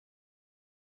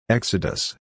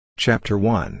Exodus. Chapter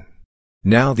 1.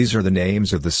 Now these are the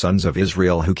names of the sons of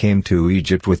Israel who came to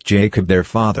Egypt with Jacob their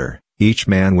father, each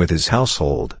man with his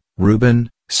household: Reuben,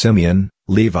 Simeon,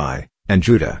 Levi, and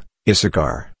Judah,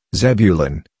 Issachar,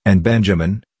 Zebulun, and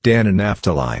Benjamin, Dan and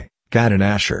Naphtali, Gad and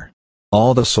Asher.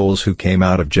 All the souls who came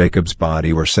out of Jacob's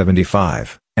body were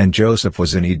 75, and Joseph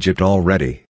was in Egypt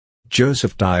already.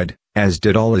 Joseph died, as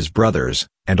did all his brothers,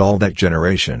 and all that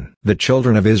generation. The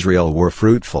children of Israel were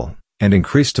fruitful, and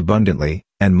increased abundantly,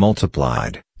 and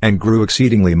multiplied, and grew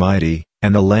exceedingly mighty,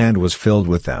 and the land was filled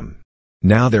with them.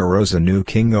 Now there arose a new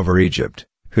king over Egypt,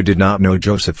 who did not know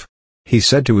Joseph. He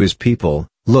said to his people,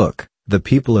 "Look, the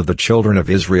people of the children of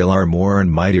Israel are more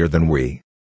and mightier than we.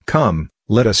 Come,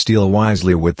 let us deal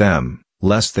wisely with them,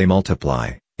 lest they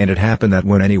multiply." And it happened that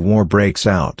when any war breaks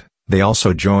out, they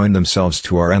also join themselves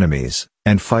to our enemies,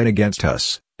 and fight against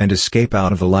us, and escape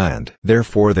out of the land.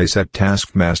 Therefore they set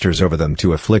taskmasters over them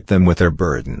to afflict them with their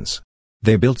burdens.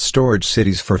 They built storage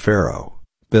cities for Pharaoh,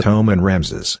 Pithom and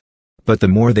Ramses. But the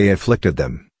more they afflicted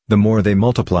them, the more they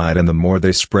multiplied and the more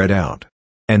they spread out.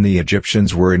 And the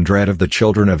Egyptians were in dread of the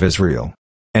children of Israel.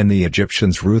 And the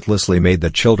Egyptians ruthlessly made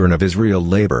the children of Israel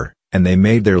labor, and they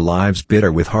made their lives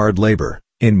bitter with hard labor,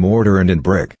 in mortar and in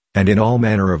brick, and in all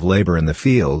manner of labor in the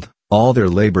field, all their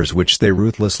labors which they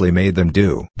ruthlessly made them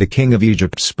do. The king of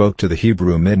Egypt spoke to the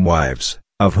Hebrew midwives,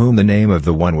 of whom the name of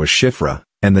the one was Shiphrah,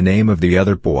 and the name of the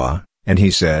other Puah, and he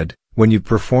said, "When you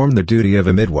perform the duty of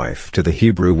a midwife to the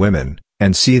Hebrew women,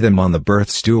 and see them on the birth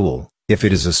stool, if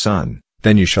it is a son,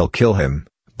 then you shall kill him,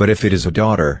 but if it is a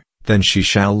daughter, then she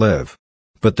shall live."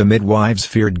 But the midwives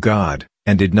feared God,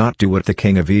 and did not do what the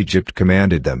king of Egypt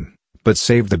commanded them, but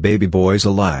saved the baby boys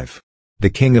alive. The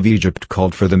king of Egypt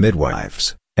called for the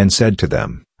midwives, and said to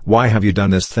them, "Why have you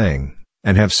done this thing,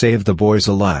 and have saved the boys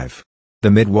alive?"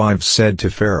 The midwives said to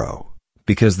Pharaoh,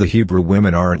 "Because the Hebrew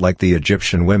women aren't like the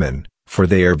Egyptian women, for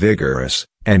they are vigorous,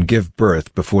 and give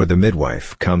birth before the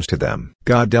midwife comes to them."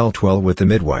 God dealt well with the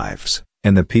midwives,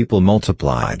 and the people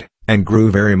multiplied, and grew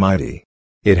very mighty.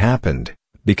 It happened,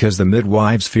 because the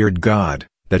midwives feared God,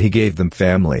 that he gave them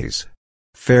families.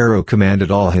 Pharaoh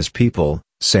commanded all his people,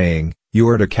 saying, "You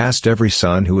are to cast every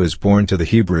son who is born to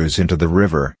the Hebrews into the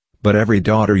river, but every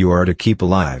daughter you are to keep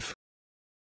alive."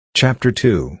 Chapter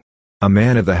 2. A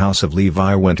man of the house of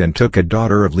Levi went and took a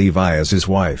daughter of Levi as his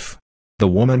wife. The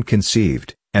woman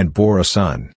conceived, and bore a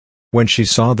son. When she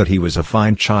saw that he was a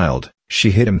fine child,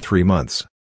 she hid him 3 months.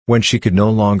 When she could no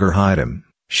longer hide him,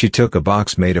 she took a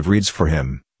box made of reeds for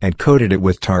him, and coated it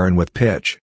with tar and with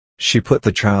pitch. She put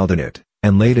the child in it,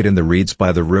 and laid it in the reeds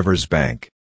by the river's bank.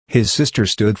 His sister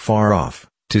stood far off,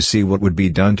 to see what would be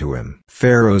done to him.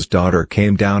 Pharaoh's daughter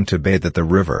came down to bathe at the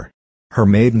river. Her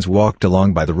maidens walked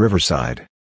along by the riverside.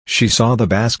 She saw the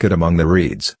basket among the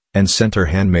reeds, and sent her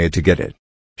handmaid to get it.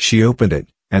 She opened it,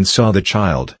 and saw the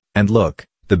child, and look,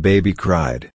 the baby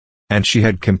cried. And she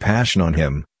had compassion on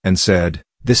him, and said,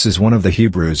 "This is one of the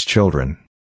Hebrews' children."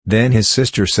 Then his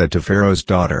sister said to Pharaoh's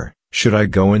daughter, "Should I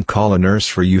go and call a nurse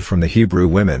for you from the Hebrew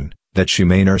women, that she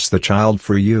may nurse the child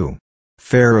for you?"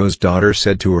 Pharaoh's daughter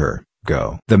said to her,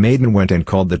 "Go." The maiden went and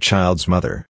called the child's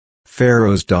mother.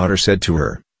 Pharaoh's daughter said to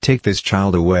her, "Take this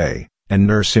child away, and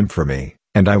nurse him for me,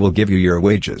 and I will give you your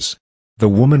wages." The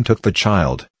woman took the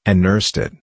child, and nursed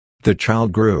it. The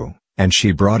child grew, and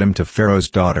she brought him to Pharaoh's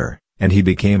daughter, and he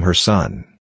became her son.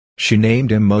 She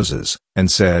named him Moses, and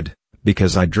said,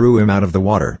 "Because I drew him out of the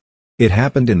water." It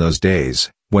happened in those days,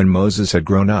 when Moses had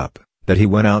grown up, that he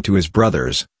went out to his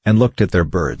brothers, and looked at their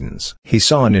burdens. He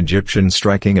saw an Egyptian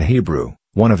striking a Hebrew,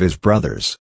 one of his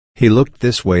brothers. He looked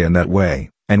this way and that way,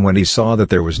 and when he saw that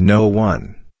there was no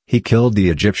one, he killed the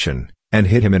Egyptian, and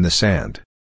hid him in the sand.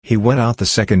 He went out the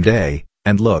second day,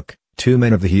 and look, 2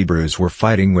 men of the Hebrews were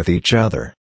fighting with each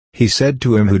other. He said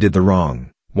to him who did the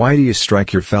wrong, "Why do you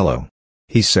strike your fellow?"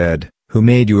 He said, "Who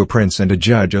made you a prince and a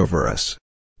judge over us?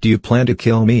 Do you plan to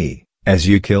kill me, as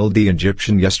you killed the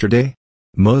Egyptian yesterday?"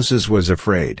 Moses was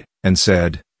afraid, and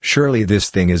said, "Surely this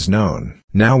thing is known."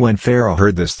 Now when Pharaoh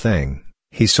heard this thing,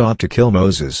 he sought to kill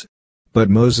Moses. But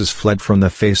Moses fled from the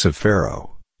face of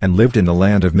Pharaoh, and lived in the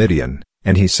land of Midian,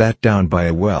 and he sat down by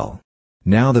a well.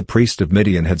 Now the priest of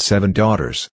Midian had 7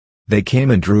 daughters. They came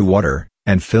and drew water,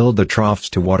 and filled the troughs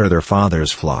to water their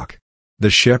father's flock. The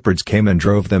shepherds came and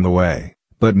drove them away,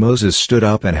 but Moses stood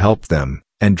up and helped them,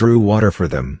 and drew water for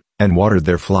them, and watered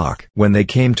their flock. When they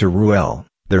came to Reuel,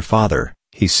 their father,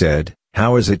 he said,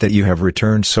 "How is it that you have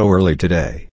returned so early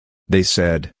today?" They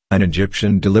said, "An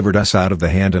Egyptian delivered us out of the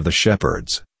hand of the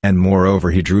shepherds, and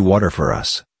moreover he drew water for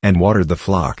us, and watered the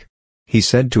flock." He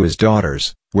said to his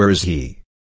daughters, "Where is he?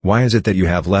 Why is it that you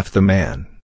have left the man?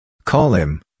 Call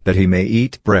him, that he may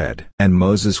eat bread. And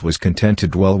Moses was content to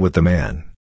dwell with the man.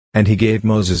 And he gave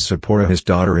Moses Zipporah his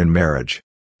daughter in marriage.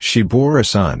 She bore a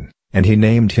son, and he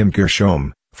named him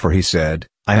Gershom, for he said,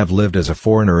 I have lived as a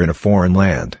foreigner in a foreign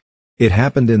land. It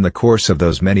happened in the course of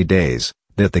those many days,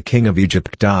 that the king of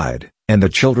Egypt died, and the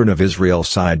children of Israel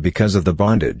sighed because of the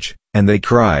bondage, and they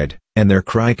cried, and their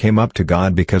cry came up to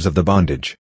God because of the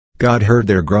bondage. God heard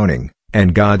their groaning,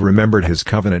 and God remembered his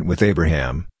covenant with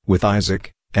Abraham, with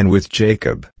Isaac, and with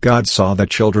Jacob. God saw the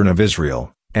children of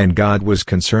Israel, and God was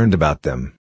concerned about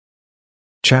them.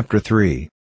 Chapter 3.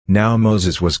 Now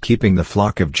Moses was keeping the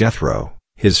flock of Jethro,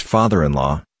 his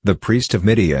father-in-law, the priest of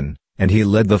Midian, and he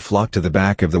led the flock to the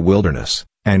back of the wilderness,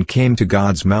 and came to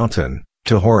God's mountain,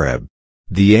 to Horeb.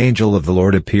 The angel of the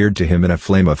Lord appeared to him in a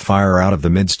flame of fire out of the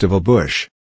midst of a bush.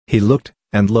 He looked,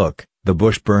 and look, the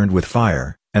bush burned with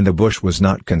fire, and the bush was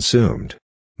not consumed.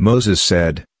 Moses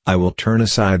said, I will turn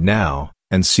aside now,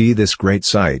 and see this great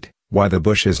sight, why the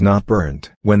bush is not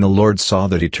burnt. When the Lord saw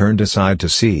that he turned aside to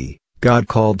see, God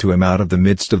called to him out of the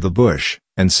midst of the bush,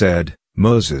 and said,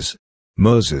 Moses,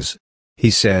 Moses. He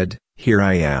said, Here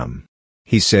I am.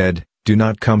 He said, Do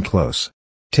not come close.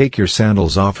 Take your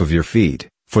sandals off of your feet,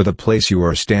 for the place you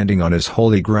are standing on is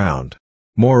holy ground.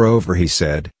 Moreover he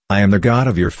said, I am the God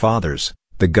of your fathers,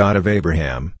 the God of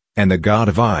Abraham, and the God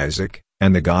of Isaac,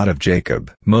 and the God of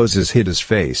Jacob. Moses hid his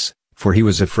face, for he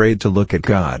was afraid to look at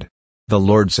God. The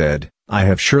Lord said, I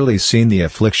have surely seen the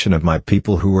affliction of my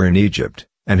people who are in Egypt,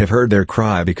 and have heard their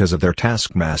cry because of their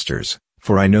taskmasters,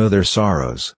 for I know their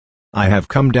sorrows. I have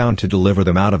come down to deliver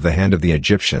them out of the hand of the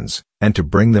Egyptians, and to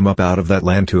bring them up out of that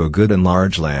land to a good and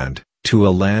large land, to a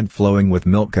land flowing with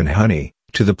milk and honey,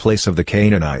 to the place of the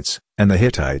Canaanites, and the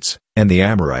Hittites, and the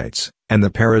Amorites, and the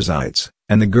Perizzites,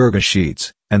 and the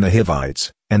Girgashites, and the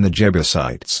Hivites, and the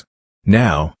Jebusites.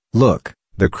 Now, look,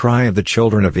 the cry of the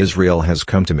children of Israel has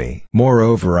come to me.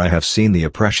 Moreover I have seen the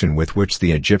oppression with which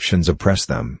the Egyptians oppress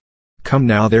them. Come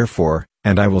now therefore,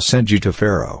 and I will send you to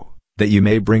Pharaoh, that you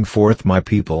may bring forth my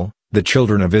people, the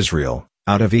children of Israel,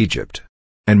 out of Egypt.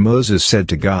 And Moses said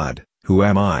to God, Who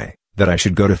am I, that I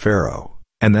should go to Pharaoh,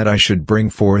 and that I should bring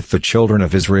forth the children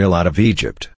of Israel out of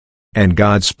Egypt? And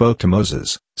God spoke to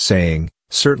Moses, saying,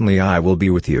 Certainly I will be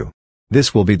with you.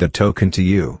 This will be the token to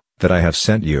you, that I have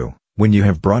sent you. When you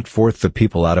have brought forth the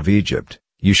people out of Egypt,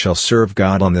 you shall serve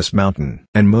God on this mountain.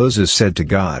 And Moses said to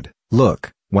God,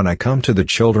 Look, when I come to the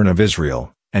children of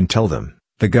Israel, and tell them,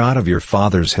 The God of your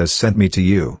fathers has sent me to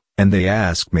you, and they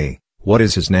ask me, What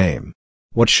is his name?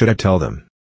 What should I tell them?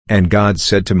 And God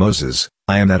said to Moses,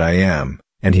 I am that I am,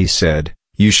 and he said,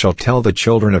 You shall tell the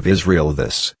children of Israel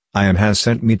this, I am has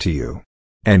sent me to you.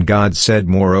 And God said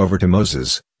moreover to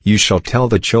Moses, You shall tell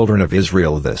the children of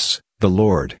Israel this, The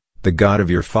Lord, the God of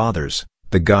your fathers,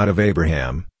 the God of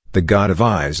Abraham, the God of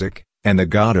Isaac, and the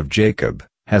God of Jacob,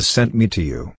 has sent me to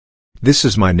you. This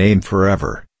is my name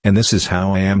forever, and this is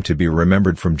how I am to be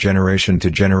remembered from generation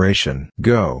to generation.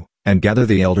 Go, and gather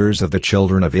the elders of the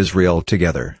children of Israel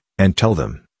together, and tell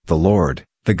them, The Lord,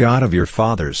 the God of your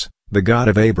fathers, the God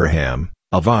of Abraham,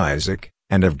 of Isaac,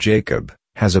 and of Jacob,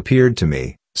 has appeared to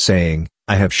me, saying,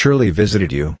 I have surely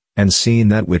visited you, and seen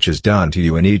that which is done to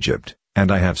you in Egypt,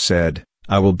 and I have said,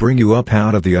 I will bring you up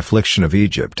out of the affliction of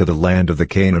Egypt to the land of the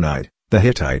Canaanite, the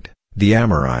Hittite, the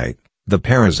Amorite, the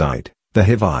Perizzite, the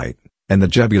Hivite, and the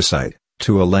Jebusite,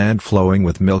 to a land flowing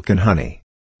with milk and honey.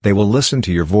 They will listen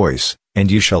to your voice,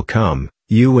 and you shall come,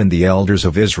 you and the elders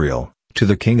of Israel, to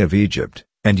the king of Egypt,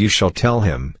 and you shall tell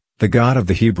him, The God of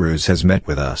the Hebrews has met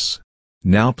with us.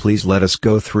 Now please let us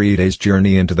go 3 days'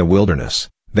 journey into the wilderness,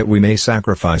 that we may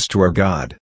sacrifice to our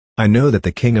God. I know that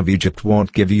the king of Egypt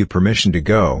won't give you permission to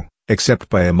go, except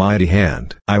by a mighty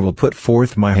hand. I will put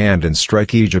forth my hand and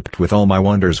strike Egypt with all my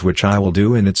wonders which I will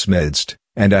do in its midst,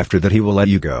 and after that he will let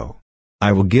you go.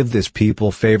 I will give this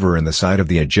people favor in the sight of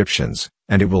the Egyptians,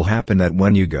 and it will happen that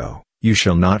when you go, you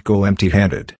shall not go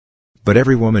empty-handed. But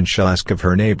every woman shall ask of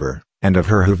her neighbor, and of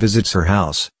her who visits her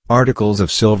house, articles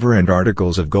of silver and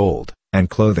articles of gold, and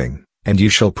clothing, and you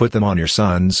shall put them on your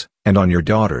sons, and on your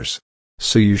daughters.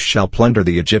 So you shall plunder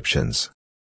the Egyptians.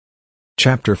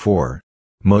 Chapter 4.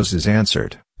 Moses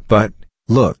answered, But,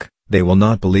 look, they will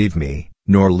not believe me,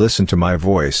 nor listen to my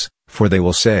voice, for they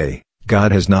will say,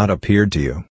 God has not appeared to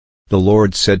you. The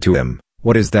Lord said to him,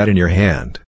 What is that in your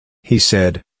hand? He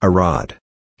said, A rod.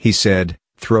 He said,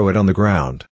 Throw it on the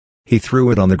ground. He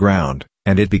threw it on the ground,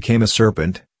 and it became a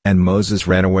serpent, and Moses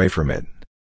ran away from it.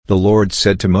 The Lord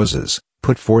said to Moses,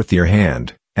 Put forth your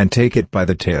hand, and take it by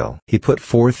the tail. He put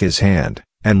forth his hand,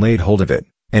 and laid hold of it,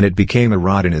 and it became a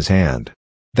rod in his hand.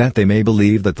 That they may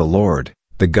believe that the Lord,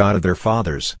 the God of their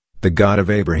fathers, the God of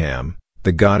Abraham,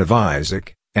 the God of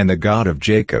Isaac, and the God of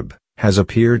Jacob, has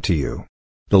appeared to you."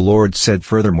 The Lord said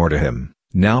furthermore to him,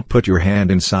 "Now put your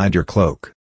hand inside your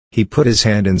cloak." He put his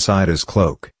hand inside his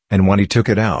cloak, and when he took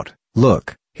it out,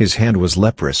 look, his hand was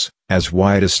leprous, as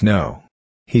white as snow.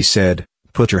 He said,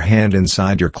 "Put your hand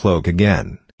inside your cloak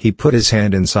again." He put his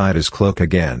hand inside his cloak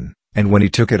again, and when he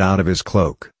took it out of his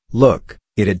cloak, look,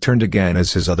 it had turned again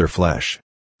as his other flesh.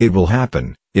 It will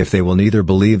happen, if they will neither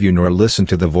believe you nor listen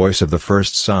to the voice of the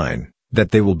first sign,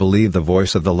 that they will believe the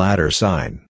voice of the latter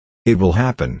sign. It will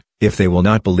happen, if they will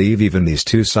not believe even these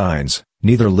two signs,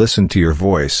 neither listen to your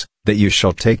voice, that you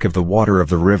shall take of the water of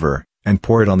the river, and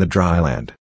pour it on the dry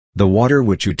land. The water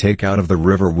which you take out of the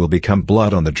river will become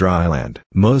blood on the dry land.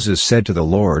 Moses said to the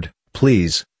Lord,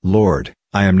 "Please, Lord,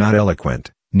 I am not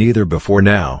eloquent, neither before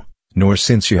now, nor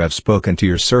since you have spoken to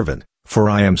your servant, for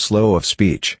I am slow of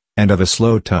speech, and of a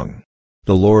slow tongue."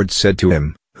 The Lord said to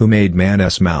him, "Who made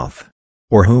man's mouth?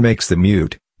 Or who makes the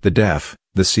mute, the deaf,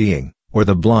 the seeing, or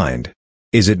the blind?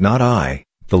 Is it not I,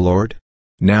 the Lord?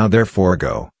 Now therefore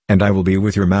go, and I will be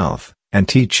with your mouth, and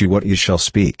teach you what you shall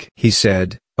speak." He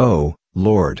said, "Oh,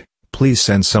 Lord, please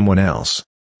send someone else."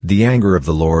 The anger of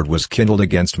the Lord was kindled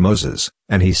against Moses,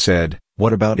 and he said,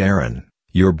 "What about Aaron,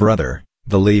 your brother,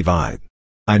 the Levite?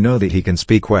 I know that he can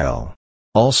speak well.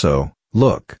 Also,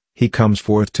 look, he comes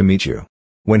forth to meet you.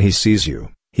 When he sees you,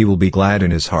 he will be glad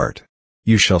in his heart.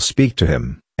 You shall speak to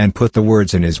him, and put the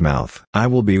words in his mouth. I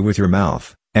will be with your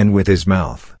mouth, and with his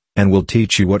mouth, and will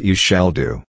teach you what you shall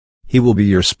do. He will be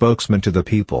your spokesman to the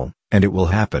people, and it will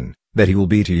happen, that he will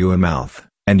be to you a mouth,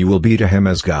 and you will be to him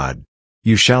as God.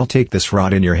 You shall take this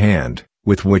rod in your hand,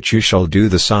 with which you shall do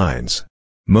the signs."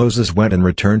 Moses went and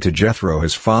returned to Jethro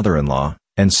his father-in-law,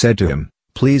 and said to him,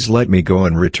 "Please let me go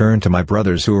and return to my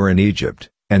brothers who are in Egypt,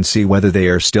 and see whether they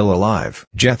are still alive."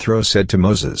 Jethro said to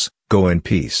Moses, "Go in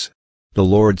peace." The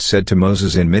Lord said to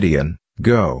Moses in Midian,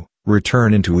 "Go,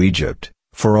 return into Egypt,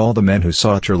 for all the men who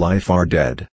sought your life are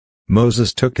dead."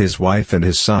 Moses took his wife and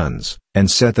his sons,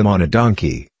 and set them on a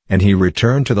donkey, and he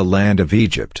returned to the land of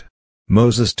Egypt.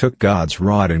 Moses took God's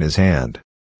rod in his hand.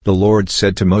 The Lord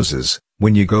said to Moses,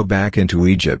 "When you go back into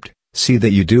Egypt, see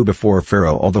that you do before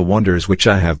Pharaoh all the wonders which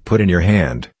I have put in your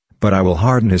hand, but I will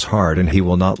harden his heart and he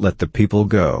will not let the people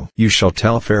go. You shall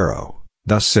tell Pharaoh,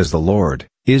 'Thus says the Lord,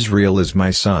 Israel is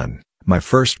my son, my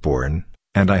firstborn,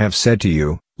 and I have said to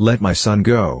you, Let my son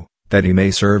go, that he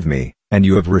may serve me, and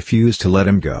you have refused to let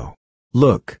him go.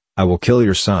 Look, I will kill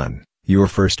your son, your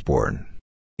firstborn.'"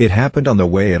 It happened on the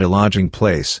way at a lodging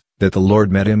place, that the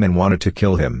Lord met him and wanted to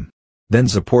kill him. Then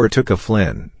Zipporah took a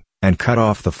flint, and cut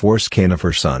off the foreskin of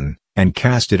her son, and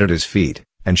cast it at his feet,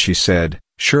 and she said,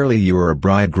 "Surely you are a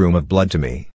bridegroom of blood to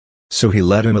me." So he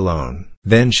let him alone.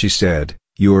 Then she said,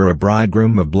 "You are a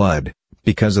bridegroom of blood,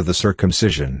 because of the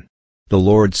circumcision." The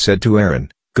Lord said to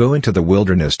Aaron, "Go into the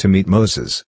wilderness to meet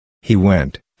Moses." He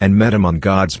went, and met him on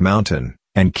God's mountain,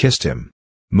 and kissed him.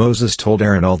 Moses told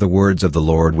Aaron all the words of the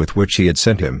Lord with which he had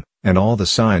sent him, and all the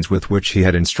signs with which he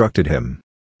had instructed him.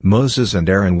 Moses and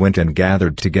Aaron went and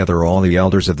gathered together all the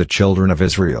elders of the children of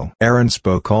Israel. Aaron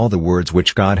spoke all the words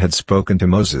which God had spoken to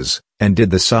Moses, and did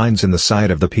the signs in the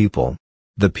sight of the people.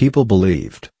 The people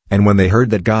believed, and when they heard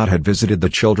that God had visited the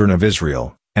children of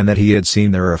Israel, and that he had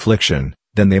seen their affliction,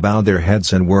 then they bowed their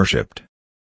heads and worshipped.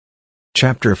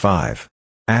 Chapter 5.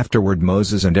 Afterward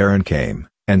Moses and Aaron came,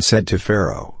 and said to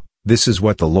Pharaoh, "This is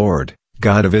what the Lord,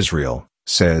 God of Israel,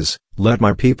 says, Let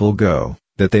my people go,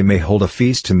 that they may hold a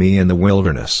feast to me in the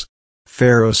wilderness."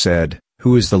 Pharaoh said,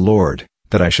 "Who is the Lord,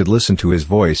 that I should listen to his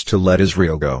voice to let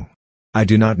Israel go? I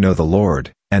do not know the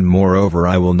Lord, and moreover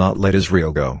I will not let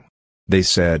Israel go." They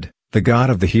said, "The God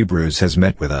of the Hebrews has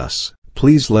met with us.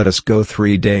 Please let us go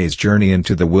 3 days' journey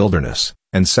into the wilderness,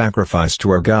 and sacrifice to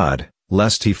our God,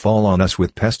 lest he fall on us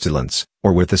with pestilence,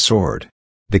 or with the sword."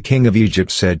 The king of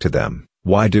Egypt said to them,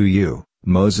 "Why do you,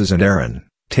 Moses and Aaron,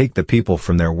 take the people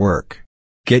from their work?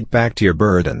 Get back to your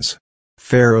burdens."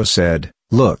 Pharaoh said,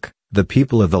 "Look, the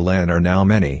people of the land are now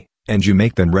many, and you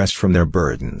make them rest from their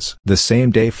burdens." The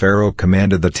same day Pharaoh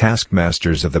commanded the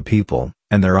taskmasters of the people,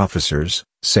 and their officers,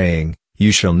 saying,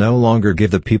 "You shall no longer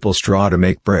give the people straw to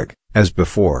make brick, as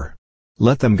before.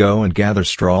 Let them go and gather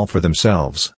straw for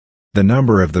themselves. The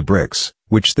number of the bricks,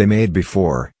 which they made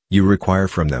before, you require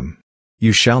from them.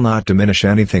 You shall not diminish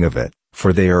anything of it,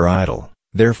 for they are idle,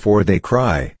 therefore they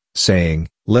cry, saying,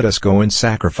 Let us go and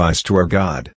sacrifice to our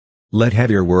God. Let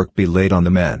heavier work be laid on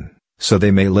the men, so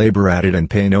they may labor at it and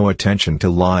pay no attention to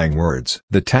lying words."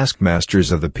 The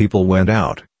taskmasters of the people went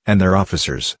out, and their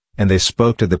officers, and they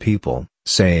spoke to the people,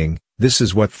 saying, "This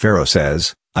is what Pharaoh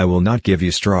says, I will not give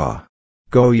you straw.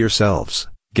 Go yourselves,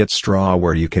 get straw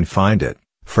where you can find it,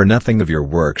 for nothing of your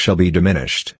work shall be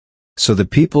diminished." So the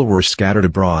people were scattered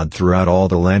abroad throughout all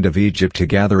the land of Egypt to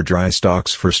gather dry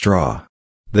stalks for straw.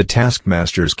 The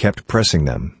taskmasters kept pressing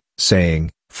them,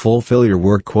 saying, "Fulfill your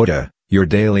work quota, your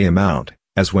daily amount,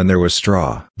 as when there was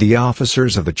straw." The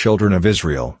officers of the children of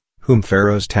Israel, whom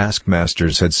Pharaoh's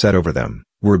taskmasters had set over them,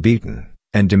 were beaten,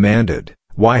 and demanded,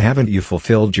 "Why haven't you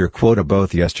fulfilled your quota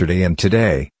both yesterday and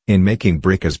today, in making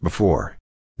brick as before?"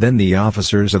 Then the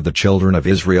officers of the children of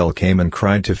Israel came and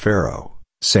cried to Pharaoh,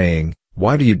 saying,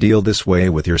 "Why do you deal this way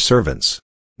with your servants?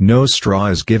 No straw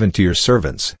is given to your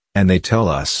servants, and they tell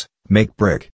us, 'Make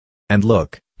brick.' And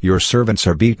look, your servants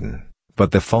are beaten,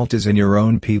 but the fault is in your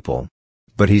own people."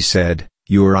 But he said,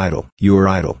 "You are idle. You are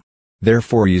idle.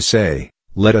 Therefore you say,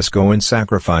 'Let us go and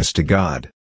sacrifice to God.'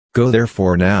 Go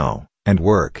therefore now, and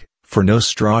work, for no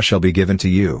straw shall be given to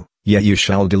you, yet you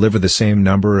shall deliver the same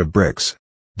number of bricks."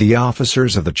 The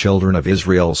officers of the children of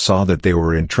Israel saw that they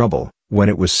were in trouble, when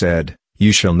it was said,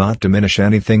 "You shall not diminish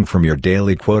anything from your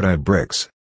daily quota of bricks."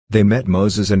 They met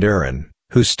Moses and Aaron,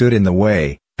 who stood in the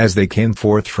way, as they came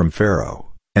forth from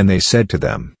Pharaoh, and they said to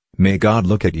them, "May God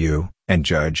look at you, and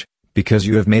judge, because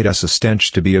you have made us a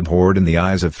stench to be abhorred in the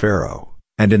eyes of Pharaoh,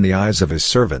 and in the eyes of his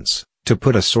servants, to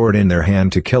put a sword in their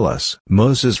hand to kill us."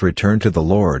 Moses returned to the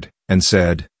Lord, and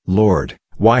said, "Lord,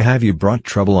 why have you brought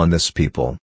trouble on this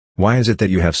people? Why is it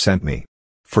that you have sent me?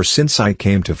 For since I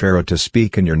came to Pharaoh to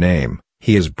speak in your name,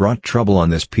 he has brought trouble on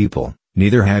this people,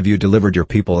 neither have you delivered your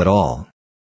people at all."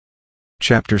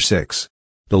 Chapter 6.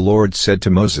 The Lord said to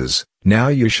Moses, "Now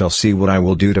you shall see what I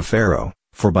will do to Pharaoh,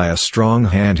 for by a strong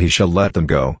hand he shall let them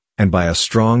go, and by a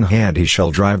strong hand he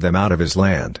shall drive them out of his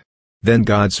land." Then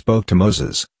God spoke to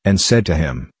Moses, and said to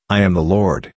him, "I am the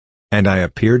Lord. And I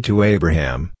appeared to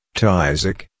Abraham, to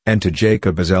Isaac, and to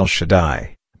Jacob as El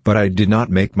Shaddai, but I did not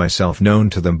make myself known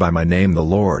to them by my name the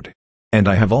Lord. And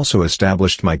I have also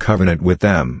established my covenant with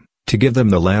them, to give them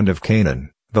the land of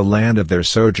Canaan, the land of their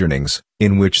sojournings,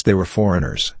 in which they were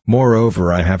foreigners.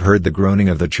 Moreover I have heard the groaning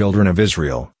of the children of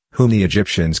Israel, whom the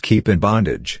Egyptians keep in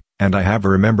bondage, and I have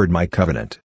remembered my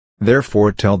covenant.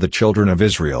 Therefore tell the children of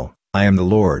Israel, I am the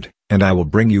Lord, and I will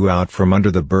bring you out from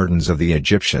under the burdens of the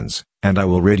Egyptians, and I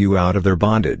will rid you out of their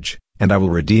bondage, and I will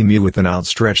redeem you with an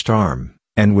outstretched arm,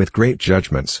 and with great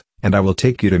judgments, and I will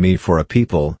take you to me for a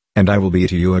people, and I will be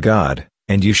to you a God,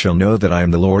 and you shall know that I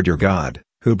am the Lord your God,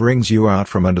 who brings you out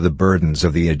from under the burdens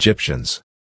of the Egyptians.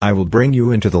 I will bring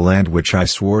you into the land which I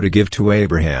swore to give to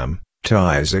Abraham, to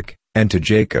Isaac, and to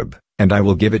Jacob, and I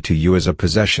will give it to you as a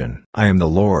possession. I am the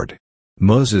Lord."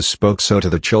 Moses spoke so to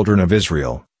the children of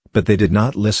Israel, but they did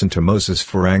not listen to Moses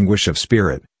for anguish of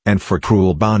spirit, and for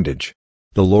cruel bondage.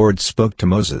 The Lord spoke to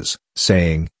Moses,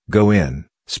 saying, "Go in,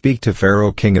 speak to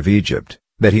Pharaoh king of Egypt,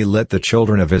 that he let the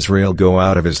children of Israel go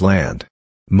out of his land."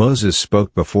 Moses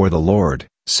spoke before the Lord,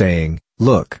 saying,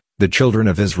 "Look, the children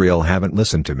of Israel haven't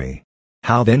listened to me.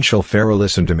 How then shall Pharaoh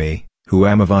listen to me, who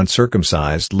am of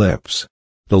uncircumcised lips?"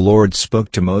 The Lord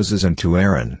spoke to Moses and to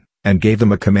Aaron, and gave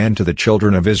them a command to the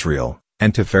children of Israel,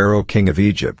 and to Pharaoh king of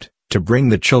Egypt, to bring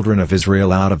the children of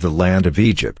Israel out of the land of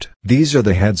Egypt. These are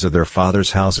the heads of their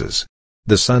fathers' houses.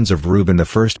 The sons of Reuben the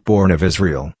firstborn of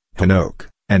Israel, Hanoch,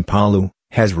 and Palu,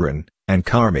 Hezron, and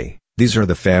Carmi, these are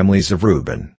the families of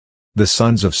Reuben. The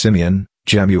sons of Simeon,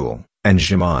 Jemuel, and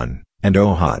Shimon, and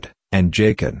Ohad, and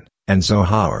Jachin, and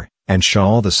Zohar, and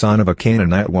Shaul the son of a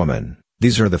Canaanite woman,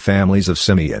 these are the families of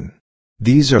Simeon.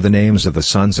 These are the names of the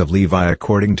sons of Levi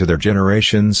according to their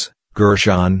generations,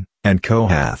 Gershon, and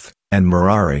Kohath, and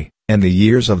Merari, and the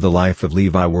years of the life of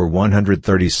Levi were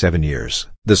 137 years.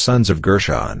 The sons of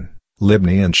Gershon,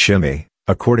 Libni and Shimei,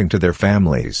 according to their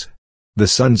families. The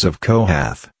sons of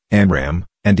Kohath, Amram,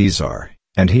 and Izhar,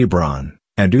 and Hebron,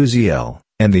 and Uzziel,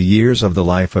 and the years of the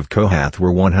life of Kohath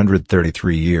were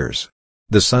 133 years.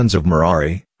 The sons of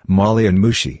Merari, Mali and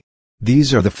Mushi.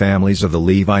 These are the families of the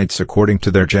Levites according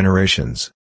to their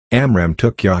generations. Amram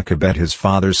took Jochebed his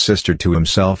father's sister to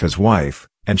himself as wife,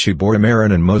 and she bore him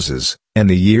Aaron and Moses, and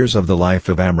the years of the life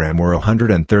of Amram were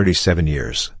 137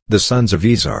 years. The sons of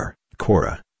Izhar,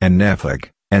 Korah, and Nepheg,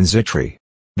 and Zitri.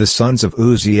 The sons of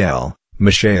Uzziel,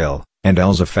 Mishael, and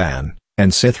Elzaphan,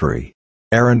 and Sithri.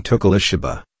 Aaron took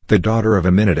Elisheba, the daughter of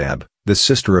Aminadab, the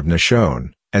sister of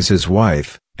Nashon, as his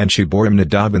wife, and she bore him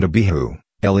Nadab and Abihu,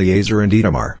 Eleazar and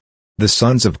Itamar. The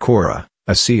sons of Korah,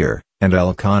 Asir, and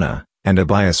Elkanah, and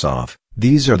Abiasaph,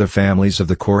 these are the families of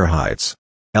the Korahites.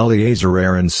 Eleazar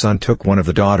Aaron's son took one of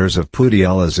the daughters of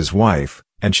Putiel as his wife,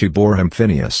 and she bore him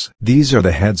Phinehas. These are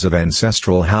the heads of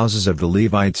ancestral houses of the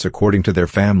Levites according to their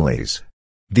families.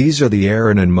 These are the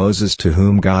Aaron and Moses to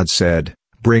whom God said,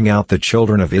 "Bring out the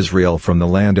children of Israel from the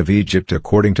land of Egypt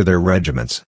according to their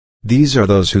regiments." These are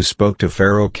those who spoke to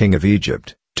Pharaoh king of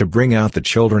Egypt, to bring out the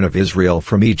children of Israel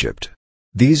from Egypt.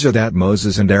 These are that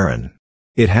Moses and Aaron.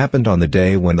 It happened on the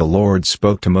day when the Lord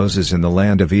spoke to Moses in the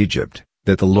land of Egypt,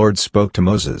 that the Lord spoke to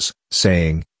Moses,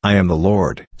 saying, I am the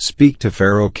Lord. Speak to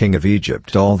Pharaoh king of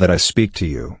Egypt all that I speak to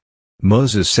you.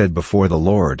 Moses said before the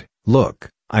Lord, Look,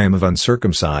 I am of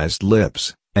uncircumcised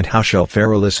lips, and how shall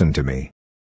Pharaoh listen to me?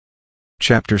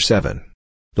 Chapter 7.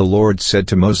 The Lord said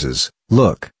to Moses,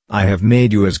 Look, I have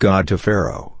made you as God to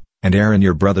Pharaoh, and Aaron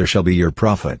your brother shall be your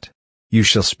prophet. You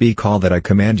shall speak all that I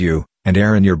command you, and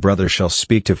Aaron your brother shall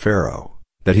speak to Pharaoh,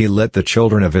 that he let the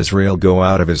children of Israel go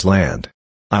out of his land.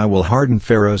 I will harden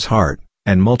Pharaoh's heart,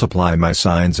 and multiply my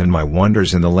signs and my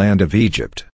wonders in the land of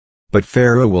Egypt. But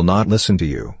Pharaoh will not listen to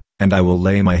you, and I will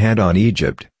lay my hand on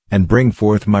Egypt, and bring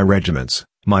forth my regiments,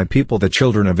 my people the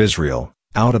children of Israel,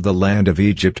 out of the land of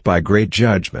Egypt by great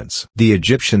judgments. The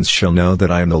Egyptians shall know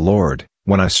that I am the Lord,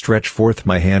 when I stretch forth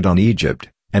my hand on Egypt,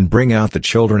 and bring out the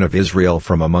children of Israel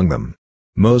from among them.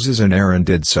 Moses and Aaron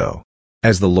did so.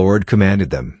 As the Lord commanded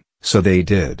them, so they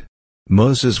did.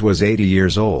 Moses was 80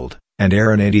 years old, and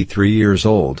Aaron 83 years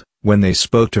old, when they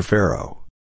spoke to Pharaoh.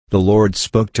 The Lord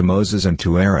spoke to Moses and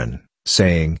to Aaron,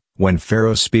 saying, When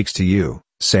Pharaoh speaks to you,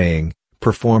 saying,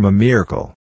 Perform a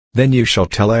miracle, then you shall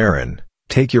tell Aaron,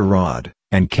 Take your rod,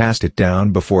 and cast it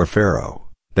down before Pharaoh,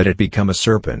 that it become a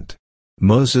serpent.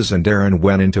 Moses and Aaron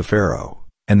went into Pharaoh,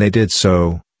 and they did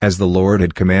so, as the Lord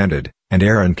had commanded, and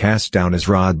Aaron cast down his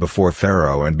rod before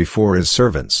Pharaoh and before his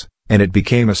servants, and it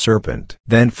became a serpent.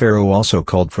 Then Pharaoh also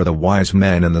called for the wise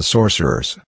men and the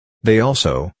sorcerers. They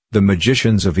also, the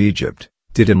magicians of Egypt,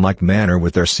 did in like manner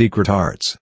with their secret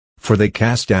arts. For they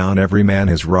cast down every man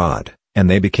his rod, and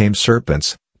they became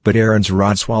serpents, but Aaron's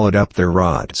rod swallowed up their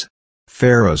rods.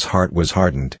 Pharaoh's heart was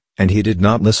hardened, and he did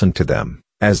not listen to them,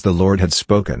 as the Lord had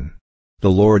spoken.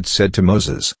 The Lord said to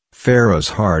Moses, Pharaoh's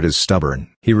heart is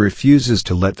stubborn. He refuses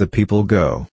to let the people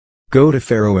go. Go to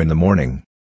Pharaoh in the morning.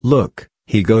 Look,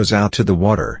 he goes out to the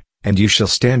water, and you shall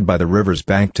stand by the river's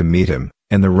bank to meet him,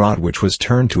 and the rod which was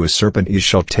turned to a serpent you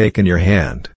shall take in your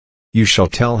hand. You shall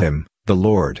tell him, The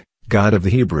Lord, God of the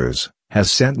Hebrews,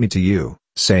 has sent me to you,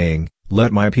 saying,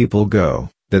 Let my people go,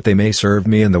 that they may serve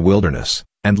me in the wilderness,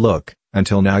 and look,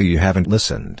 until now you haven't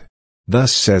listened.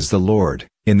 Thus says the Lord,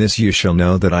 In this you shall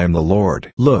know that I am the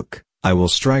Lord. Look, I will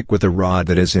strike with the rod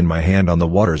that is in my hand on the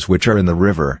waters which are in the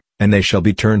river, and they shall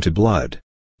be turned to blood.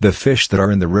 The fish that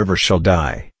are in the river shall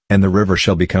die, and the river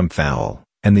shall become foul,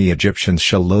 and the Egyptians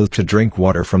shall loathe to drink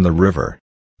water from the river.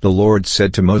 The Lord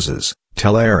said to Moses,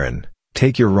 Tell Aaron,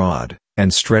 Take your rod,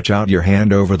 and stretch out your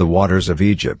hand over the waters of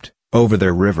Egypt, over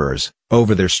their rivers,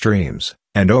 over their streams,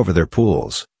 and over their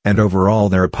pools, and over all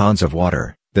their ponds of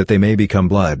water, that they may become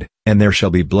blood, and there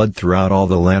shall be blood throughout all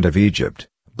the land of Egypt,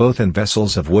 both in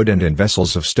vessels of wood and in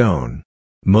vessels of stone.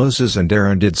 Moses and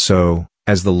Aaron did so,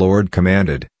 as the Lord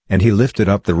commanded, and he lifted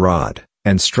up the rod,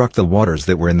 and struck the waters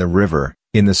that were in the river,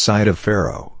 in the sight of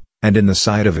Pharaoh, and in the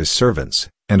sight of his servants,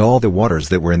 and all the waters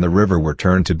that were in the river were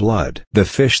turned to blood. The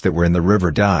fish that were in the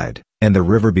river died, and the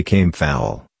river became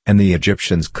foul, and the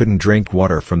Egyptians couldn't drink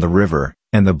water from the river,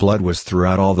 and the blood was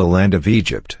throughout all the land of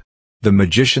Egypt. The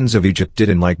magicians of Egypt did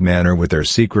in like manner with their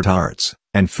secret arts,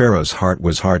 and Pharaoh's heart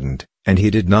was hardened, and he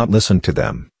did not listen to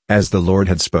them, as the Lord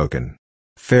had spoken.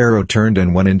 Pharaoh turned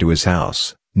and went into his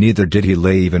house, neither did he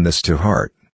lay even this to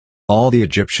heart. All the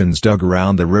Egyptians dug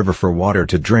around the river for water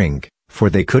to drink, for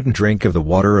they couldn't drink of the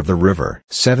water of the river.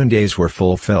 7 days were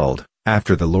fulfilled,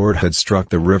 after the Lord had struck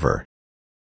the river.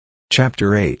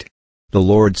 Chapter 8. The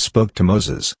Lord spoke to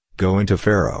Moses, Go into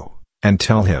Pharaoh, and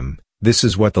tell him, This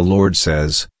is what the Lord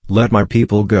says, Let my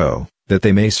people go, that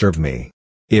they may serve me.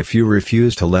 If you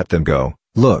refuse to let them go,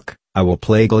 look, I will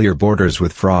plague all your borders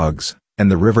with frogs,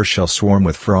 and the river shall swarm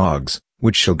with frogs,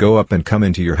 which shall go up and come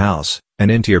into your house,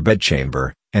 and into your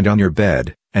bedchamber, and on your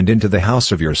bed, and into the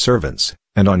house of your servants,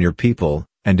 and on your people,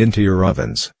 and into your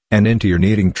ovens, and into your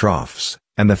kneading troughs,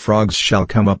 and the frogs shall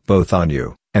come up both on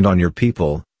you, and on your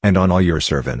people, and on all your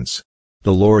servants.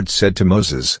 The Lord said to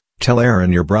Moses, Tell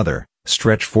Aaron your brother,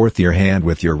 Stretch forth your hand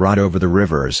with your rod over the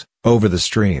rivers, over the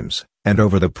streams, and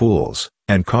over the pools,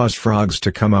 and cause frogs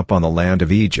to come up on the land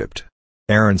of Egypt.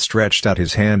 Aaron stretched out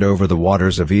his hand over the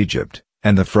waters of Egypt,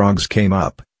 and the frogs came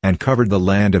up, and covered the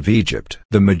land of Egypt.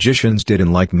 The magicians did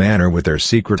in like manner with their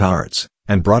secret arts,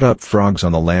 and brought up frogs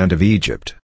on the land of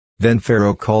Egypt. Then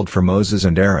Pharaoh called for Moses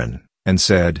and Aaron, and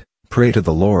said, Pray to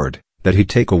the Lord, that he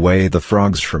take away the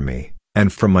frogs from me,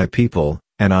 and from my people,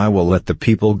 and I will let the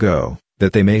people go,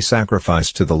 that they may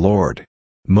sacrifice to the Lord.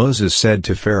 Moses said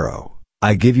to Pharaoh,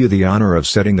 I give you the honor of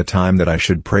setting the time that I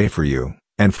should pray for you,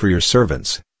 and for your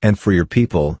servants, and for your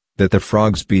people, that the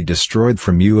frogs be destroyed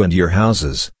from you and your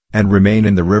houses, and remain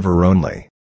in the river only.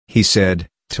 He said,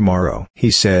 tomorrow."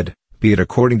 He said, "Be it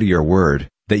according to your word,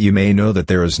 that you may know that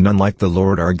there is none like the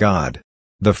Lord our God.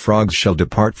 The frogs shall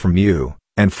depart from you,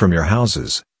 and from your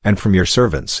houses, and from your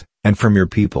servants, and from your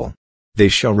people. They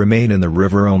shall remain in the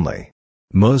river only."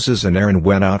 Moses and Aaron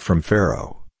went out from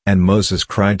Pharaoh, and Moses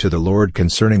cried to the Lord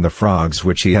concerning the frogs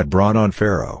which he had brought on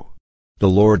Pharaoh. The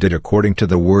Lord did according to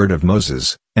the word of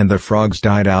Moses, and the frogs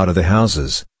died out of the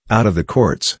houses, out of the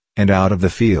courts, and out of the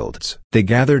fields. They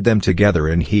gathered them together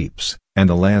in heaps, and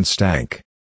the land stank.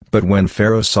 But when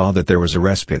Pharaoh saw that there was a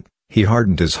respite, he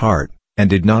hardened his heart, and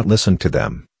did not listen to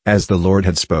them, as the Lord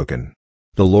had spoken.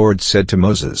 The Lord said to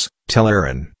Moses, "Tell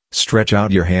Aaron, stretch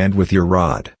out your hand with your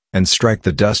rod, and strike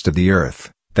the dust of the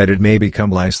earth, that it may become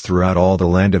lice throughout all the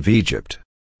land of Egypt."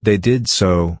 They did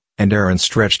so, and Aaron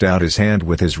stretched out his hand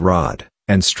with his rod,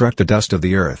 and struck the dust of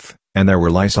the earth, and there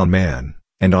were lice on man,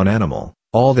 and on animal.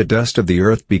 All the dust of the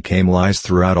earth became lice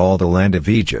throughout all the land of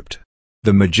Egypt.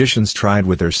 The magicians tried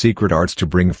with their secret arts to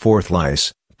bring forth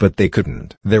lice, but they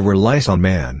couldn't. There were lice on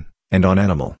man, and on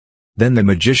animal. Then the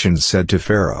magicians said to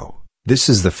Pharaoh, "This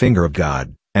is the finger of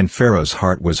God," and Pharaoh's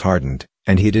heart was hardened,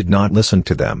 and he did not listen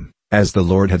to them, as the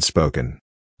Lord had spoken.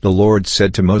 The Lord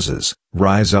said to Moses,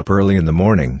 "Rise up early in the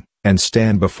morning, and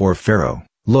stand before Pharaoh.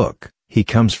 Look, he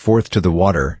comes forth to the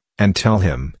water, and tell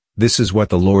him, 'This is what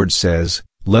the Lord says,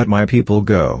 let my people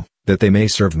go, that they may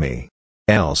serve me.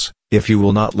 Else, if you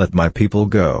will not let my people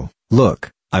go,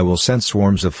 look, I will send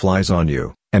swarms of flies on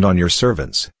you, and on your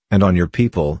servants, and on your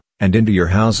people, and into your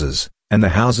houses, and the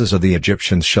houses of the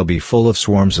Egyptians shall be full of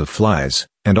swarms of flies,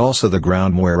 and also the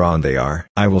ground whereon they are.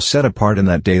 I will set apart in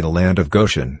that day the land of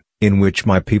Goshen, in which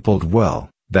my people dwell,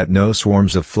 that no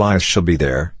swarms of flies shall be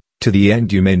there, to the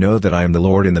end you may know that I am the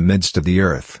Lord in the midst of the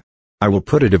earth. I will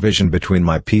put a division between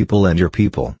my people and your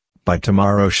people. By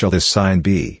tomorrow shall this sign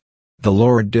be." The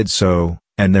Lord did so,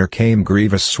 and there came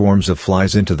grievous swarms of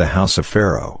flies into the house of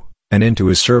Pharaoh, and into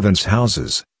his servants'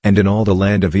 houses, and in all the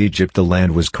land of Egypt the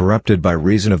land was corrupted by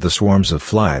reason of the swarms of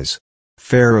flies.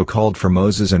 Pharaoh called for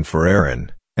Moses and for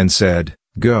Aaron, and said,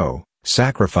 "Go,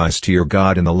 sacrifice to your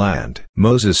God in the land."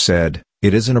 Moses said,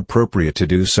 "It isn't appropriate to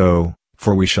do so,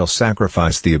 for we shall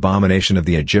sacrifice the abomination of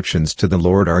the Egyptians to the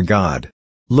Lord our God.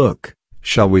 Look,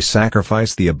 shall we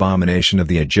sacrifice the abomination of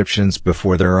the Egyptians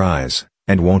before their eyes,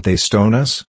 and won't they stone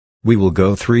us? We will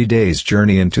go 3 days'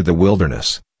 journey into the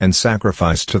wilderness, and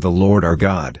sacrifice to the Lord our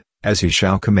God, as he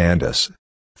shall command us."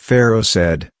 Pharaoh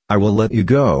said, "I will let you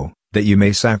go, that you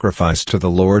may sacrifice to the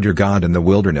Lord your God in the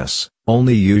wilderness,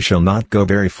 only you shall not go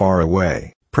very far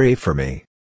away. Pray for me."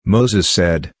 Moses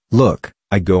said, "Look,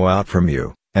 I go out from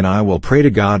you, and I will pray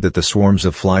to God that the swarms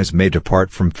of flies may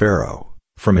depart from Pharaoh,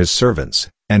 from his servants,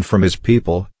 and from his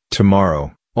people,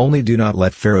 tomorrow, only do not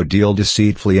let Pharaoh deal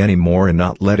deceitfully any more in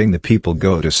not letting the people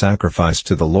go to sacrifice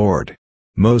to the Lord."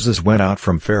 Moses went out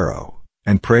from Pharaoh,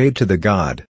 and prayed to the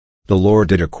God. The Lord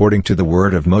did according to the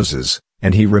word of Moses,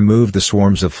 and he removed the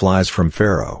swarms of flies from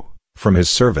Pharaoh, from his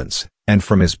servants, and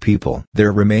from his people.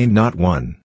 There remained not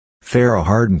one. Pharaoh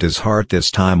hardened his heart this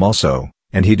time also,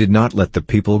 and he did not let the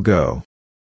people go.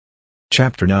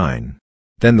 Chapter 9.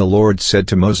 Then the Lord said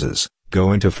to Moses,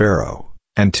 "Go into Pharaoh,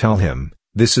 and tell him,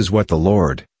 'This is what the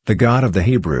Lord, the God of the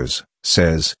Hebrews,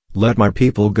 says, let my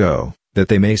people go, that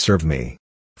they may serve me.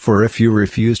 For if you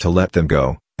refuse to let them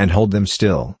go, and hold them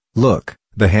still, look,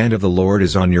 the hand of the Lord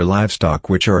is on your livestock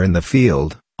which are in the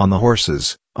field, on the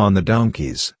horses, on the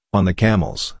donkeys, on the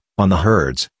camels, on the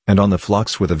herds, and on the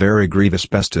flocks with a very grievous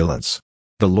pestilence.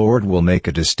 The Lord will make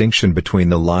a distinction between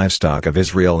the livestock of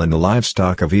Israel and the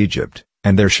livestock of Egypt,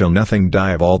 and there shall nothing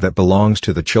die of all that belongs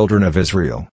to the children of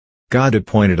Israel.'" God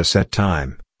appointed a set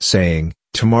time, saying,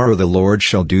 "Tomorrow the Lord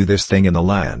shall do this thing in the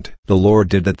land." The Lord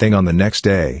did that thing on the next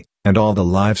day, and all the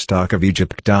livestock of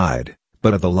Egypt died,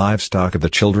 but of the livestock of the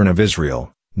children of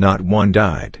Israel, not one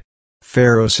died.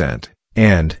 Pharaoh sent,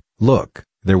 and, look,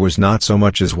 there was not so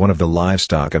much as one of the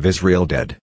livestock of Israel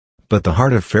dead. But the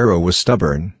heart of Pharaoh was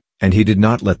stubborn, and he did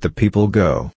not let the people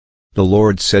go. The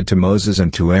Lord said to Moses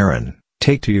and to Aaron,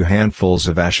 "Take 2 handfuls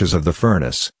of ashes of the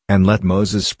furnace, and let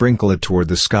Moses sprinkle it toward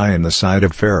the sky in the sight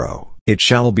of Pharaoh. It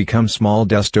shall become small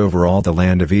dust over all the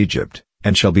land of Egypt,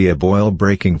 and shall be a boil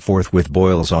breaking forth with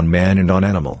boils on man and on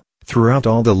animal, throughout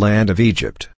all the land of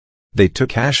Egypt." They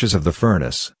took ashes of the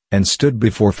furnace, and stood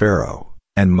before Pharaoh,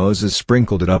 and Moses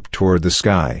sprinkled it up toward the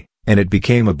sky, and it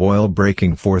became a boil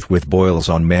breaking forth with boils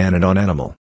on man and on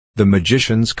animal. The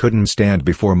magicians couldn't stand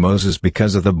before Moses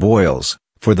because of the boils,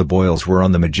 for the boils were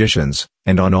on the magicians,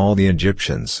 and on all the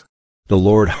Egyptians. The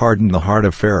Lord hardened the heart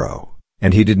of Pharaoh,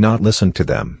 and he did not listen to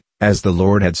them, as the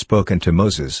Lord had spoken to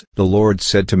Moses. The Lord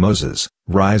said to Moses,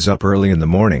 "Rise up early in the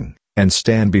morning, and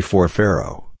stand before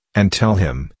Pharaoh, and tell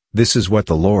him, 'This is what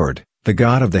the Lord, the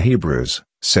God of the Hebrews,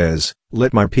 says,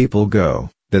 "Let my people go,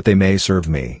 that they may serve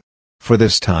me. For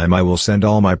this time I will send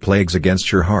all my plagues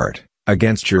against your heart,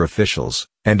 against your officials,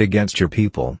 and against your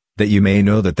people, that you may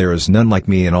know that there is none like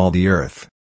me in all the earth.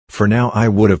 For now I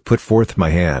would have put forth my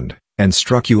hand, and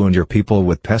struck you and your people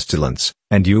with pestilence,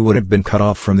 and you would have been cut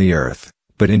off from the earth,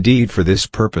 but indeed for this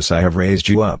purpose I have raised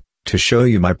you up, to show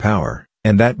you my power,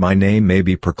 and that my name may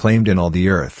be proclaimed in all the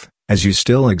earth, as you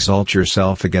still exalt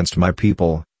yourself against my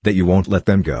people, that you won't let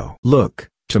them go. Look,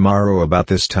 tomorrow about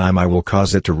this time I will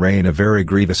cause it to rain a very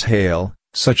grievous hail,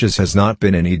 such as has not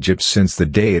been in Egypt since the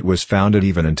day it was founded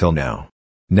even until now.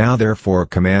 Now therefore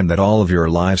command that all of your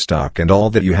livestock and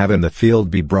all that you have in the field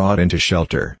be brought into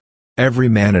shelter. Every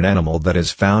man and animal that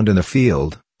is found in the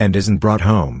field, and isn't brought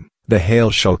home, the hail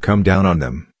shall come down on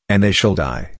them, and they shall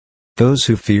die." Those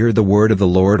who feared the word of the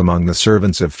Lord among the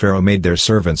servants of Pharaoh made their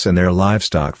servants and their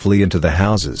livestock flee into the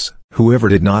houses. Whoever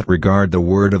did not regard the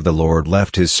word of the Lord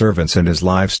left his servants and his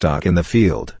livestock in the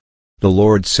field. The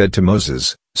Lord said to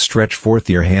Moses, "Stretch forth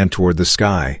your hand toward the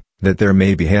sky, that there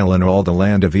may be hail in all the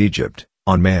land of Egypt,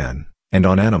 on man, and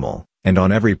on animal, and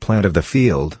on every plant of the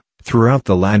field, throughout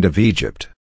the land of Egypt."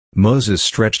 Moses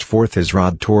stretched forth his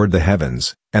rod toward the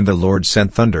heavens, and the Lord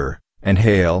sent thunder, and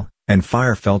hail, and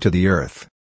fire fell to the earth.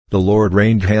 The Lord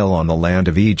rained hail on the land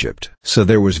of Egypt. So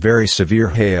there was very severe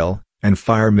hail, and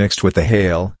fire mixed with the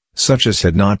hail, such as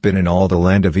had not been in all the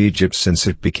land of Egypt since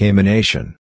it became a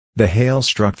nation. The hail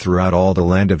struck throughout all the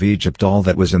land of Egypt all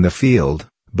that was in the field,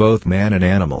 both man and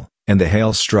animal, and the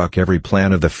hail struck every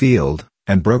plant of the field,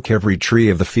 and broke every tree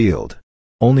of the field.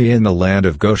 Only in the land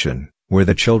of Goshen, where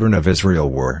the children of Israel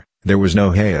were, there was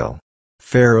no hail.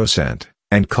 Pharaoh sent,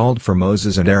 and called for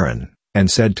Moses and Aaron,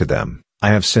 and said to them, "I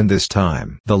have sinned this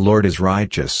time. The Lord is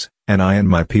righteous, and I and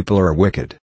my people are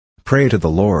wicked. Pray to the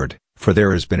Lord, for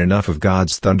there has been enough of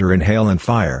God's thunder and hail and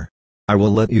fire. I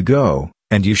will let you go,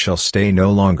 and you shall stay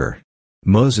no longer."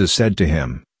 Moses said to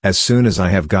him, "As soon as I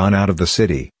have gone out of the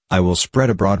city, I will spread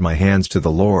abroad my hands to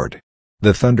the Lord.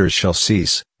 The thunders shall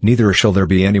cease, neither shall there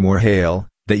be any more hail,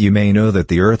 that you may know that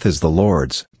the earth is the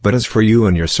Lord's. But as for you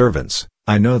and your servants,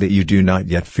 I know that you do not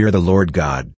yet fear the Lord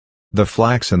God." The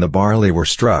flax and the barley were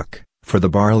struck, for the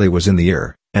barley was in the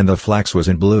ear, and the flax was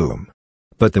in bloom.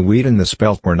 But the wheat and the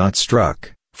spelt were not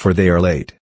struck, for they are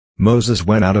late. Moses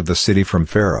went out of the city from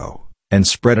Pharaoh, and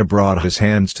spread abroad his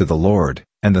hands to the Lord,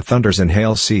 and the thunders and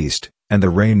hail ceased, and the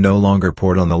rain no longer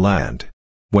poured on the land.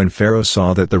 When Pharaoh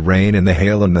saw that the rain and the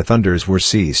hail and the thunders were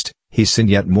ceased, he sinned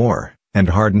yet more, and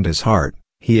hardened his heart,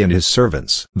 he and his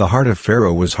servants. The heart of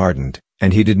Pharaoh was hardened,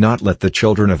 and he did not let the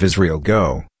children of Israel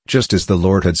go, just as the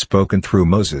Lord had spoken through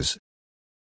Moses.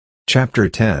 Chapter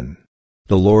 10.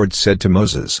 The Lord said to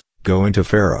Moses, "Go into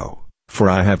Pharaoh, for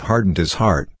I have hardened his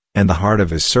heart, and the heart of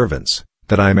his servants,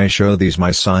 that I may show these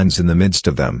my signs in the midst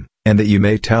of them, and that you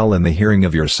may tell in the hearing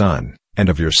of your son, and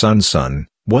of your son's son,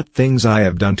 what things I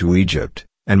have done to Egypt,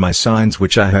 and my signs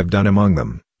which I have done among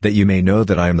them, that you may know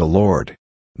that I am the Lord."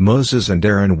 Moses and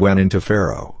Aaron went into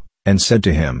Pharaoh, and said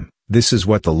to him, "This is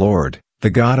what the Lord, the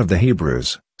God of the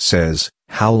Hebrews, says,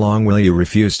 How long will you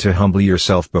refuse to humble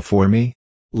yourself before me?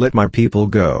 Let my people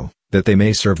go, that they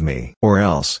may serve me. Or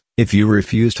else, if you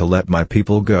refuse to let my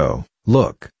people go,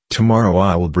 look, tomorrow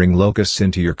I will bring locusts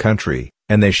into your country,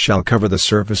 and they shall cover the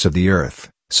surface of the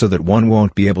earth, so that one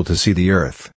won't be able to see the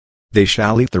earth. They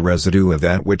shall eat the residue of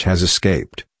that which has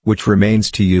escaped, which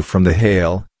remains to you from the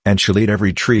hail, and shall eat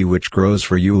every tree which grows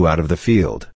for you out of the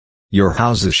field. Your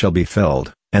houses shall be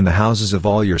filled, and the houses of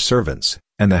all your servants,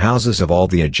 and the houses of all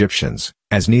the Egyptians,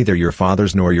 as neither your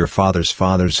fathers nor your fathers'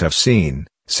 fathers have seen,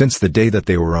 since the day that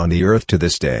they were on the earth to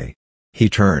this day." He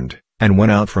turned, and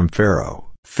went out from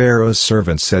Pharaoh. Pharaoh's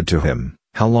servants said to him,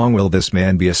 "How long will this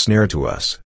man be a snare to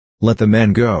us? Let the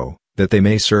men go, that they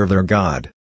may serve their God.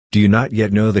 Do you not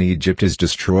yet know that Egypt is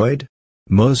destroyed?"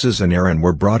 Moses and Aaron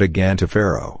were brought again to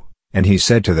Pharaoh, and he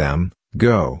said to them,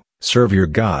 "Go, serve your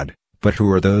God, but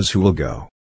who are those who will go?"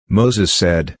 Moses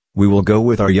said, "We will go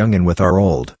with our young and with our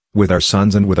old, with our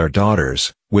sons and with our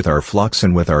daughters, with our flocks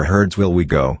and with our herds will we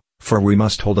go, for we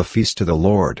must hold a feast to the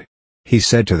Lord." He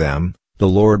said to them, "The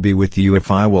Lord be with you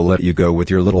if I will let you go with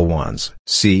your little ones.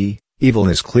 See, evil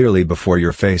is clearly before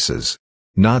your faces.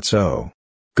 Not so.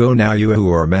 Go now you who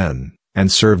are men,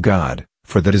 and serve God,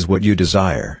 for that is what you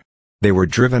desire." They were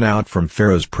driven out from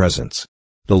Pharaoh's presence.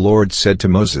 The Lord said to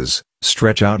Moses,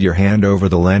 "Stretch out your hand over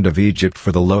the land of Egypt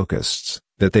for the locusts,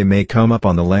 that they may come up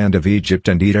on the land of Egypt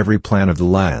and eat every plant of the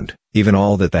land, even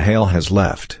all that the hail has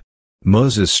left."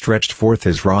 Moses stretched forth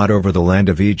his rod over the land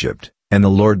of Egypt, and the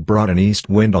Lord brought an east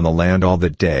wind on the land all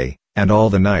that day, and all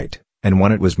the night, and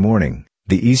when it was morning,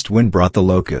 the east wind brought the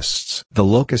locusts. The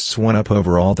locusts went up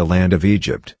over all the land of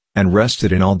Egypt, and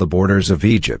rested in all the borders of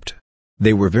Egypt.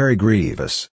 They were very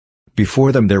grievous.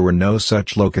 Before them there were no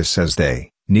such locusts as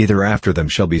they, neither after them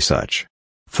shall be such.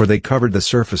 For they covered the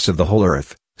surface of the whole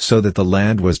earth, so that the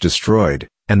land was destroyed,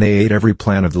 and they ate every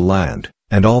plant of the land,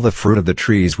 and all the fruit of the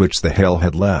trees which the hail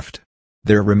had left.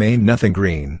 There remained nothing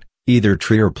green, either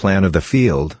tree or plant of the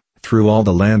field, through all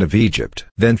the land of Egypt.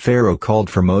 Then Pharaoh called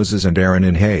for Moses and Aaron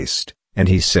in haste, and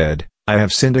he said, I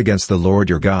have sinned against the Lord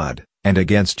your God, and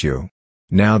against you.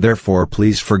 Now therefore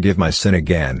please forgive my sin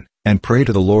again, and pray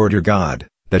to the Lord your God,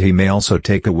 that he may also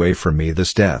take away from me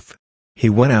this death. He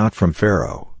went out from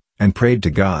Pharaoh, and prayed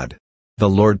to God. The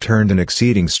Lord turned an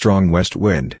exceeding strong west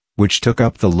wind, which took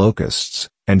up the locusts,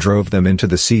 and drove them into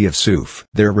the sea of Suf.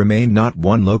 There remained not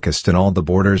one locust in all the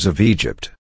borders of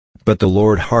Egypt. But the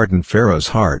Lord hardened Pharaoh's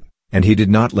heart, and he did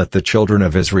not let the children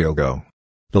of Israel go.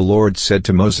 The Lord said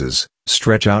to Moses,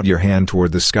 Stretch out your hand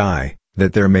toward the sky,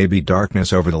 that there may be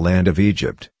darkness over the land of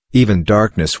Egypt, even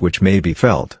darkness which may be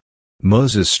felt.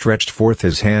 Moses stretched forth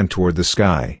his hand toward the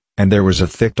sky, and there was a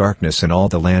thick darkness in all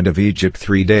the land of Egypt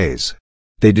 3 days.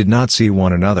 They did not see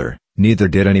one another, neither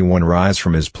did anyone rise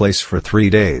from his place for 3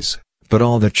 days, but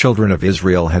all the children of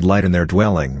Israel had light in their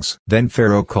dwellings. Then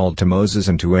Pharaoh called to Moses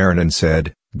and to Aaron and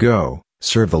said, Go,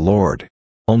 serve the Lord.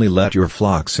 Only let your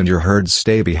flocks and your herds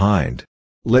stay behind.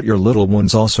 Let your little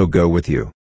ones also go with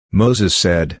you. Moses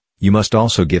said, You must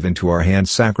also give into our hand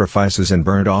sacrifices and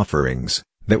burnt offerings,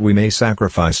 that we may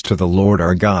sacrifice to the Lord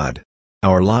our God.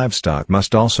 Our livestock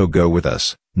must also go with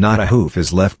us, not a hoof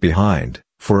is left behind,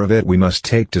 for of it we must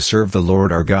take to serve the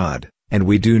Lord our God, and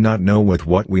we do not know with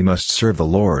what we must serve the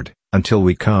Lord, until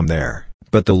we come there.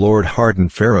 But the Lord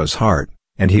hardened Pharaoh's heart,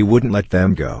 and he wouldn't let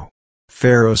them go.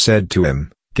 Pharaoh said to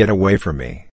him, Get away from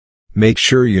me. Make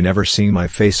sure you never see my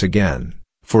face again,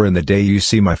 for in the day you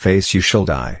see my face you shall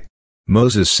die.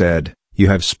 Moses said, You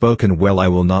have spoken well, I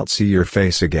will not see your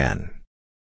face again.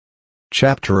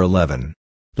 Chapter 11.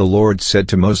 The Lord said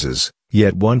to Moses,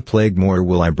 Yet one plague more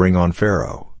will I bring on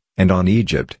Pharaoh, and on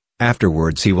Egypt,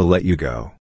 afterwards he will let you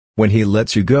go. When he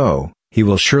lets you go, he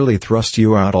will surely thrust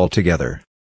you out altogether.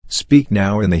 Speak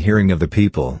now in the hearing of the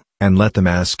people, and let them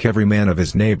ask every man of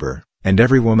his neighbor, and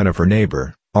every woman of her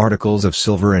neighbor, articles of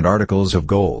silver and articles of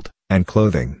gold, and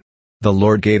clothing. The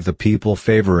Lord gave the people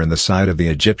favor in the sight of the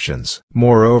Egyptians.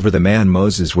 Moreover the man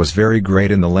Moses was very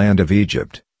great in the land of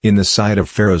Egypt, in the sight of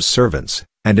Pharaoh's servants,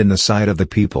 and in the sight of the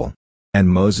people. And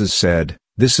Moses said,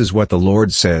 This is what the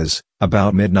Lord says,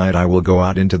 About midnight I will go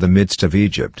out into the midst of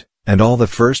Egypt, and all the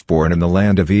firstborn in the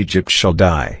land of Egypt shall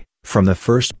die, from the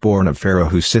firstborn of Pharaoh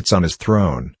who sits on his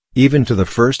throne, even to the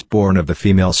firstborn of the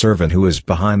female servant who is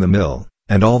behind the mill,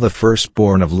 and all the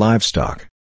firstborn of livestock.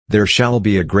 There shall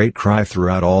be a great cry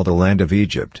throughout all the land of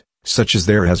Egypt, such as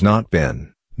there has not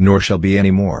been, nor shall be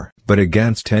any more. But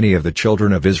against any of the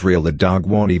children of Israel the dog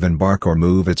won't even bark or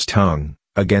move its tongue,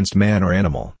 against man or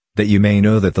animal, that you may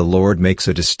know that the Lord makes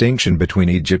a distinction between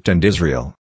Egypt and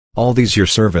Israel. All these your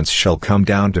servants shall come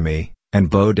down to me, and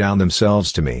bow down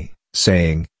themselves to me,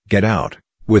 saying, Get out,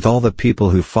 with all the people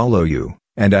who follow you,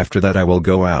 and after that I will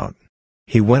go out.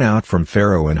 He went out from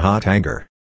Pharaoh in hot anger.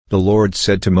 The Lord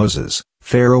said to Moses,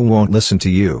 Pharaoh won't listen to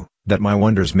you, that my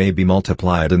wonders may be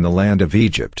multiplied in the land of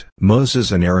Egypt.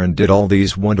 Moses and Aaron did all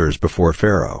these wonders before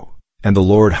Pharaoh, and the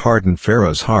Lord hardened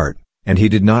Pharaoh's heart, and he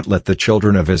did not let the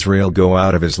children of Israel go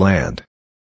out of his land.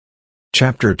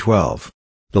 Chapter 12.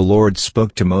 The Lord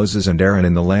spoke to Moses and Aaron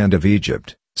in the land of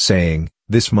Egypt, saying,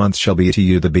 This month shall be to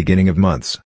you the beginning of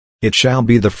months. It shall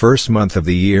be the first month of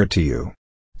the year to you.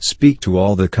 Speak to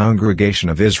all the congregation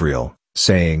of Israel,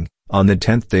 saying, On the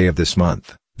 10th day of this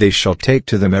month, they shall take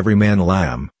to them every man a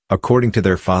lamb, according to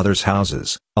their fathers'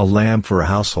 houses, a lamb for a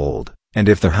household, and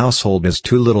if their household is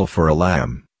too little for a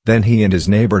lamb, then he and his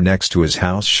neighbor next to his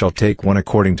house shall take one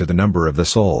according to the number of the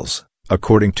souls,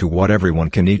 according to what everyone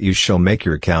can eat you shall make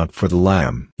your count for the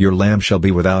lamb. Your lamb shall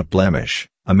be without blemish,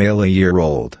 a male a year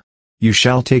old. You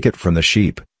shall take it from the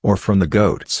sheep, or from the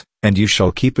goats, and you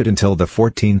shall keep it until the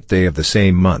 14th day of the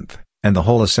same month, and the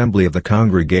whole assembly of the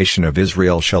congregation of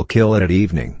Israel shall kill it at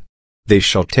evening. They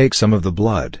shall take some of the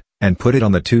blood, and put it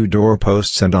on the 2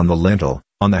 doorposts and on the lintel,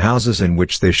 on the houses in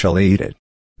which they shall eat it.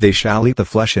 They shall eat the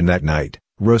flesh in that night,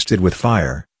 roasted with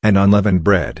fire, and unleavened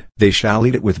bread. They shall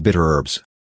eat it with bitter herbs.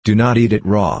 Do not eat it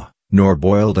raw, nor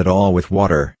boiled at all with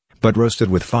water, but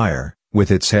roasted with fire, with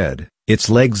its head, its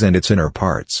legs and its inner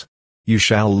parts. You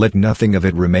shall let nothing of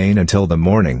it remain until the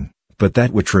morning, but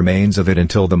that which remains of it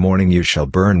until the morning you shall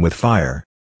burn with fire.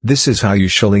 This is how you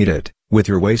shall eat it, with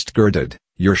your waist girded,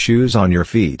 your shoes on your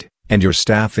feet, and your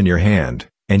staff in your hand,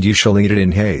 and you shall eat it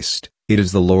in haste. It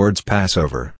is the Lord's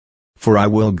Passover. For I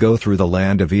will go through the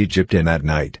land of Egypt in that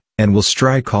night, and will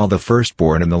strike all the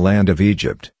firstborn in the land of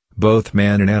Egypt, both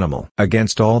man and animal.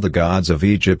 Against all the gods of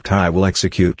Egypt I will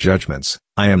execute judgments,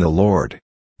 I am the Lord.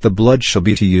 The blood shall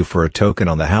be to you for a token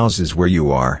on the houses where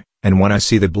you are, and when I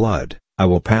see the blood, I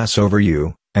will pass over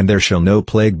you, and there shall no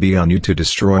plague be on you to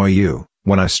destroy you,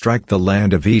 when I strike the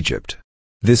land of Egypt.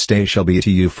 This day shall be to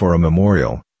you for a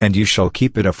memorial, and you shall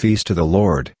keep it a feast to the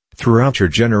Lord. Throughout your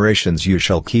generations you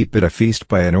shall keep it a feast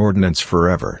by an ordinance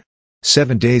forever.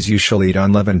 7 days you shall eat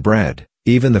unleavened bread,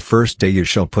 even the first day you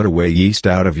shall put away yeast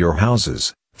out of your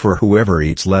houses, for whoever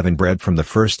eats leavened bread from the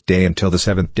first day until the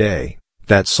 7th day,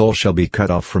 that soul shall be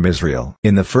cut off from Israel.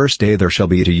 In the first day there shall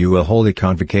be to you a holy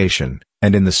convocation,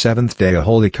 and in the 7th day a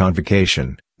holy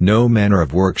convocation. No manner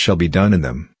of work shall be done in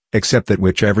them, except that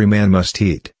which every man must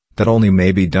eat, that only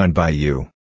may be done by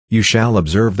you. You shall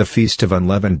observe the feast of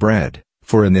unleavened bread,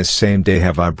 for in this same day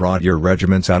have I brought your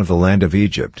regiments out of the land of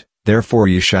Egypt, therefore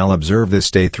you shall observe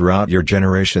this day throughout your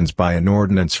generations by an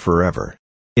ordinance forever.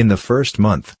 In the first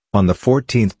month, on the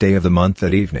 14th day of the month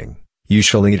at evening, you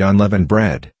shall eat unleavened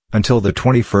bread, until the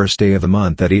 21st day of the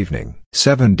month at evening.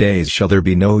 7 days shall there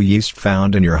be no yeast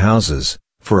found in your houses,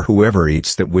 for whoever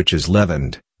eats that which is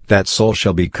leavened, that soul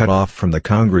shall be cut off from the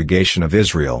congregation of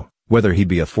Israel, whether he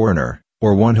be a foreigner,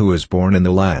 or one who is born in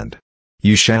the land.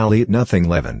 You shall eat nothing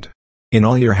leavened. In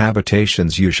all your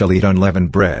habitations you shall eat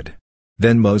unleavened bread.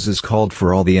 Then Moses called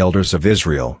for all the elders of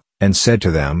Israel, and said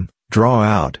to them, Draw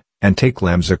out, and take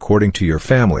lambs according to your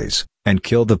families, and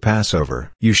kill the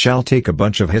Passover. You shall take a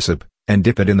bunch of hyssop, and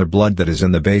dip it in the blood that is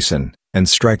in the basin, and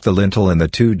strike the lintel and the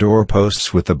 2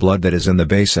 doorposts with the blood that is in the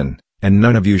basin, and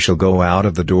none of you shall go out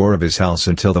of the door of his house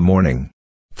until the morning.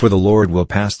 For the Lord will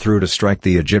pass through to strike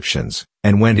the Egyptians,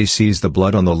 and when he sees the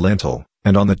blood on the lintel,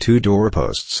 and on the 2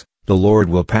 doorposts, the Lord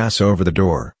will pass over the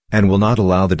door, and will not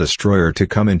allow the destroyer to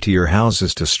come into your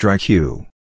houses to strike you.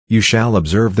 You shall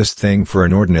observe this thing for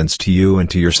an ordinance to you and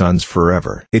to your sons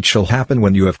forever. It shall happen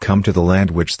when you have come to the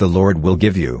land which the Lord will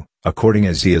give you, according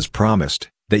as he has promised,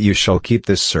 that you shall keep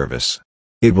this service.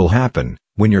 It will happen,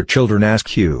 when your children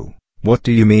ask you, What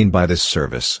do you mean by this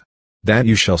service? That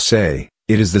you shall say,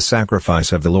 It is the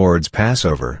sacrifice of the Lord's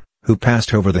Passover, who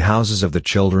passed over the houses of the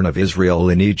children of Israel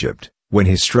in Egypt, when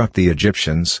he struck the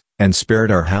Egyptians, and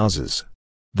spared our houses.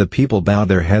 The people bowed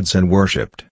their heads and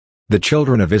worshipped. The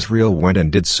children of Israel went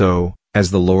and did so,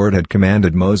 as the Lord had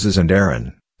commanded Moses and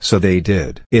Aaron, so they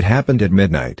did. It happened at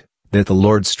midnight, that the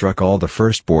Lord struck all the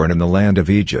firstborn in the land of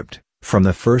Egypt, from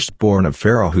the firstborn of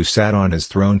Pharaoh who sat on his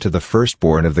throne to the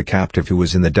firstborn of the captive who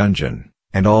was in the dungeon,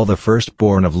 and all the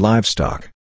firstborn of livestock.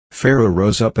 Pharaoh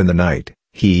rose up in the night,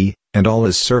 he, and all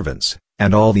his servants,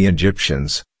 and all the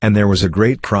Egyptians, and there was a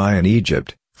great cry in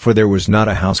Egypt, for there was not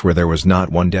a house where there was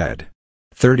not one dead.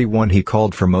 31 He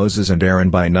called for Moses and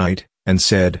Aaron by night, and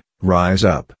said, Rise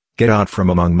up, get out from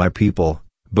among my people,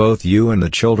 both you and the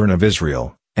children of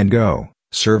Israel, and go,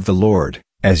 serve the Lord,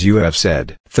 as you have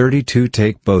said. 32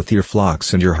 Take both your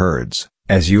flocks and your herds,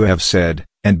 as you have said,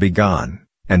 and be gone,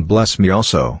 and bless me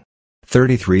also.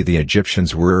 33 The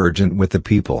Egyptians were urgent with the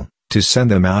people, to send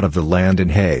them out of the land in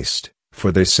haste,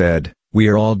 for they said, We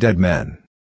are all dead men.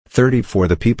 34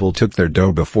 The people took their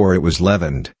dough before it was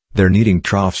leavened, their kneading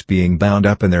troughs being bound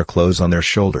up in their clothes on their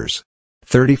shoulders.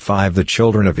 35 The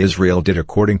children of Israel did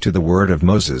according to the word of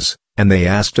Moses, and they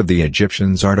asked of the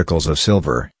Egyptians articles of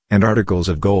silver, and articles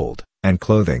of gold, and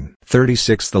clothing.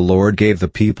 36 The Lord gave the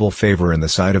people favor in the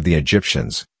sight of the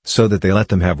Egyptians, so that they let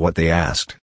them have what they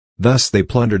asked. Thus they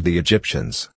plundered the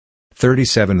Egyptians.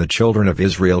 37 The children of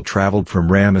Israel traveled from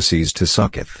Ramesses to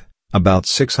Succoth, about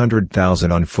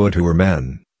 600,000 on foot who were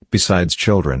men, besides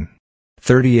children.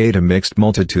 38 A mixed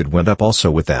multitude went up also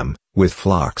with them, with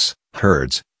flocks,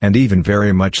 herds, and even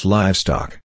very much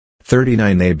livestock.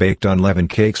 39 They baked unleavened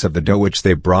cakes of the dough which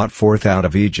they brought forth out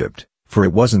of Egypt, for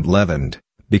it wasn't leavened,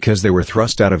 because they were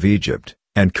thrust out of Egypt,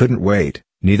 and couldn't wait,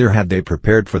 neither had they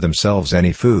prepared for themselves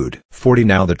any food. 40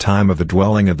 Now the time of the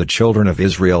dwelling of the children of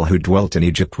Israel who dwelt in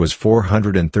Egypt was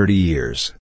 430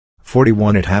 years.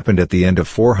 41 It happened at the end of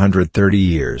 430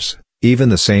 years, even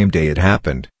the same day it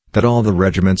happened, that all the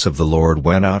regiments of the Lord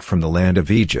went out from the land of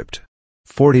Egypt.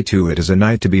 42 It is a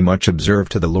night to be much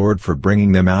observed to the Lord for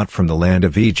bringing them out from the land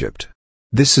of Egypt.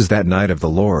 This is that night of the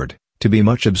Lord, to be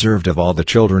much observed of all the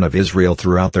children of Israel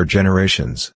throughout their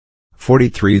generations.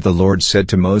 43 The Lord said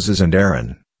to Moses and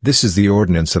Aaron, This is the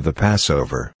ordinance of the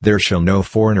Passover. There shall no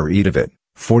foreigner eat of it.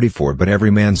 44 But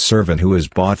every man's servant who is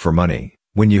bought for money,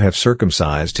 when you have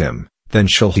circumcised him, then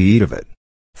shall he eat of it.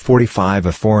 45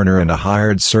 A foreigner and a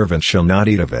hired servant shall not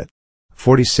eat of it.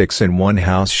 46 In one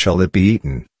house shall it be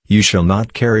eaten, you shall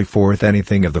not carry forth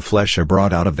anything of the flesh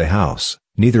abroad out of the house,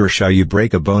 neither shall you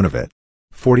break a bone of it.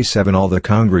 47 All the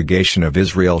congregation of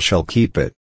Israel shall keep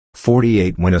it.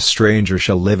 48 When a stranger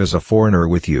shall live as a foreigner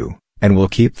with you, and will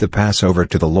keep the Passover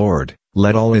to the Lord,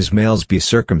 let all his males be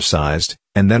circumcised,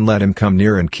 and then let him come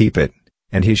near and keep it,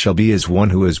 and he shall be as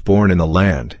one who is born in the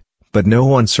land, but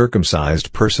no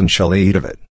uncircumcised person shall eat of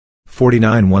it.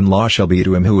 49 One law shall be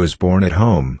to him who is born at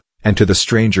home, and to the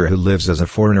stranger who lives as a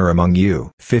foreigner among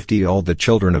you. 50 All the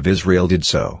children of Israel did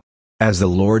so. As the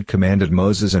Lord commanded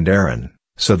Moses and Aaron,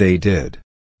 so they did.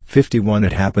 51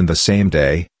 It happened the same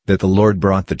day, that the Lord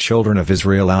brought the children of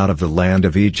Israel out of the land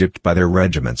of Egypt by their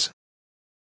regiments.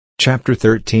 Chapter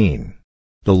 13.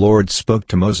 The Lord spoke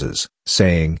to Moses,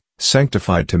 saying,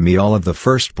 Sanctify to me all of the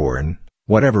firstborn,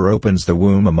 whatever opens the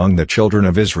womb among the children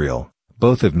of Israel,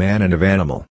 both of man and of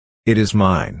animal. It is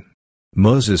mine.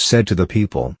 Moses said to the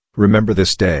people, Remember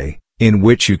this day, in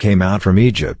which you came out from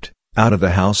Egypt, out of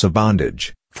the house of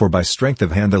bondage, for by strength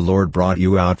of hand the Lord brought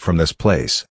you out from this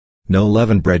place. No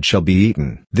leavened bread shall be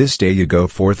eaten. This day you go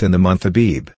forth in the month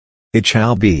Abib. It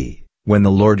shall be, when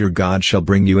the Lord your God shall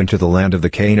bring you into the land of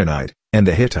the Canaanite, and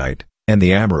the Hittite, and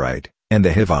the Amorite, and the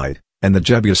Hivite, and the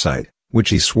Jebusite, which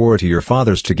he swore to your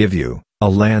fathers to give you, a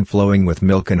land flowing with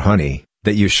milk and honey,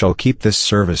 that you shall keep this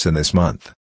service in this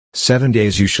month. 7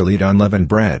 days you shall eat unleavened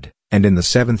bread, and in the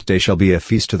 7th day shall be a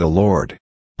feast to the Lord.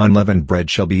 Unleavened bread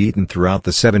shall be eaten throughout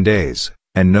the 7 days,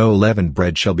 and no leavened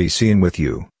bread shall be seen with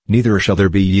you, neither shall there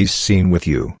be yeast seen with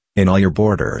you, in all your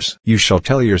borders. You shall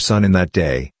tell your son in that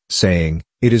day, saying,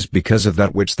 It is because of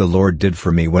that which the Lord did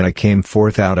for me when I came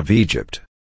forth out of Egypt.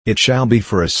 It shall be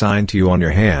for a sign to you on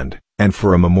your hand, and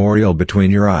for a memorial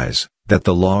between your eyes, that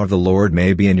the law of the Lord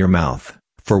may be in your mouth,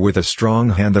 for with a strong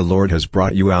hand the Lord has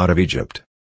brought you out of Egypt.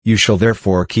 You shall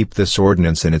therefore keep this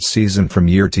ordinance in its season from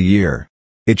year to year.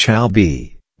 It shall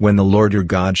be, when the Lord your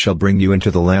God shall bring you into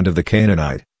the land of the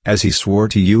Canaanite, as he swore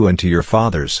to you and to your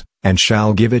fathers, and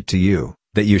shall give it to you,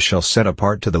 that you shall set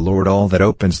apart to the Lord all that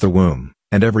opens the womb,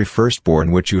 and every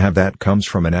firstborn which you have that comes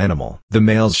from an animal. The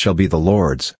males shall be the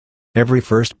Lord's. Every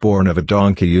firstborn of a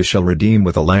donkey you shall redeem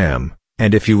with a lamb,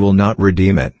 and if you will not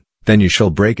redeem it, then you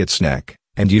shall break its neck,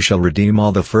 and you shall redeem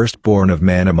all the firstborn of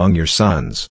man among your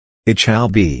sons. It shall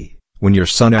be, when your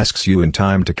son asks you in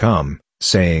time to come,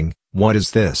 saying, What is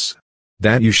this?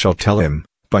 That you shall tell him,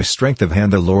 By strength of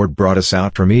hand the Lord brought us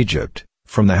out from Egypt,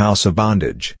 from the house of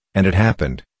bondage, and it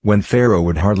happened, when Pharaoh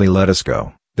would hardly let us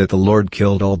go, that the Lord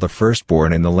killed all the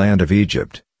firstborn in the land of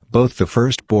Egypt, both the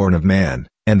firstborn of man,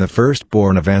 and the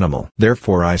firstborn of animal.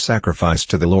 Therefore I sacrifice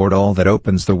to the Lord all that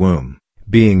opens the womb,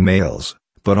 being males,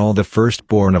 but all the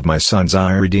firstborn of my sons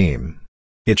I redeem.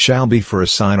 It shall be for a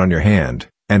sign on your hand,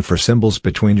 and for symbols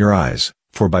between your eyes,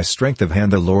 for by strength of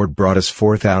hand the Lord brought us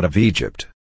forth out of Egypt.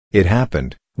 It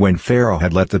happened, when Pharaoh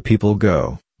had let the people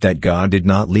go, that God did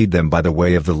not lead them by the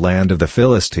way of the land of the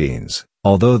Philistines,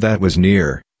 although that was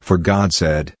near, for God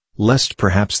said, Lest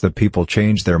perhaps the people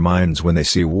change their minds when they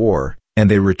see war, and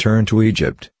they return to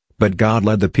Egypt. But God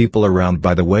led the people around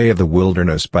by the way of the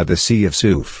wilderness by the sea of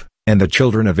Suf, and the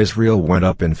children of Israel went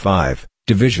up in 5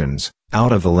 divisions,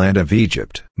 out of the land of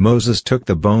Egypt. Moses took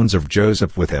the bones of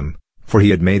Joseph with him, for he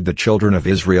had made the children of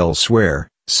Israel swear,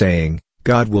 saying,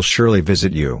 God will surely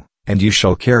visit you, and you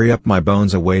shall carry up my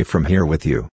bones away from here with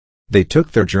you. They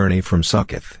took their journey from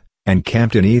Succoth, and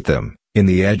camped in Etham, in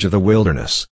the edge of the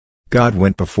wilderness. God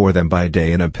went before them by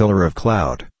day in a pillar of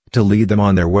cloud, to lead them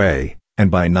on their way, and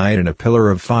by night in a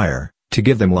pillar of fire, to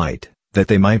give them light, that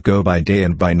they might go by day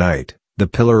and by night. The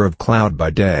pillar of cloud by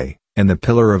day, and the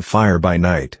pillar of fire by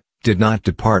night, did not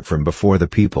depart from before the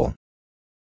people.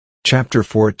 Chapter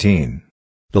 14.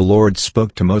 The Lord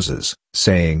spoke to Moses,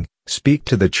 saying, Speak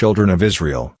to the children of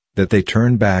Israel, that they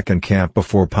turn back and camp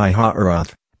before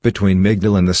Pi-hahiroth, between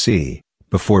Migdol and the sea,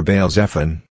 before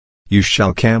Baal-zephon. You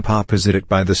shall camp opposite it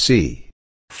by the sea.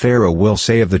 Pharaoh will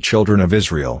say of the children of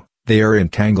Israel, They are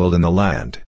entangled in the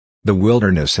land. The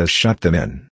wilderness has shut them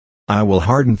in. I will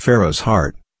harden Pharaoh's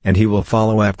heart, and he will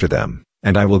follow after them,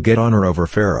 and I will get honor over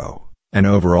Pharaoh, and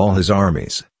over all his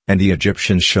armies, and the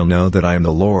Egyptians shall know that I am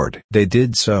the Lord. They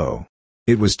did so.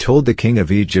 It was told the king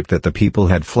of Egypt that the people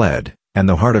had fled, and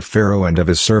the heart of Pharaoh and of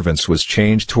his servants was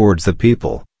changed towards the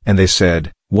people, and they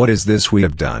said, What is this we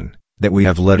have done, that we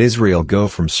have let Israel go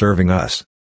from serving us?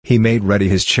 He made ready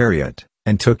his chariot,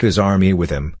 and took his army with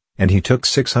him, and he took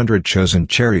 600 chosen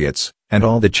chariots, and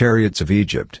all the chariots of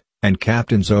Egypt, and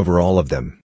captains over all of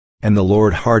them. And the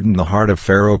Lord hardened the heart of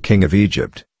Pharaoh king of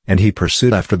Egypt, and he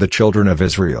pursued after the children of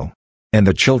Israel. And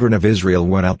the children of Israel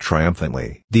went out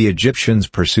triumphantly. The Egyptians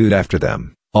pursued after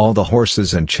them, all the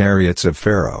horses and chariots of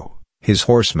Pharaoh, his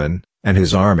horsemen, and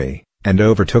his army, and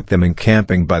overtook them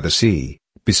encamping by the sea,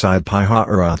 beside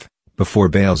Pi-hahiroth, before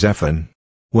Baal-zephon.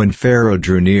 When Pharaoh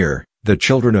drew near, The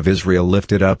children of Israel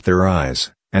lifted up their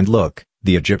eyes, and look,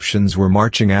 the Egyptians were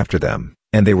marching after them,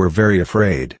 and they were very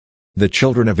afraid. The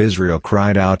children of Israel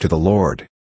cried out to the Lord.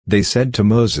 They said to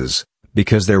Moses,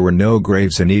 "Because there were no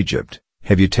graves in Egypt,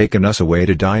 have you taken us away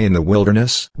to die in the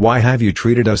wilderness? Why have you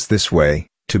treated us this way,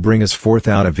 to bring us forth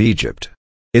out of Egypt?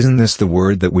 Isn't this the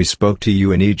word that we spoke to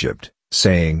you in Egypt,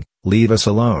 saying, 'Leave us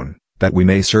alone, that we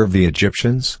may serve the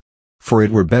Egyptians'? For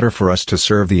it were better for us to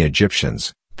serve the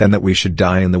Egyptians, than that we should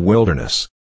die in the wilderness."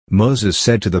 Moses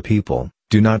said to the people,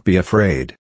 "Do not be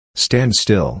afraid. Stand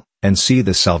still, and see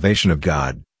the salvation of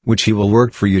God, which he will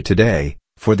work for you today,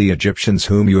 for the Egyptians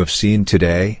whom you have seen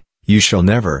today, you shall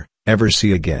never, ever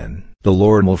see again. The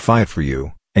Lord will fight for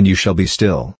you, and you shall be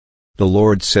still." The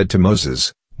Lord said to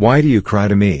Moses, "Why do you cry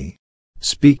to me?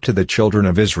 Speak to the children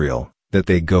of Israel, that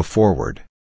they go forward.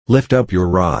 Lift up your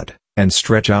rod, and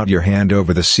stretch out your hand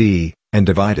over the sea, and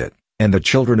divide it, and the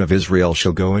children of Israel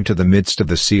shall go into the midst of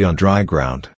the sea on dry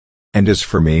ground. And as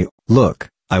for me, look,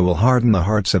 I will harden the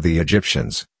hearts of the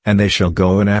Egyptians, and they shall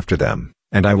go in after them,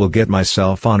 and I will get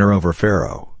myself honor over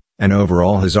Pharaoh, and over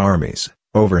all his armies,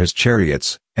 over his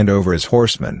chariots, and over his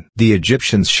horsemen. The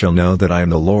Egyptians shall know that I am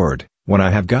the Lord, when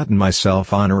I have gotten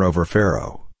myself honor over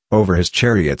Pharaoh, over his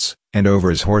chariots, and over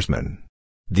his horsemen."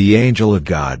 The angel of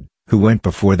God, who went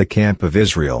before the camp of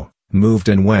Israel, moved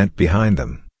and went behind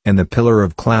them, and the pillar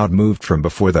of cloud moved from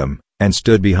before them, and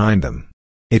stood behind them.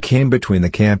 It came between the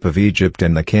camp of Egypt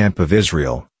and the camp of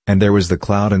Israel, and there was the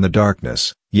cloud and the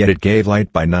darkness, yet it gave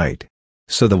light by night.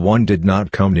 So the one did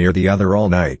not come near the other all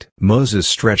night. Moses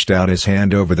stretched out his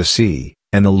hand over the sea,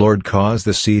 and the Lord caused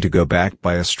the sea to go back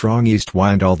by a strong east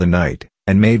wind all the night,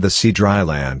 and made the sea dry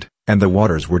land, and the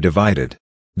waters were divided.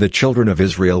 The children of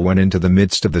Israel went into the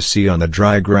midst of the sea on the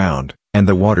dry ground, and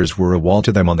the waters were a wall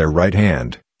to them on their right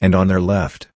hand, and on their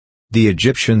left. The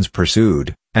Egyptians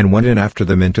pursued, and went in after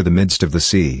them into the midst of the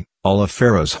sea, all of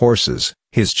Pharaoh's horses,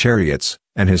 his chariots,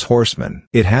 and his horsemen.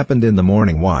 It happened in the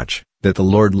morning watch, that the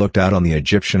Lord looked out on the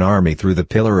Egyptian army through the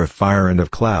pillar of fire and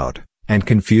of cloud, and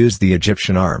confused the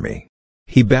Egyptian army.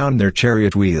 He bound their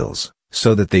chariot wheels,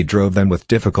 so that they drove them with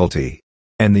difficulty.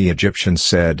 And the Egyptians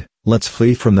said, "Let's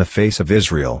flee from the face of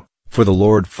Israel, for the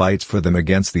Lord fights for them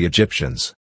against the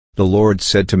Egyptians." The Lord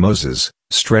said to Moses,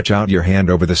 "Stretch out your hand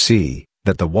over the sea,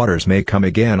 that the waters may come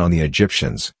again on the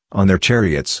Egyptians, on their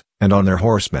chariots, and on their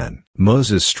horsemen."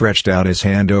 Moses stretched out his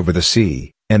hand over the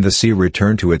sea, and the sea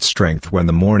returned to its strength when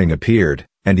the morning appeared,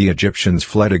 and the Egyptians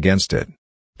fled against it.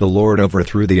 The Lord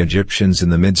overthrew the Egyptians in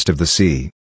the midst of the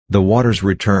sea. The waters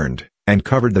returned, and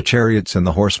covered the chariots and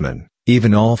the horsemen,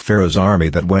 even all Pharaoh's army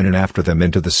that went in after them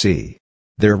into the sea.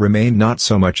 There remained not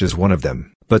so much as one of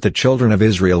them, but the children of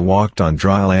Israel walked on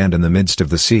dry land in the midst of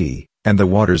the sea, and the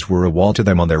waters were a wall to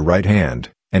them on their right hand,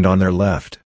 and on their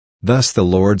left. Thus the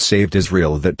Lord saved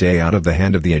Israel that day out of the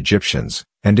hand of the Egyptians,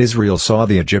 and Israel saw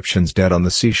the Egyptians dead on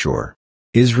the seashore.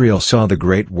 Israel saw the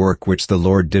great work which the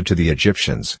Lord did to the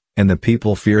Egyptians, and the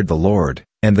people feared the Lord,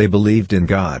 and they believed in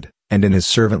God, and in his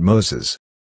servant Moses.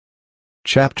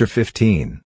 Chapter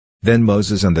 15. Then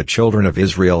Moses and the children of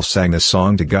Israel sang a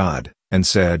song to God, and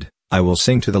said, "I will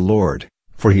sing to the Lord,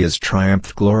 for he has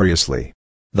triumphed gloriously.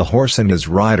 The horse and his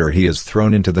rider he has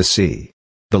thrown into the sea.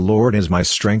 The Lord is my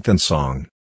strength and song.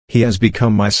 He has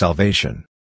become my salvation.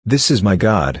 This is my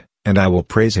God, and I will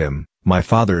praise him, my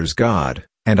father's God,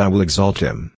 and I will exalt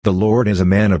him. The Lord is a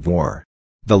man of war.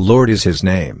 The Lord is his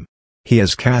name. He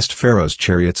has cast Pharaoh's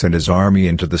chariots and his army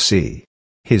into the sea.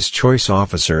 His choice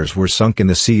officers were sunk in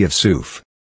the sea of Suf.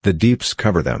 The deeps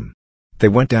cover them. They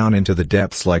went down into the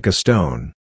depths like a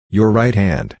stone. Your right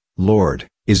hand, Lord,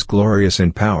 is glorious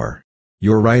in power.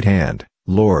 Your right hand,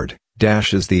 Lord,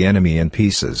 dashes the enemy in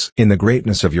pieces. In the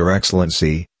greatness of your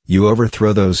excellency, you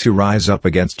overthrow those who rise up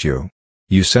against you.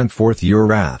 You send forth your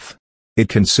wrath. It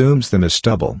consumes them as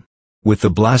stubble. With the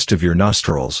blast of your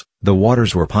nostrils, the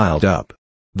waters were piled up.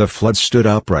 The floods stood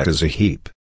upright as a heap.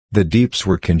 The deeps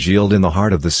were congealed in the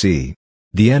heart of the sea.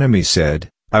 The enemy said,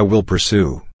 "I will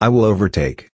pursue, I will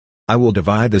overtake. I will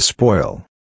divide the spoil.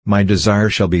 My desire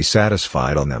shall be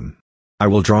satisfied on them. I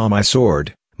will draw my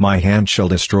sword, my hand shall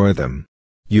destroy them."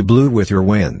 You blew with your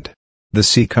wind. The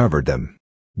sea covered them.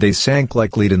 They sank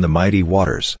like lead in the mighty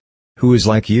waters. Who is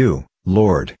like you,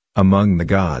 Lord, among the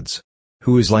gods?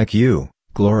 Who is like you,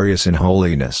 glorious in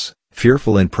holiness,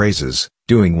 fearful in praises,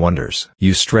 doing wonders?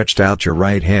 You stretched out your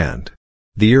right hand.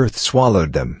 The earth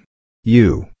swallowed them.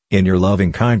 You, in your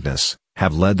loving kindness,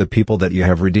 have led the people that you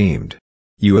have redeemed.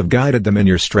 You have guided them in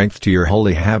your strength to your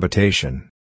holy habitation.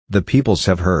 The peoples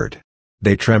have heard.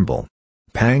 They tremble.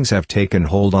 Pangs have taken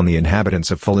hold on the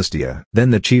inhabitants of Philistia.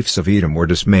 Then the chiefs of Edom were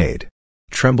dismayed.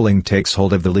 Trembling takes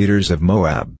hold of the leaders of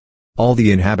Moab. All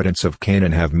the inhabitants of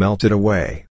Canaan have melted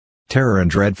away. Terror and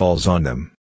dread falls on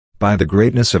them. By the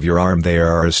greatness of your arm they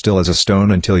are as still as a stone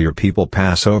until your people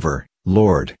pass over,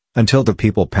 Lord, until the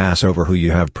people pass over who you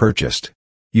have purchased.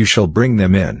 You shall bring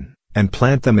them in, and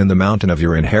plant them in the mountain of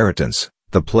your inheritance,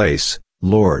 the place,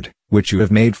 Lord, which you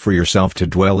have made for yourself to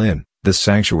dwell in, the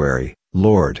sanctuary,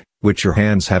 Lord, which your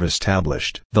hands have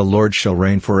established. The Lord shall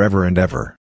reign forever and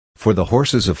ever. For the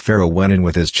horses of Pharaoh went in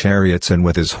with his chariots and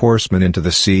with his horsemen into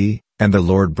the sea, and the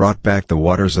Lord brought back the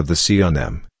waters of the sea on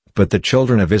them, but the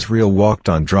children of Israel walked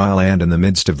on dry land in the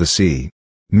midst of the sea.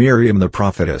 Miriam the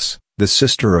prophetess, the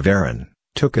sister of Aaron,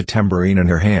 took a tambourine in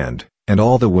her hand, and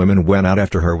all the women went out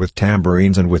after her with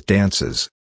tambourines and with dances.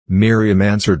 Miriam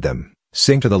answered them,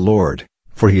 Sing to the Lord,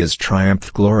 for he has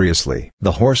triumphed gloriously.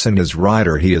 The horse and his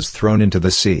rider he has thrown into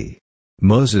the sea.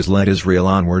 Moses led Israel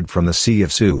onward from the sea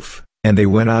of Suf, and they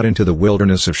went out into the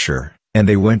wilderness of Shur, and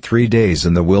they went 3 days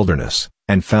in the wilderness,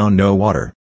 and found no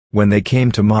water. When they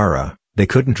came to Marah, they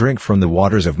couldn't drink from the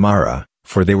waters of Marah,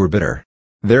 for they were bitter.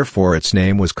 Therefore its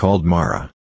name was called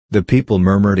Marah. The people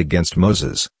murmured against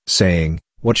Moses, saying,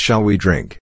 What shall we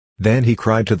drink? Then he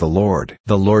cried to the Lord.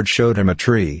 The Lord showed him a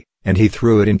tree, and he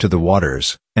threw it into the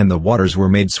waters, and the waters were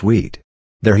made sweet.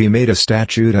 There he made a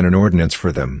statute and an ordinance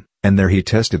for them, and there he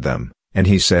tested them, and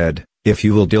he said, If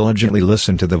you will diligently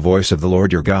listen to the voice of the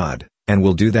Lord your God, and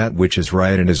will do that which is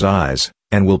right in his eyes,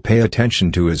 and will pay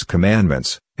attention to his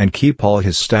commandments, and keep all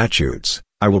his statutes,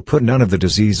 I will put none of the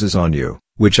diseases on you,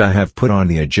 which I have put on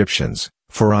the Egyptians,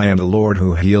 for I am the Lord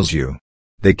who heals you.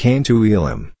 They came to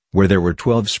Elim, where there were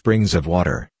 12 springs of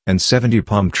water, and 70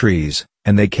 palm trees,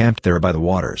 and they camped there by the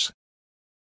waters.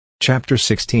 Chapter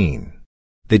 16.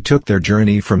 They took their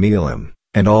journey from Elim,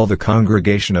 and all the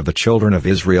congregation of the children of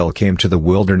Israel came to the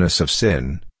wilderness of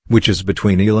Sin, which is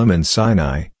between Elim and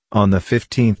Sinai, on the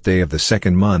 15th day of the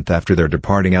 2nd month after their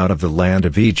departing out of the land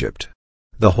of Egypt.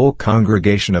 The whole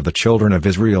congregation of the children of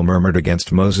Israel murmured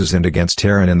against Moses and against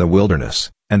Aaron in the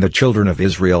wilderness, and the children of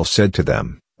Israel said to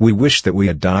them, We wish that we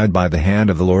had died by the hand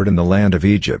of the Lord in the land of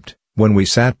Egypt, when we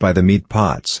sat by the meat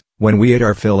pots, when we ate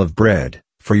our fill of bread,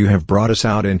 for you have brought us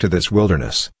out into this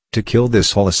wilderness, to kill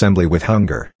this whole assembly with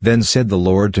hunger. Then said the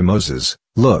Lord to Moses,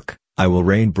 Look, I will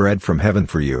rain bread from heaven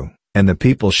for you, and the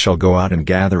people shall go out and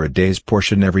gather a day's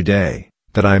portion every day,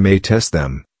 that I may test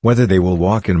them, whether they will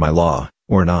walk in my law,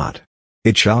 or not.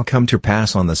 It shall come to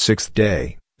pass on the 6th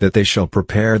day, that they shall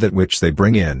prepare that which they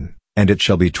bring in, and it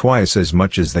shall be twice as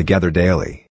much as they gather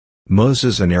daily.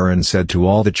 Moses and Aaron said to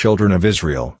all the children of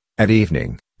Israel, At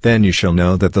evening, then you shall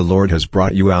know that the Lord has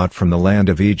brought you out from the land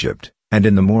of Egypt, and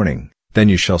in the morning, then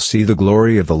you shall see the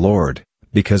glory of the Lord,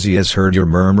 because he has heard your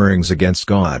murmurings against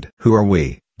God. Who are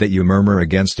we, that you murmur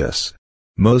against us?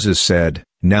 Moses said,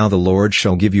 Now the Lord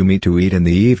shall give you meat to eat in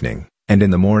the evening, and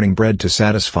in the morning bread to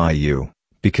satisfy you,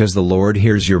 because the Lord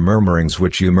hears your murmurings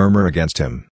which you murmur against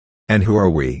him. And who are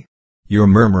we? Your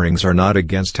murmurings are not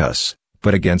against us,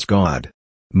 but against God.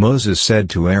 Moses said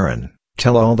to Aaron,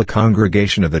 Tell all the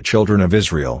congregation of the children of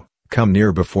Israel, Come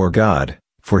near before God,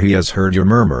 for he has heard your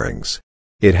murmurings.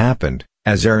 It happened,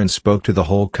 as Aaron spoke to the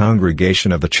whole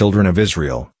congregation of the children of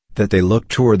Israel, that they looked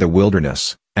toward the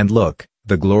wilderness, and look,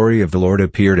 the glory of the Lord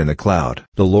appeared in the cloud.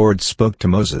 The Lord spoke to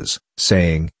Moses,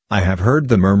 saying, I have heard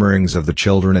the murmurings of the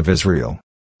children of Israel.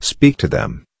 Speak to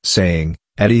them, saying,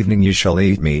 At evening you shall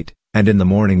eat meat, and in the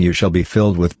morning you shall be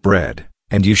filled with bread,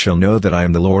 and you shall know that I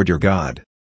am the Lord your God.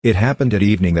 It happened at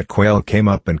evening that quail came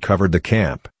up and covered the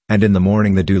camp, and in the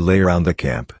morning the dew lay around the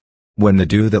camp. When the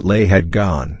dew that lay had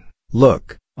gone,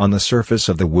 look, on the surface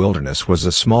of the wilderness was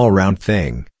a small round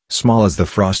thing, small as the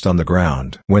frost on the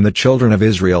ground. When the children of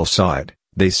Israel saw it,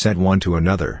 they said one to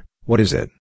another, What is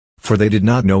it? For they did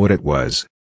not know what it was.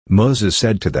 Moses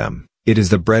said to them, It is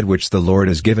the bread which the Lord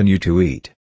has given you to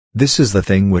eat. This is the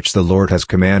thing which the Lord has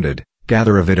commanded,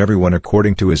 gather of it everyone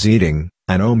according to his eating,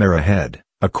 an omer a head,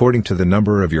 according to the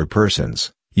number of your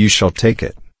persons, you shall take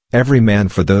it, every man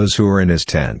for those who are in his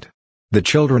tent. The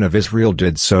children of Israel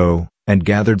did so, and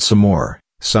gathered some more,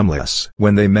 some less.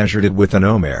 When they measured it with an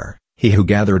omer, he who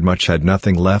gathered much had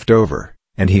nothing left over,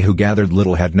 and he who gathered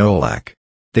little had no lack.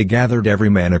 They gathered every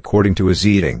man according to his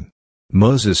eating.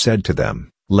 Moses said to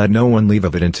them, Let no one leave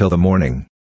of it until the morning.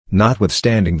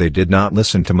 Notwithstanding they did not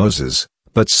listen to Moses,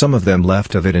 but some of them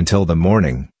left of it until the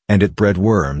morning, and it bred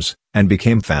worms, and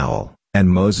became foul, and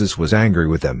Moses was angry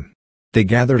with them. They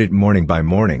gathered it morning by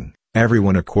morning,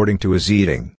 everyone according to his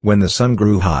eating. When the sun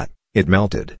grew hot, it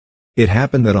melted. It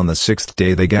happened that on the 6th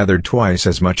day they gathered twice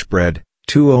as much bread,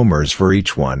 2 omers for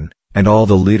each one, and all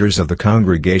the leaders of the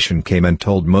congregation came and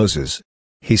told Moses.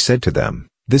 He said to them,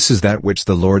 This is that which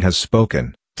the Lord has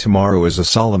spoken, tomorrow is a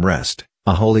solemn rest,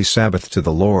 a holy Sabbath to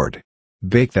the Lord.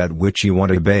 Bake that which ye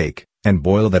want to bake, and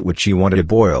boil that which ye want to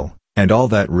boil, and all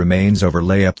that remains over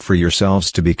lay up for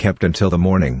yourselves to be kept until the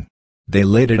morning. They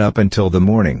laid it up until the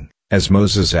morning, as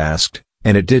Moses asked,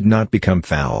 and it did not become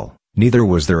foul, neither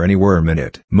was there any worm in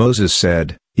it. Moses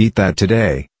said, Eat that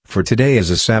today, for today is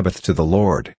a Sabbath to the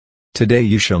Lord. Today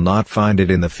you shall not find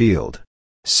it in the field.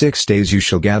 6 days you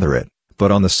shall gather it,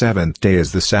 but on the 7th day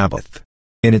is the Sabbath.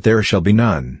 In it there shall be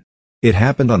none. It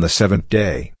happened on the 7th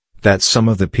day, that some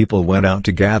of the people went out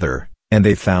to gather, and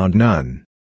they found none.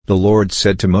 The Lord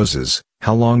said to Moses,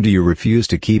 How long do you refuse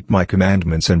to keep my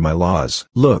commandments and my laws?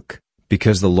 Look,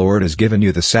 because the Lord has given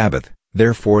you the Sabbath,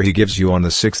 therefore he gives you on the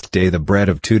 6th day the bread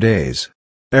of 2 days.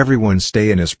 Everyone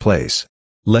stay in his place.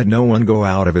 Let no one go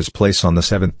out of his place on the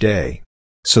 7th day.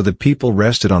 So the people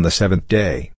rested on the 7th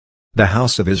day. The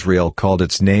house of Israel called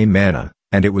its name manna,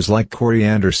 and it was like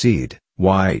coriander seed,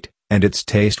 white, and its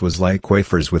taste was like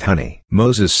wafers with honey.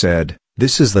 Moses said,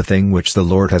 This is the thing which the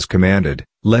Lord has commanded,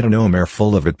 let an omer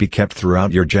full of it be kept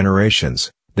throughout your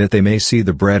generations, that they may see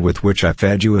the bread with which I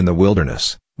fed you in the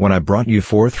wilderness, when I brought you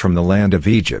forth from the land of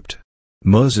Egypt.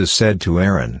 Moses said to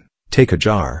Aaron, Take a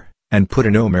jar, and put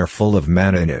an omer full of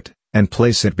manna in it, and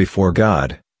place it before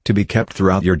God, to be kept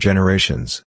throughout your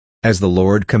generations. As the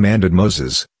Lord commanded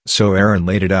Moses, so Aaron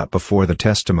laid it up before the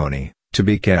testimony, to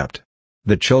be kept.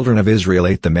 The children of Israel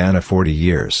ate the manna 40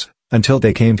 years, until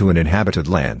they came to an inhabited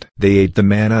land. They ate the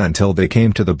manna until they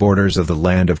came to the borders of the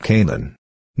land of Canaan.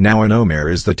 Now an omer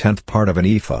is the 10th part of an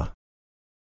ephah.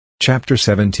 Chapter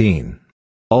 17.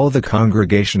 All the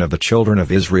congregation of the children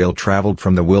of Israel traveled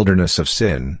from the wilderness of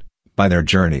Sin, by their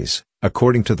journeys,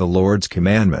 according to the Lord's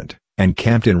commandment, and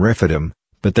camped in Rephidim,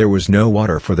 but there was no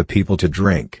water for the people to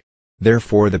drink.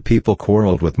 Therefore the people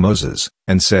quarreled with Moses,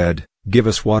 and said, Give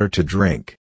us water to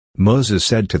drink. Moses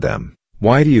said to them,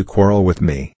 Why do you quarrel with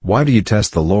me? Why do you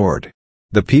test the Lord?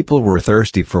 The people were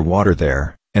thirsty for water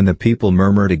there, and the people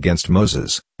murmured against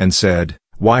Moses, and said,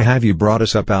 Why have you brought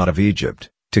us up out of Egypt,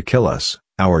 to kill us,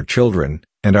 our children,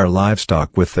 and our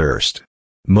livestock with thirst?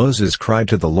 Moses cried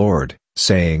to the Lord,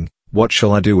 saying, What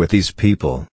shall I do with these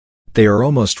people? They are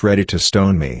almost ready to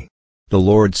stone me. The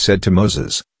Lord said to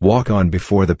Moses, Walk on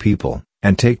before the people,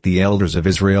 and take the elders of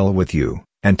Israel with you,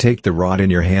 and take the rod in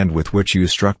your hand with which you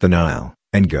struck the Nile,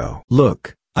 and go.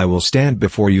 Look, I will stand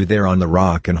before you there on the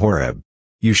rock in Horeb.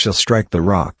 You shall strike the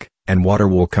rock, and water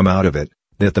will come out of it,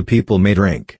 that the people may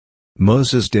drink.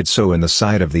 Moses did so in the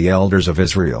sight of the elders of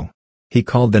Israel. He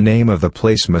called the name of the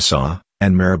place Massah,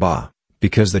 and Meribah,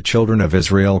 because the children of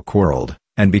Israel quarreled,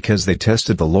 and because they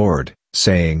tested the Lord,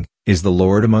 saying, Is the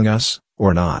Lord among us,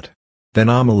 or not? Then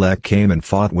Amalek came and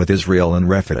fought with Israel in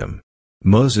Rephidim.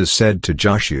 Moses said to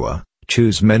Joshua,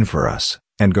 Choose men for us,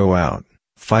 and go out,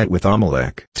 fight with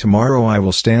Amalek. Tomorrow I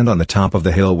will stand on the top of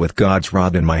the hill with God's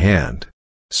rod in my hand.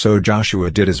 So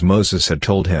Joshua did as Moses had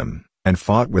told him, and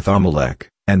fought with Amalek,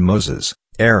 and Moses,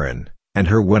 Aaron, and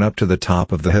Hur went up to the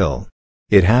top of the hill.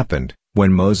 It happened,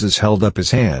 when Moses held up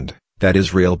his hand, that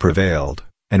Israel prevailed,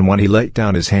 and when he let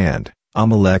down his hand,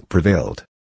 Amalek prevailed.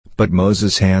 But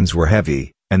Moses' hands were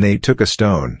heavy, and they took a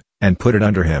stone, and put it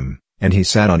under him, and he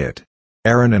sat on it.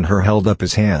 Aaron and Hur held up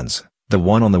his hands, the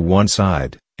one on the one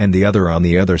side, and the other on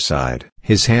the other side.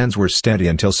 His hands were steady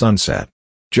until sunset.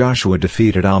 Joshua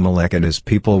defeated Amalek and his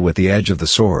people with the edge of the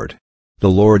sword.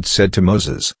 The Lord said to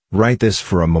Moses, Write this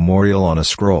for a memorial on a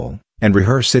scroll, and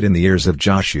rehearse it in the ears of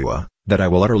Joshua, that I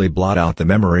will utterly blot out the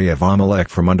memory of Amalek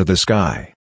from under the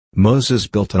sky. Moses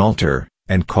built an altar,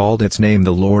 and called its name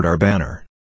the Lord our banner.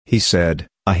 He said,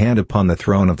 A hand upon the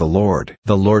throne of the Lord.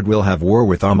 The Lord will have war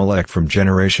with Amalek from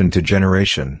generation to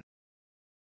generation.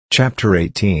 Chapter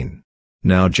 18.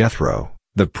 Now Jethro,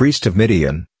 the priest of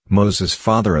Midian, Moses'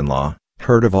 father-in-law,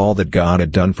 heard of all that God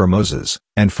had done for Moses,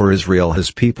 and for Israel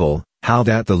his people, how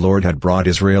that the Lord had brought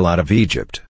Israel out of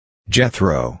Egypt.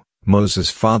 Jethro, Moses'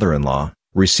 father-in-law,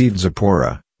 received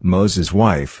Zipporah, Moses'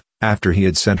 wife, after he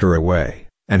had sent her away,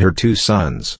 and her 2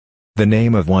 sons. The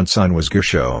name of one son was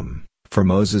Gershom, for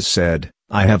Moses said,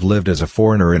 I have lived as a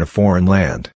foreigner in a foreign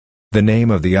land. The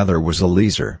name of the other was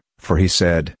Eliezer, for he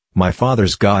said, My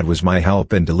father's God was my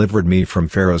help and delivered me from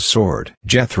Pharaoh's sword.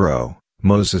 Jethro,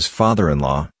 Moses'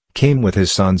 father-in-law, came with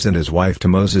his sons and his wife to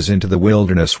Moses into the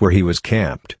wilderness where he was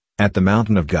camped, at the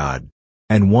mountain of God.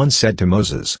 And one said to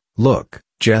Moses, Look,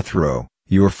 Jethro,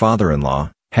 your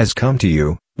father-in-law, has come to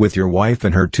you, with your wife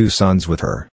and her 2 sons with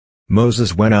her.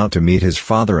 Moses went out to meet his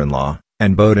father-in-law,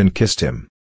 and bowed and kissed him.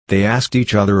 They asked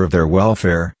each other of their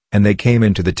welfare, and they came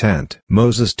into the tent.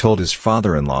 Moses told his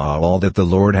father-in-law all that the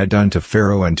Lord had done to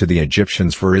Pharaoh and to the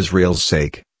Egyptians for Israel's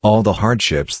sake, all the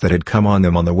hardships that had come on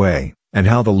them on the way, and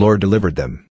how the Lord delivered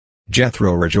them.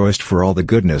 Jethro rejoiced for all the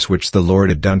goodness which the Lord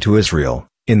had done to Israel,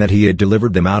 in that he had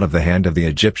delivered them out of the hand of the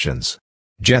Egyptians.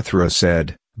 Jethro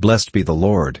said, "Blessed be the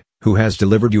Lord, who has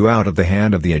delivered you out of the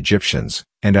hand of the Egyptians,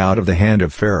 and out of the hand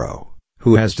of Pharaoh,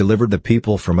 who has delivered the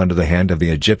people from under the hand of the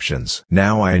Egyptians.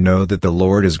 Now I know that the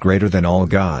Lord is greater than all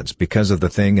gods because of the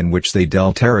thing in which they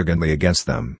dealt arrogantly against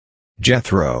them."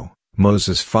 Jethro,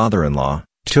 Moses' father-in-law,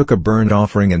 took a burnt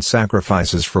offering and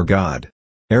sacrifices for God.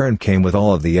 Aaron came with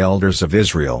all of the elders of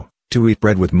Israel, to eat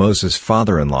bread with Moses'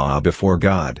 father-in-law before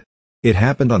God. It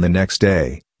happened on the next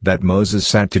day, that Moses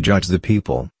sat to judge the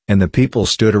people, and the people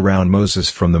stood around Moses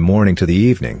from the morning to the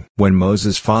evening. When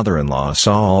Moses' father-in-law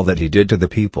saw all that he did to the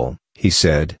people, he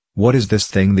said, "What is this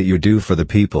thing that you do for the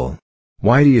people?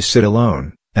 Why do you sit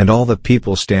alone, and all the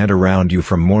people stand around you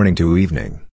from morning to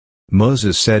evening?"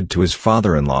 Moses said to his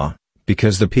father-in-law,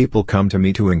 "Because the people come to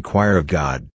me to inquire of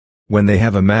God. When they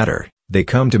have a matter, they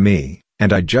come to me,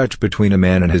 and I judge between a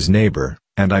man and his neighbor,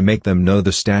 and I make them know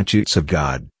the statutes of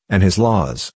God, and his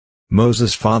laws."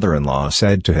 Moses' father-in-law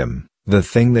said to him, "The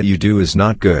thing that you do is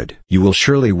not good. You will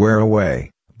surely wear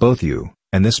away, both you,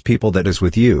 and this people that is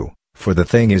with you, for the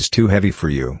thing is too heavy for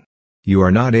you. You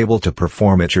are not able to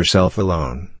perform it yourself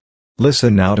alone.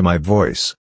 Listen now to my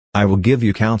voice. I will give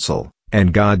you counsel,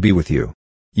 and God be with you.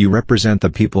 You represent the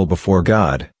people before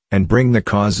God, and bring the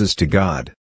causes to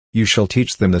God. You shall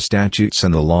teach them the statutes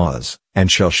and the laws,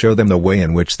 and shall show them the way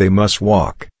in which they must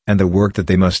walk, and the work that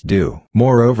they must do.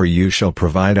 Moreover you shall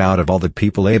provide out of all the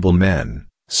people able men,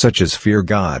 such as fear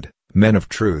God, men of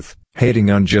truth, hating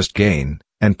unjust gain,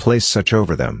 and place such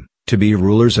over them, to be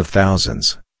rulers of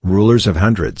thousands, rulers of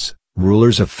hundreds,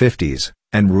 rulers of fifties,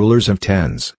 and rulers of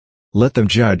tens. Let them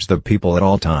judge the people at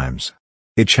all times.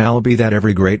 It shall be that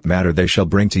every great matter they shall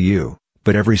bring to you,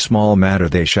 but every small matter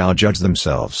they shall judge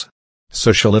themselves.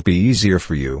 So shall it be easier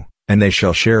for you, and they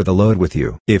shall share the load with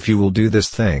you. If you will do this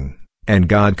thing, and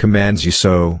God commands you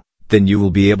so, then you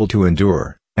will be able to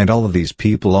endure, and all of these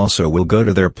people also will go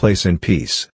to their place in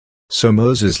peace." So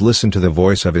Moses listened to the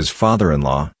voice of his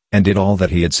father-in-law, and did all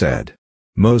that he had said.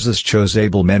 Moses chose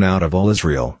able men out of all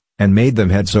Israel, and made them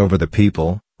heads over the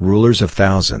people, rulers of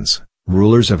thousands,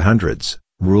 rulers of hundreds,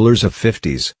 rulers of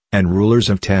fifties, and rulers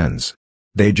of tens.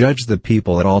 They judged the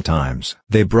people at all times.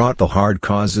 They brought the hard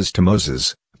causes to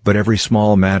Moses, but every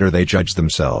small matter they judged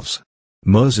themselves.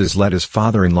 Moses let his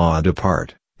father-in-law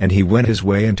depart, and he went his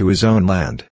way into his own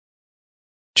land.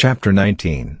 Chapter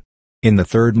 19. In the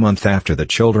 3rd month after the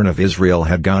children of Israel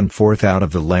had gone forth out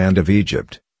of the land of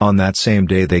Egypt, on that same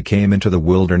day they came into the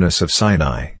wilderness of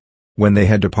Sinai. When they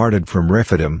had departed from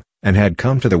Rephidim, and had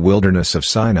come to the wilderness of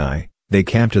Sinai, they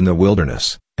camped in the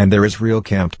wilderness, and there Israel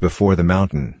camped before the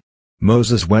mountain.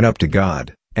 Moses went up to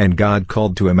God, and God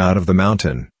called to him out of the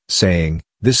mountain, saying,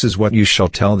 "This is what you shall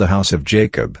tell the house of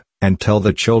Jacob, and tell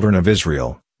the children of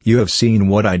Israel, you have seen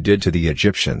what I did to the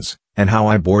Egyptians, and how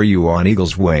I bore you on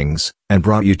eagle's wings, and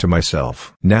brought you to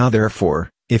myself. Now therefore,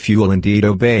 if you will indeed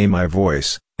obey my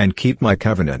voice, and keep my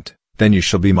covenant, then you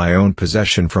shall be my own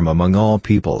possession from among all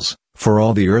peoples, for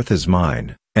all the earth is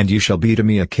mine, and you shall be to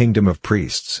me a kingdom of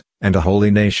priests, and a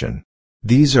holy nation.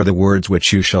 These are the words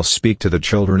which you shall speak to the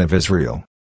children of Israel."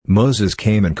 Moses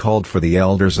came and called for the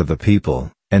elders of the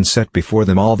people, and set before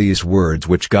them all these words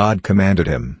which God commanded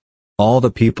him. All the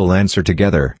people answered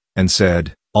together, and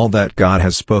said, "All that God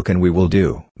has spoken we will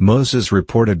do." Moses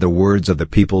reported the words of the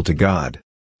people to God.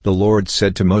 The Lord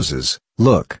said to Moses,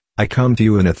 "Look, I come to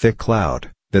you in a thick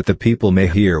cloud, that the people may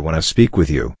hear when I speak with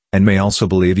you, and may also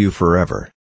believe you forever."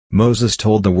 Moses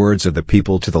told the words of the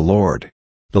people to the Lord.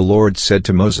 The Lord said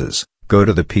to Moses, "Go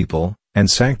to the people,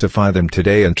 and sanctify them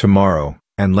today and tomorrow,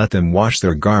 and let them wash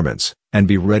their garments, and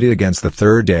be ready against the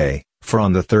 3rd day, for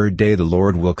on the 3rd day the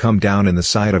Lord will come down in the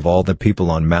sight of all the people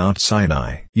on Mount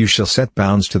Sinai. You shall set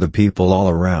bounds to the people all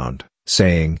around,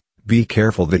 saying, Be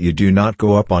careful that you do not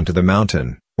go up onto the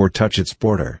mountain, or touch its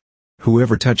border.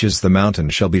 Whoever touches the mountain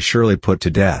shall be surely put to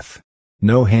death.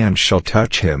 No hand shall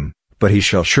touch him, but he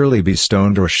shall surely be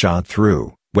stoned or shot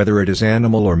through, whether it is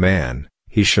animal or man,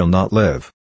 he shall not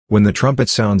live. When the trumpet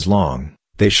sounds long,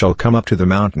 they shall come up to the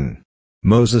mountain."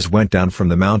 Moses went down from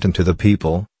the mountain to the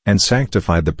people, and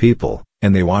sanctified the people,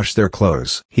 and they washed their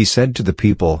clothes. He said to the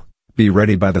people, "Be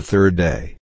ready by the 3rd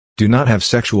day. Do not have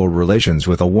sexual relations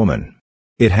with a woman."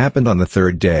 It happened on the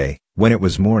 3rd day, when it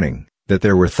was morning, that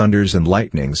there were thunders and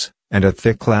lightnings, and a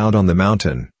thick cloud on the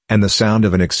mountain, and the sound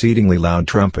of an exceedingly loud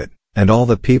trumpet, and all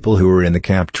the people who were in the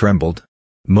camp trembled.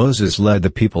 Moses led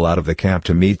the people out of the camp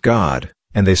to meet God,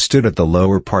 and they stood at the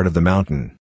lower part of the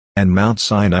mountain. And Mount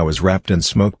Sinai was wrapped in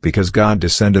smoke because God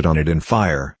descended on it in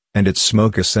fire, and its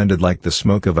smoke ascended like the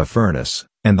smoke of a furnace,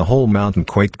 and the whole mountain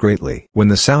quaked greatly. When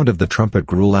the sound of the trumpet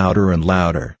grew louder and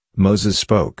louder, Moses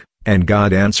spoke, and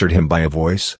God answered him by a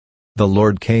voice. The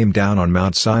Lord came down on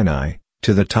Mount Sinai,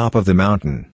 to the top of the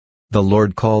mountain. The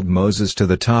Lord called Moses to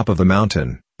the top of the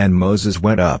mountain, and Moses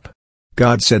went up.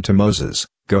 God said to Moses,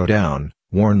 "Go down,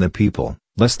 warn the people,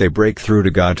 lest they break through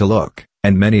to God to look,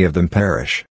 and many of them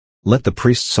perish. Let the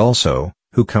priests also,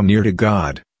 who come near to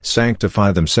God,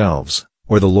 sanctify themselves,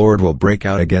 or the Lord will break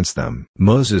out against them."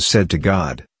 Moses said to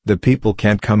God, "The people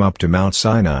can't come up to Mount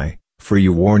Sinai, for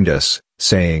you warned us,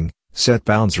 saying, 'Set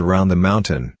bounds around the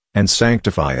mountain, and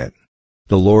sanctify it.'"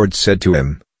 The Lord said to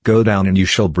him, "Go down and you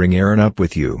shall bring Aaron up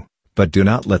with you, but do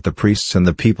not let the priests and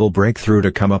the people break through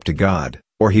to come up to God,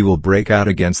 or he will break out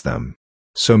against them."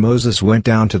 So Moses went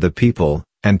down to the people,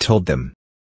 and told them.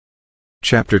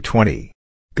 Chapter 20.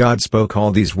 God spoke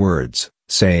all these words,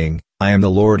 saying, "I am the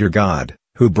Lord your God,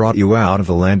 who brought you out of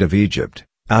the land of Egypt,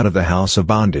 out of the house of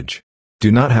bondage.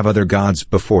 Do not have other gods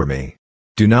before me.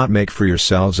 Do not make for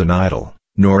yourselves an idol,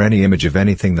 nor any image of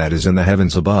anything that is in the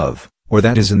heavens above, or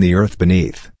that is in the earth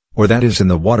beneath, or that is in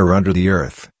the water under the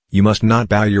earth. You must not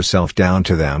bow yourself down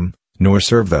to them, nor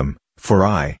serve them, for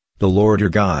I, the Lord your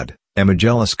God, am a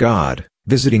jealous God,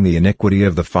 visiting the iniquity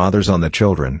of the fathers on the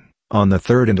children, on the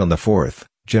third and on the fourth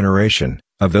generation,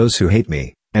 of those who hate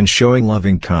me, and showing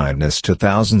loving kindness to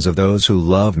thousands of those who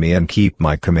love me and keep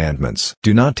my commandments.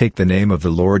 Do not take the name of the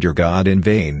Lord your God in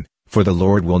vain, for the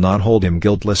Lord will not hold him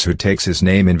guiltless who takes his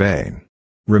name in vain.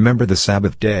 Remember the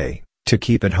Sabbath day, to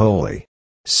keep it holy.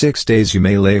 6 days you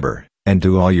may labor, and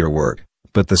do all your work,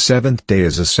 but the seventh day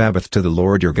is a Sabbath to the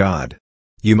Lord your God.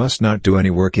 You must not do any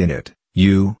work in it,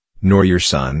 you, nor your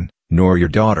son, nor your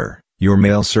daughter, your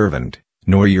male servant,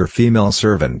 nor your female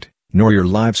servant, nor your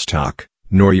livestock,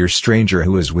 nor your stranger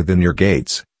who is within your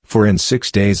gates, for in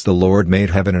 6 days the Lord made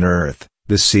heaven and earth,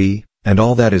 the sea, and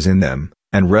all that is in them,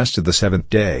 and rested the seventh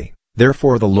day.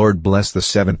 Therefore the Lord blessed the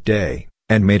seventh day,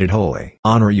 and made it holy.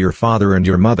 Honor your father and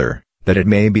your mother, that it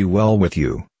may be well with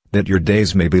you, that your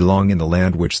days may be long in the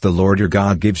land which the Lord your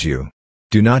God gives you.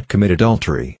 Do not commit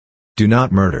adultery. Do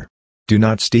not murder. Do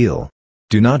not steal.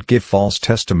 Do not give false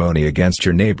testimony against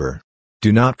your neighbor.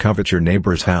 Do not covet your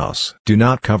neighbor's house. Do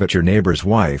not covet your neighbor's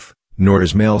wife, nor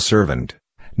his male servant,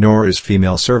 nor his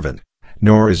female servant,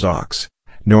 nor his ox,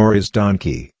 nor his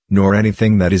donkey, nor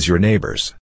anything that is your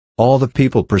neighbor's. All the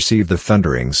people perceived the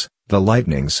thunderings, the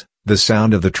lightnings, the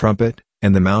sound of the trumpet,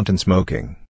 and the mountain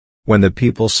smoking. When the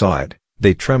people saw it,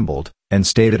 they trembled, and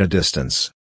stayed at a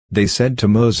distance. They said to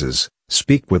Moses,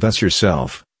 "Speak with us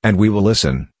yourself, and we will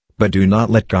listen, but do not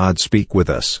let God speak with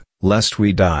us, lest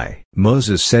we die."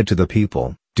 Moses said to the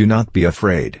people, "Do not be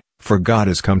afraid, for God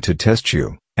has come to test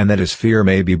you, and that his fear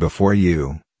may be before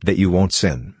you, that you won't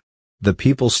sin." The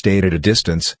people stayed at a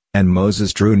distance, and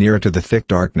Moses drew near to the thick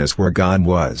darkness where God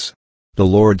was. The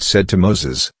Lord said to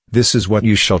Moses, "This is what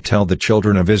you shall tell the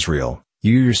children of Israel,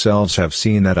 you yourselves have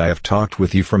seen that I have talked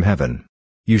with you from heaven.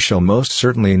 You shall most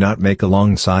certainly not make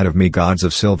alongside of me gods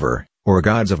of silver, or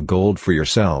gods of gold for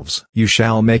yourselves. You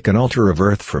shall make an altar of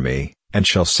earth for me, and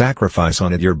shall sacrifice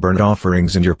on it your burnt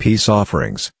offerings and your peace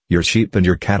offerings, your sheep and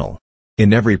your cattle.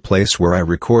 In every place where I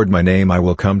record my name I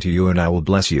will come to you and I will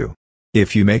bless you.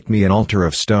 If you make me an altar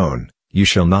of stone, you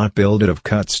shall not build it of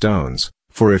cut stones,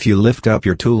 for if you lift up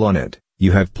your tool on it,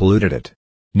 you have polluted it.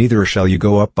 Neither shall you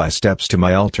go up by steps to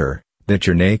my altar, that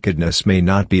your nakedness may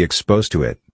not be exposed to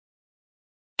it."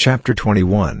 Chapter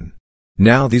 21.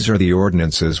 Now these are the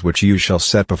ordinances which you shall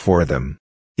set before them.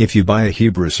 If you buy a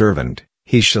Hebrew servant,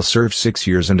 he shall serve 6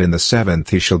 years, and in the seventh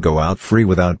he shall go out free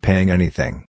without paying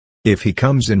anything. If he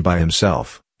comes in by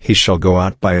himself, he shall go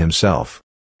out by himself.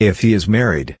 If he is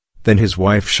married, then his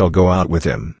wife shall go out with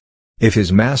him. If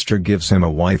his master gives him a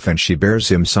wife and she bears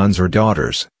him sons or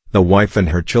daughters, the wife and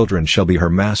her children shall be her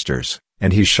master's,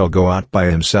 and he shall go out by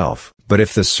himself. But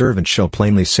if the servant shall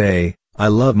plainly say, "I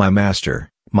love my master,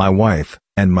 my wife,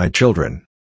 and my children.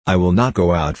 I will not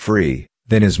go out free,"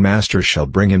 then his master shall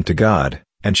bring him to God,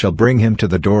 and shall bring him to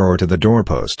the door or to the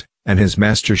doorpost, and his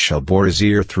master shall bore his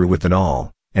ear through with an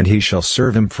awl, and he shall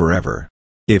serve him forever.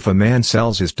 If a man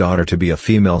sells his daughter to be a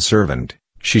female servant,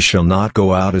 she shall not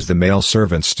go out as the male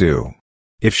servants do.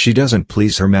 If she doesn't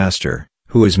please her master,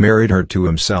 who has married her to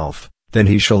himself, then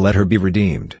he shall let her be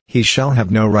redeemed. He shall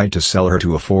have no right to sell her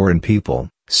to a foreign people,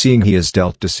 seeing he has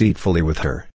dealt deceitfully with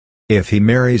her. If he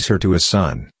marries her to his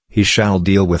son, he shall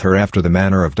deal with her after the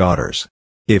manner of daughters.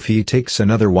 If he takes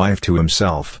another wife to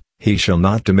himself, he shall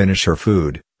not diminish her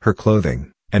food, her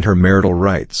clothing, and her marital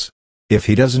rights. If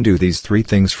he doesn't do these 3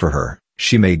 things for her,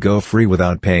 she may go free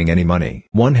without paying any money.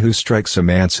 One who strikes a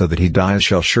man so that he dies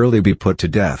shall surely be put to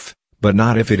death, but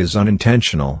not if it is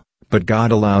unintentional, but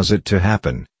God allows it to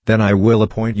happen, then I will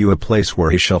appoint you a place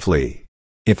where he shall flee.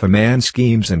 If a man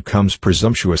schemes and comes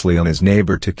presumptuously on his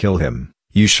neighbor to kill him,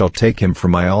 You shall take him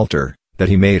from my altar, that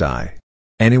he may die.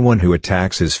 Anyone who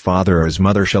attacks his father or his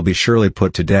mother shall be surely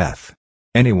put to death.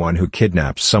 Anyone who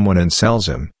kidnaps someone and sells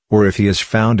him, or if he is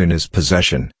found in his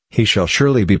possession, he shall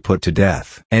surely be put to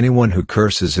death. Anyone who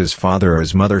curses his father or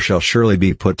his mother shall surely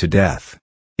be put to death.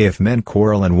 If men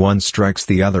quarrel and one strikes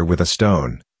the other with a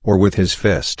stone, or with his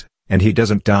fist, and he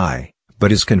doesn't die,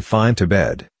 but is confined to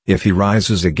bed, if he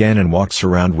rises again and walks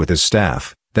around with his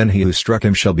staff, then he who struck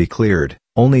him shall be cleared,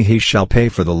 only he shall pay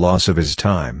for the loss of his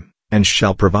time, and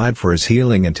shall provide for his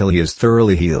healing until he is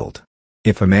thoroughly healed.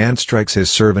 If a man strikes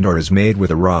his servant or his maid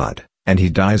with a rod, and he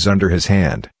dies under his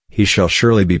hand, he shall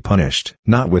surely be punished.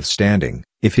 Notwithstanding,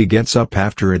 if he gets up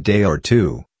after a day or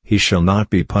two, he shall not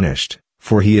be punished,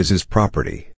 for he is his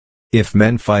property. If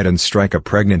men fight and strike a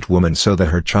pregnant woman so that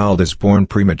her child is born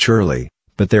prematurely,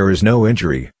 but there is no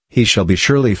injury, he shall be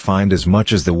surely fined as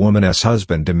much as the woman's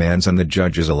husband demands and the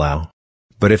judges allow.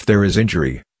 But if there is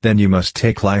injury, then you must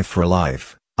take life for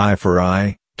life, eye for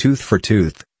eye, tooth for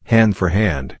tooth, hand for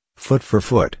hand, foot for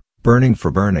foot, burning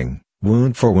for burning,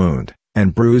 wound for wound,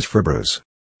 and bruise for bruise.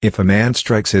 If a man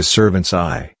strikes his servant's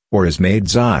eye, or his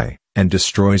maid's eye, and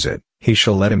destroys it, he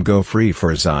shall let him go free for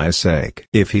his eye's sake.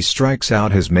 If he strikes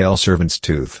out his male servant's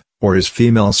tooth, or his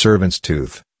female servant's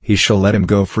tooth, he shall let him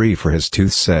go free for his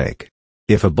tooth's sake.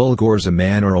 If a bull gores a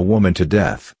man or a woman to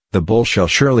death, the bull shall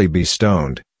surely be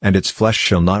stoned, and its flesh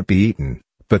shall not be eaten,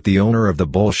 but the owner of the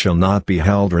bull shall not be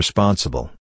held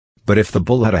responsible. But if the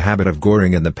bull had a habit of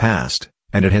goring in the past,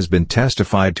 and it has been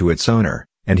testified to its owner,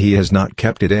 and he has not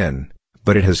kept it in,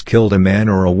 but it has killed a man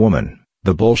or a woman,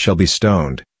 the bull shall be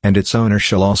stoned, and its owner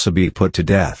shall also be put to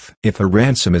death. If a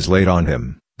ransom is laid on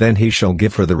him, then he shall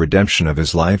give for the redemption of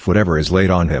his life whatever is laid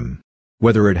on him.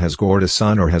 Whether it has gored a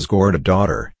son or has gored a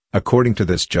daughter, according to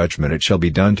this judgment it shall be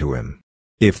done to him.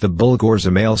 If the bull gores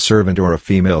a male servant or a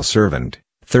female servant,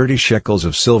 30 shekels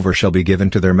of silver shall be given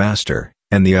to their master,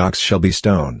 and the ox shall be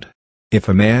stoned. If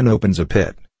a man opens a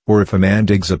pit, or if a man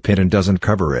digs a pit and doesn't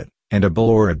cover it, and a bull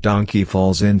or a donkey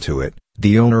falls into it,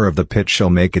 the owner of the pit shall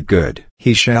make it good.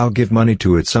 He shall give money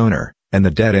to its owner, and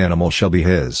the dead animal shall be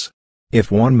his.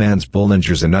 If one man's bull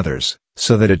injures another's,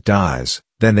 so that it dies,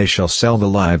 then they shall sell the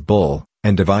live bull,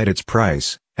 and divide its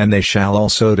price, and they shall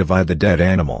also divide the dead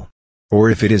animal. Or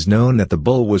if it is known that the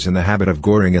bull was in the habit of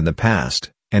goring in the past,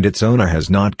 and its owner has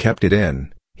not kept it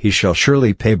in, he shall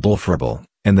surely pay bull for bull,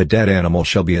 and the dead animal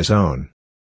shall be his own.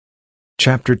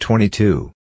 Chapter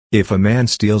 22. If a man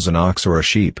steals an ox or a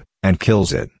sheep, and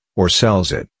kills it, or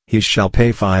sells it, he shall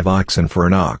pay 5 oxen for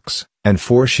an ox, and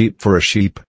 4 sheep for a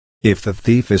sheep. If the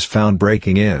thief is found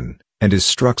breaking in, and is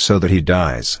struck so that he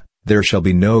dies, there shall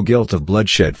be no guilt of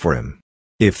bloodshed for him.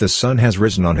 If the sun has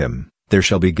risen on him, there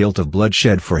shall be guilt of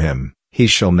bloodshed for him, he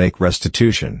shall make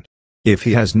restitution. If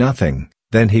he has nothing,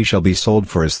 then he shall be sold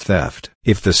for his theft.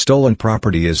 If the stolen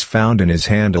property is found in his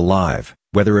hand alive,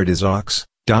 whether it is ox,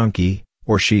 donkey,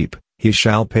 or sheep, he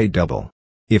shall pay double.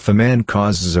 If a man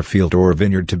causes a field or a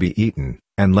vineyard to be eaten,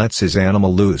 and lets his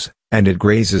animal loose, and it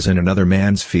grazes in another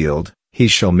man's field, he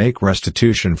shall make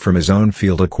restitution from his own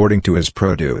field according to his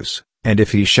produce, and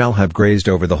if he shall have grazed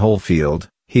over the whole field,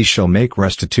 he shall make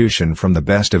restitution from the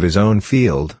best of his own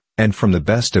field, and from the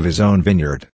best of his own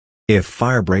vineyard. If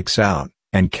fire breaks out,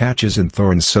 and catches in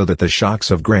thorns so that the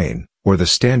shocks of grain, or the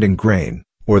standing grain,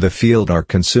 or the field are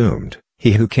consumed,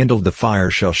 he who kindled the fire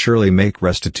shall surely make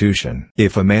restitution.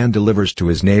 If a man delivers to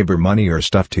his neighbor money or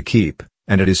stuff to keep,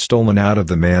 and it is stolen out of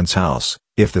the man's house,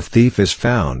 if the thief is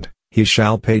found, he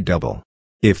shall pay double.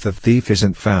 If the thief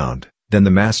isn't found, then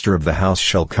the master of the house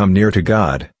shall come near to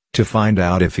God, to find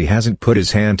out if he hasn't put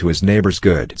his hand to his neighbor's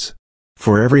goods.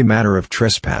 For every matter of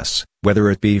trespass, whether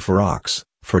it be for ox,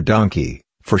 for donkey,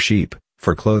 for sheep,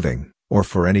 for clothing, or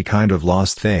for any kind of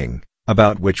lost thing,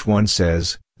 about which one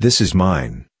says, "This is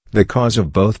mine," the cause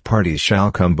of both parties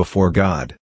shall come before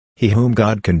God. He whom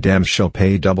God condemns shall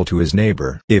pay double to his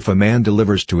neighbor. If a man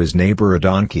delivers to his neighbor a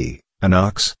donkey, an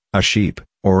ox, a sheep,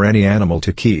 or any animal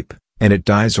to keep, and it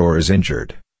dies or is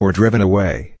injured, or driven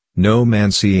away, no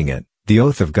man seeing it, the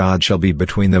oath of God shall be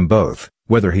between them both,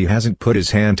 whether he hasn't put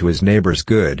his hand to his neighbor's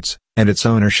goods, and its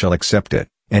owner shall accept it,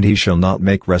 and he shall not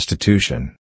make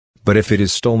restitution. But if it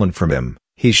is stolen from him,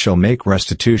 he shall make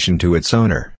restitution to its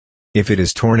owner. If it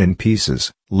is torn in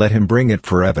pieces, let him bring it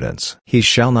for evidence. He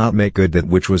shall not make good that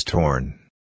which was torn.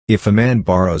 If a man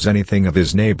borrows anything of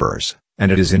his neighbor's,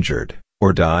 and it is injured,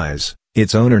 or dies,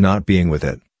 its owner not being with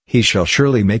it, he shall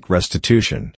surely make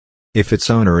restitution. If its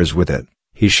owner is with it,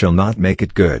 he shall not make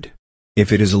it good.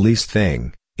 If it is a leased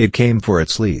thing, it came for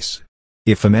its lease.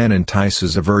 If a man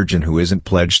entices a virgin who isn't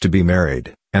pledged to be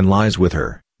married, and lies with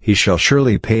her, he shall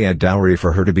surely pay a dowry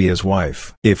for her to be his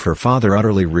wife. If her father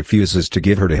utterly refuses to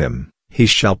give her to him, He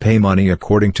shall pay money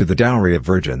according to the dowry of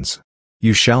virgins.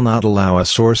 You shall not allow a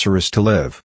sorceress to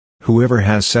live. Whoever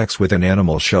has sex with an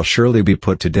animal shall surely be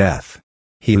put to death.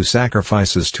 He who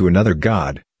sacrifices to another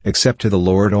god, except to the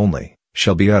Lord only,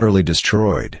 shall be utterly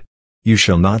destroyed. You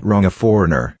shall not wrong a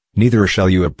foreigner, neither shall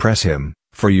you oppress him,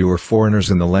 for you are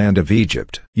foreigners in the land of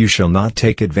Egypt. You shall not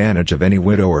take advantage of any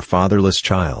widow or fatherless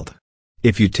child.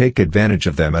 If you take advantage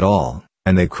of them at all,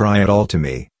 and they cry at all to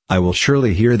me, I will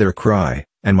surely hear their cry,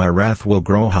 and my wrath will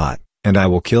grow hot, and I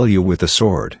will kill you with the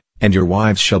sword, and your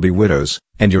wives shall be widows,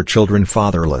 and your children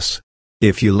fatherless.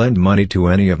 If you lend money to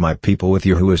any of my people with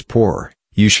you who is poor,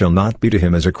 you shall not be to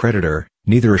him as a creditor,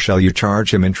 neither shall you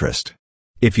charge him interest.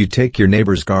 If you take your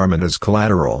neighbor's garment as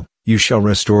collateral, you shall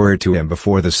restore it to him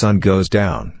before the sun goes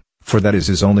down, for that is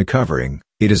his only covering,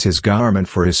 it is his garment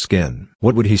for his skin.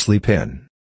 What would he sleep in?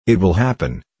 It will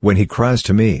happen, when he cries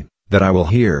to me, that I will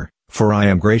hear, for I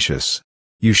am gracious.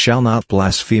 You shall not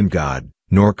blaspheme God,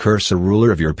 nor curse a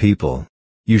ruler of your people.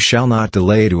 You shall not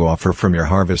delay to offer from your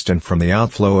harvest and from the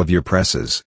outflow of your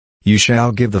presses. You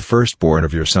shall give the firstborn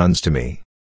of your sons to me.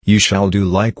 You shall do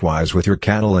likewise with your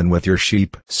cattle and with your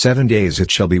sheep. 7 days it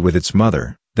shall be with its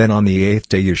mother, then on the 8th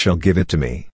day you shall give it to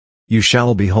me. You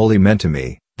shall be holy men to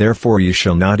me, therefore you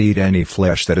shall not eat any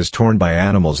flesh that is torn by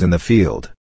animals in the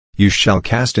field. You shall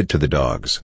cast it to the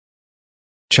dogs.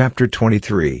 Chapter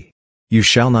 23. You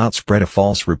shall not spread a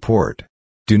false report.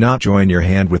 Do not join your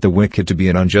hand with the wicked to be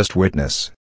an unjust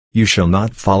witness. You shall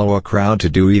not follow a crowd to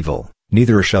do evil,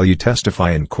 neither shall you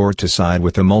testify in court to side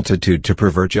with the multitude to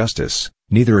pervert justice,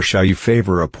 neither shall you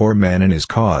favor a poor man in his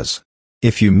cause.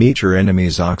 If you meet your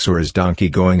enemy's ox or his donkey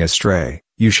going astray,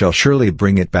 you shall surely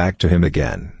bring it back to him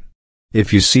again.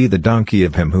 If you see the donkey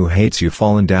of him who hates you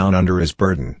fallen down under his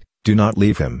burden, do not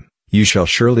leave him, you shall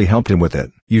surely help him with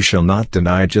it. You shall not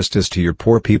deny justice to your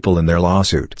poor people in their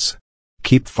lawsuits.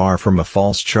 Keep far from a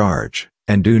false charge,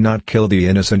 and do not kill the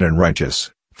innocent and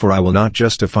righteous, for I will not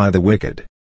justify the wicked.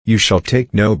 You shall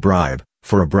take no bribe,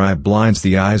 for a bribe blinds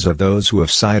the eyes of those who have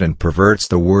sight and perverts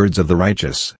the words of the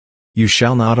righteous. You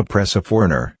shall not oppress a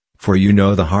foreigner, for you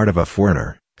know the heart of a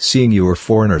foreigner, seeing you are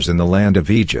foreigners in the land of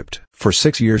Egypt. For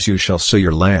 6 years you shall sow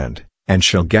your land, and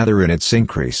shall gather in its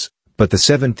increase, but the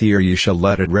 7th year you shall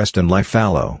let it rest and lie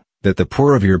fallow, that the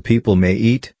poor of your people may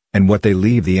eat, and what they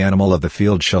leave the animal of the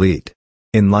field shall eat.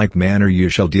 In like manner you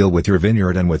shall deal with your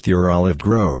vineyard and with your olive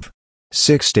grove.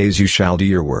 6 days you shall do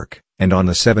your work, and on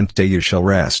the 7th day you shall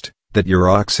rest, that your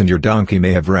ox and your donkey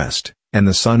may have rest, and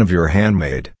the son of your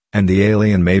handmaid, and the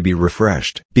alien may be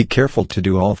refreshed. Be careful to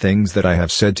do all things that I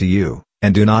have said to you,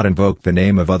 and do not invoke the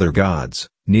name of other gods,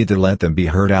 neither let them be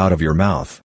heard out of your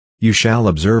mouth. You shall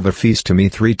observe a feast to me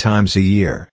 3 times a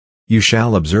year. You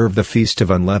shall observe the feast of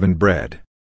unleavened bread.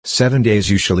 7 days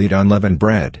you shall eat unleavened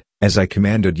bread, as I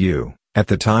commanded you, at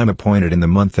the time appointed in the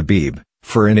month Abib,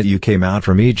 for in it you came out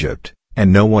from Egypt,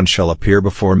 and no one shall appear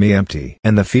before me empty.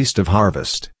 And the feast of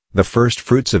harvest, the first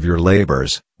fruits of your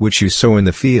labors, which you sow in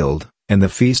the field, and the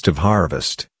feast of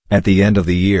harvest, at the end of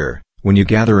the year, when you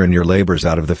gather in your labors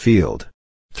out of the field.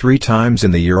 3 times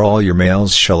in the year all your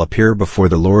males shall appear before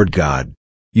the Lord God.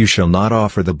 You shall not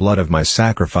offer the blood of my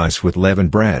sacrifice with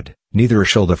leavened bread, neither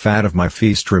shall the fat of my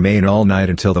feast remain all night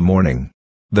until the morning.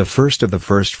 The first of the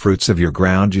first fruits of your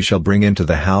ground you shall bring into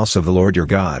the house of the Lord your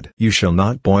God. You shall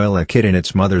not boil a kid in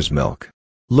its mother's milk.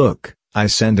 Look, I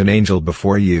send an angel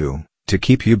before you, to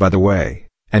keep you by the way,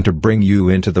 and to bring you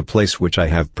into the place which I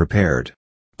have prepared.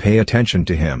 Pay attention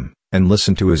to him, and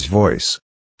listen to his voice.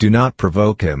 Do not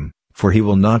provoke him, for he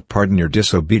will not pardon your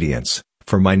disobedience,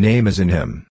 for my name is in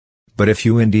him. But if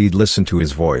you indeed listen to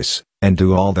his voice, and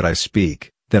do all that I speak,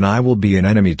 then I will be an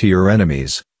enemy to your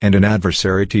enemies, and an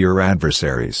adversary to your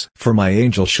adversaries. For my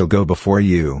angel shall go before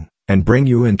you, and bring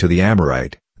you into the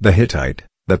Amorite, the Hittite,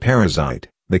 the Perizzite,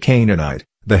 the Canaanite,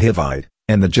 the Hivite,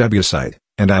 and the Jebusite,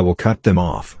 and I will cut them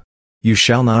off. You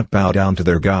shall not bow down to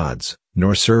their gods,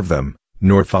 nor serve them,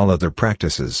 nor follow their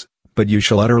practices, but you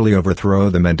shall utterly overthrow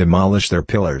them and demolish their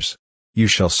pillars. You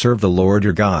shall serve the Lord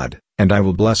your God, and I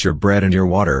will bless your bread and your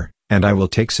water, and I will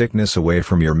take sickness away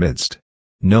from your midst.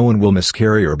 No one will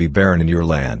miscarry or be barren in your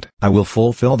land. I will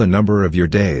fulfill the number of your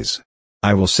days.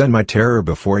 I will send my terror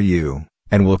before you,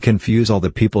 and will confuse all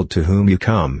the people to whom you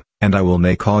come, and I will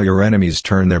make all your enemies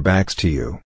turn their backs to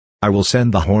you. I will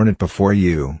send the hornet before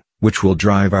you, which will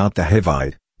drive out the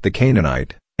Hivite, the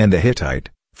Canaanite, and the Hittite,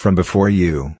 from before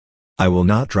you. I will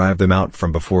not drive them out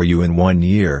from before you in 1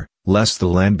 year, lest the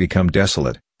land become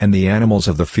desolate, and the animals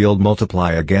of the field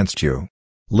multiply against you.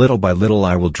 Little by little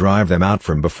I will drive them out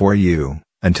from before you,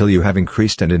 until you have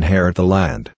increased and inherit the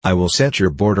land. I will set your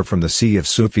border from the sea of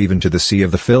Suf even to the sea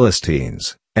of the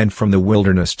Philistines, and from the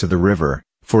wilderness to the river,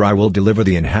 For I will deliver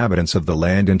the inhabitants of the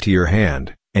land into your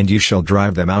hand, and you shall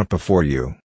drive them out before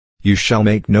you. You shall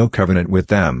make no covenant with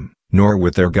them, nor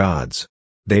with their gods.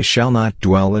 They shall not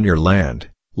dwell in your land,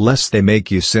 lest they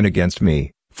make you sin against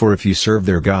me, for if you serve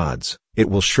their gods, it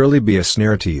will surely be a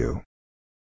snare to you.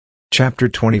 Chapter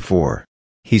 24.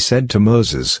 He said to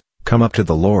Moses, Come up to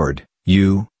the Lord,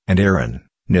 you, and Aaron,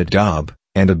 Nadab,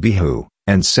 and Abihu,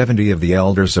 and 70 of the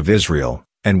elders of Israel,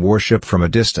 and worship from a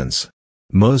distance.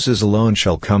 Moses alone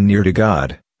shall come near to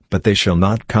God, but they shall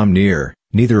not come near,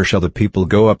 neither shall the people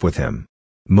go up with him.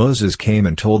 Moses came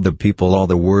and told the people all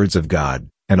the words of God,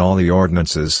 and all the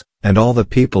ordinances, and all the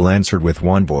people answered with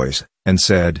one voice, and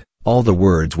said, All the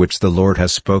words which the Lord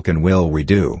has spoken will we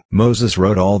do. Moses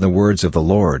wrote all the words of the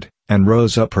Lord, and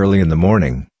rose up early in the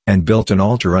morning, and built an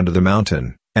altar unto the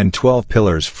mountain, and 12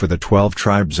 pillars for the 12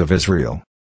 tribes of Israel.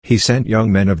 He sent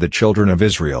young men of the children of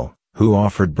Israel, who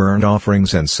offered burnt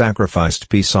offerings and sacrificed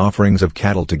peace offerings of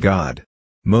cattle to God.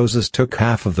 Moses took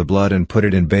half of the blood and put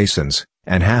it in basins,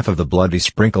 and half of the blood he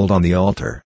sprinkled on the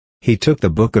altar. He took the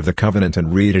book of the covenant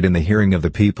and read it in the hearing of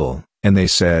the people, and they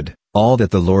said, All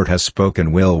that the Lord has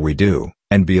spoken will we do,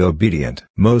 and be obedient.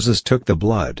 Moses took the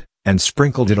blood, and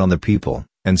sprinkled it on the people,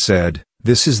 and said,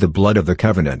 This is the blood of the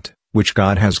covenant, which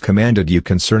God has commanded you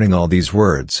concerning all these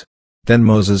words. Then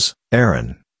Moses,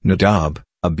 Aaron, Nadab,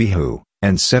 Abihu,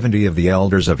 and 70 of the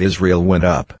elders of Israel went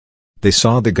up. They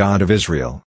saw the God of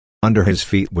Israel. Under his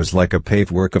feet was like a paved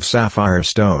work of sapphire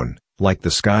stone, like the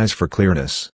skies for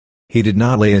clearness. He did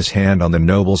not lay his hand on the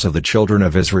nobles of the children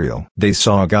of Israel. They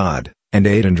saw God, and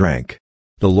ate and drank.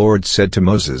 The Lord said to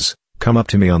Moses, Come up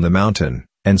to me on the mountain,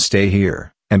 and stay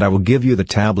here, and I will give you the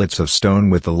tablets of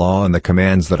stone with the law and the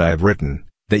commands that I have written,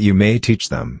 that you may teach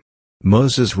them.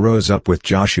 Moses rose up with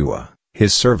Joshua,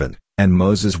 his servant, and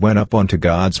Moses went up onto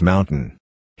God's mountain.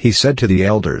 He said to the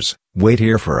elders, Wait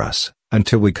here for us,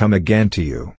 until we come again to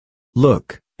you.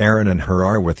 Look, Aaron and Hur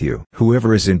are with you.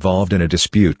 Whoever is involved in a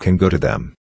dispute can go to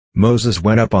them. Moses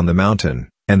went up on the mountain,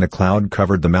 and the cloud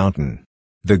covered the mountain.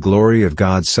 The glory of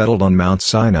God settled on Mount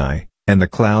Sinai, and the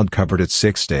cloud covered it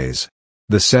 6 days.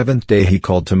 The 7th day he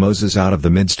called to Moses out of the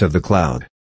midst of the cloud.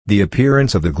 The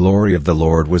appearance of the glory of the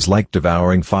Lord was like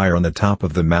devouring fire on the top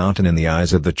of the mountain in the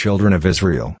eyes of the children of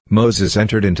Israel. Moses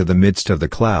entered into the midst of the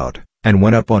cloud, and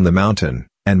went up on the mountain,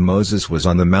 and Moses was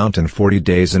on the mountain 40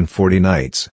 days and 40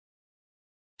 nights.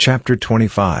 Chapter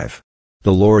 25.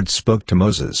 The Lord spoke to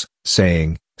Moses,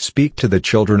 saying, Speak to the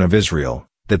children of Israel,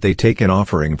 that they take an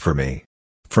offering for me.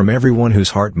 From everyone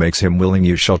whose heart makes him willing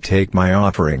you shall take my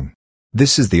offering.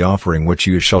 This is the offering which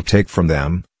you shall take from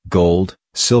them, gold,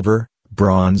 silver,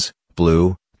 bronze,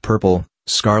 blue, purple,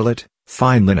 scarlet,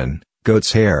 fine linen,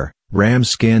 goat's hair, ram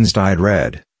skins dyed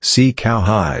red, sea-cow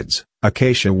hides,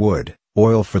 acacia wood,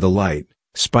 oil for the light,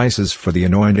 spices for the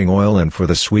anointing oil and for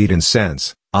the sweet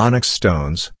incense, onyx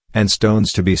stones, and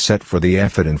stones to be set for the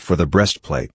ephod and for the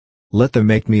breastplate. Let them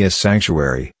make me a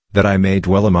sanctuary, that I may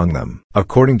dwell among them.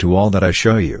 According to all that I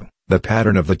show you, the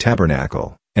pattern of the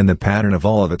tabernacle, and the pattern of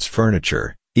all of its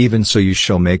furniture, even so you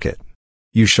shall make it.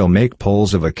 You shall make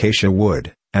poles of acacia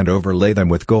wood, and overlay them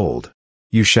with gold.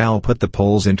 You shall put the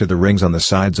poles into the rings on the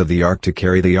sides of the ark to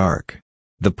carry the ark.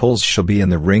 The poles shall be in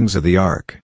the rings of the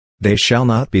ark. They shall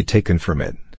not be taken from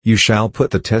it. You shall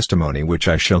put the testimony which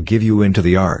I shall give you into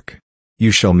the ark.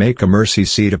 You shall make a mercy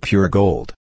seat of pure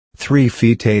gold. 3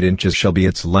 feet 8 inches shall be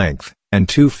its length, and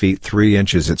 2 feet 3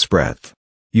 inches its breadth.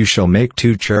 You shall make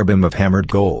 2 cherubim of hammered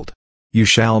gold. You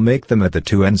shall make them at the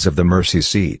 2 ends of the mercy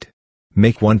seat.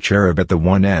 Make 1 cherub at the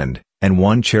one end, and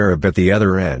 1 cherub at the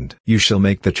other end. You shall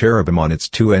make the cherubim on its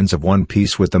 2 ends of one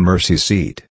piece with the mercy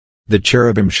seat. The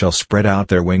cherubim shall spread out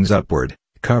their wings upward,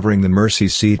 covering the mercy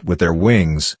seat with their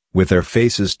wings, with their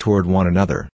faces toward one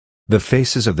another. The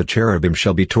faces of the cherubim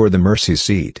shall be toward the mercy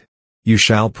seat. You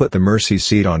shall put the mercy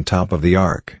seat on top of the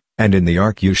ark, and in the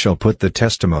ark you shall put the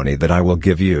testimony that I will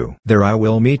give you. There I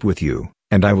will meet with you,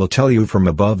 and I will tell you from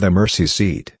above the mercy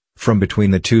seat, from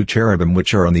between the 2 cherubim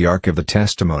which are on the ark of the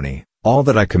testimony, all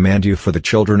that I command you for the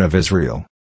children of Israel.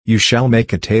 You shall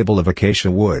make a table of acacia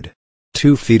wood.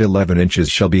 2 feet 11 inches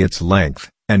shall be its length,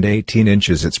 and 18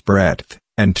 inches its breadth,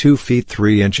 and 2 feet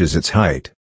 3 inches its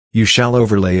height. You shall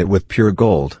overlay it with pure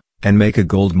gold, and make a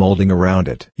gold molding around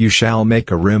it. You shall make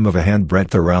a rim of a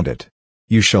handbreadth around it.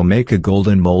 You shall make a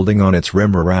golden molding on its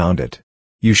rim around it.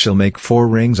 You shall make 4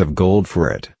 rings of gold for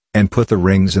it, and put the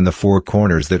rings in the 4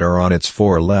 corners that are on its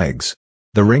 4 legs.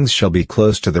 The rings shall be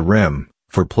close to the rim,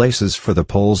 for places for the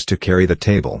poles to carry the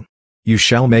table. You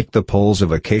shall make the poles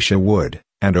of acacia wood,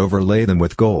 and overlay them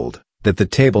with gold, that the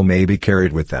table may be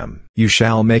carried with them. You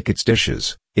shall make its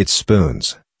dishes, its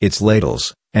spoons, its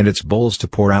ladles, and its bowls to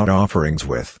pour out offerings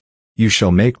with. You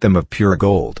shall make them of pure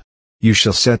gold. You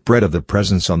shall set bread of the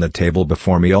presence on the table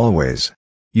before me always.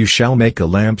 You shall make a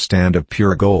lampstand of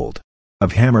pure gold.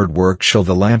 Of hammered work shall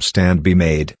the lampstand be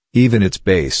made, even its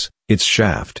base, its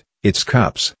shaft, its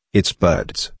cups, its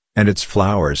buds, and its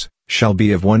flowers, shall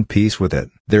be of one piece with it.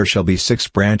 There shall be 6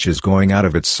 branches going out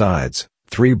of its sides,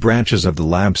 3 branches of the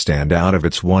lampstand out of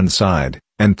its one side,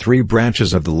 and 3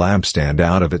 branches of the lampstand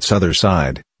out of its other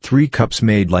side, 3 cups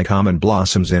made like almond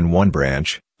blossoms in one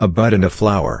branch, a bud and a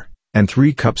flower, and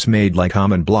 3 cups made like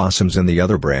almond blossoms in the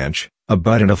other branch, a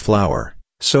bud and a flower.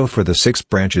 So for the 6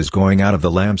 branches going out of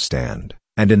the lampstand,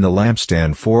 and in the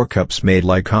lampstand 4 cups made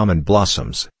like almond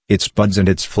blossoms, its buds and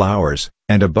its flowers,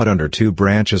 and a bud under 2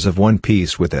 branches of one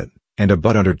piece with it, and a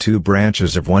bud under 2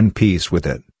 branches of one piece with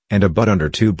it, and a bud under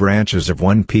 2 branches of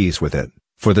one piece with it,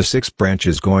 for the 6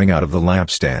 branches going out of the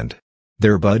lampstand.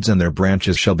 Their buds and their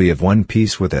branches shall be of one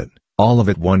piece with it, all of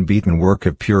it one beaten work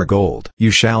of pure gold.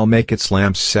 You shall make its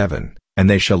lamps 7, and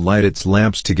they shall light its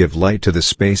lamps to give light to the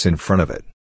space in front of it.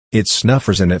 Its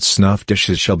snuffers and its snuff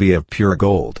dishes shall be of pure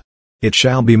gold. It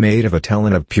shall be made of a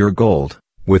talent of pure gold,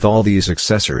 with all these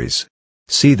accessories.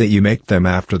 See that you make them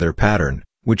after their pattern,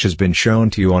 which has been shown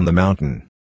to you on the mountain.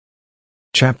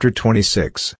 Chapter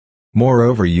 26.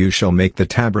 Moreover you shall make the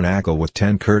tabernacle with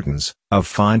 10 curtains, of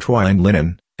fine twined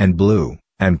linen, and blue,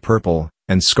 and purple,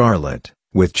 and scarlet,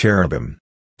 with cherubim.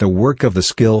 The work of the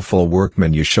skillful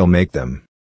workman you shall make them.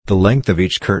 The length of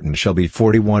each curtain shall be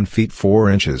 41 feet 4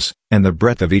 inches, and the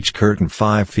breadth of each curtain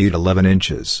 5 feet 11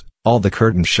 inches, all the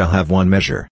curtains shall have one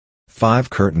measure. 5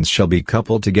 curtains shall be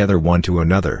coupled together one to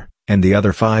another, and the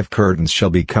other 5 curtains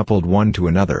shall be coupled one to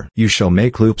another. You shall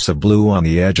make loops of blue on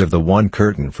the edge of the one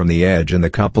curtain from the edge in the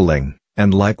coupling,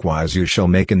 and likewise you shall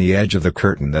make in the edge of the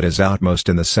curtain that is outmost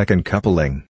in the second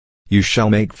coupling. You shall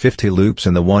make 50 loops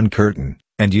in the one curtain,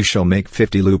 and you shall make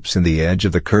 50 loops in the edge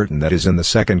of the curtain that is in the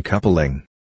second coupling.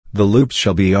 The loops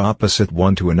shall be opposite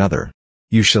one to another.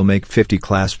 You shall make 50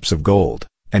 clasps of gold,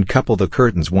 and couple the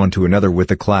curtains one to another with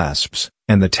the clasps,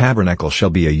 and the tabernacle shall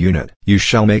be a unit. You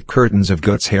shall make curtains of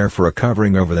goat's hair for a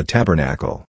covering over the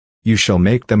tabernacle. You shall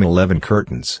make them 11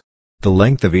 curtains. The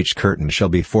length of each curtain shall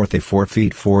be 44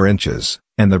 feet 4 inches,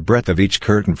 and the breadth of each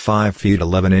curtain 5 feet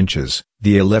 11 inches,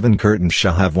 the 11 curtains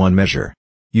shall have one measure.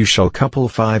 You shall couple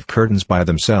 5 curtains by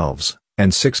themselves,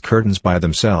 and 6 curtains by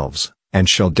themselves, and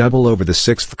shall double over the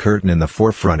 6th curtain in the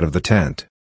forefront of the tent.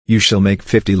 You shall make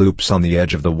 50 loops on the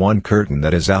edge of the one curtain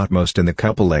that is outmost in the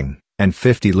coupling, and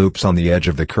 50 loops on the edge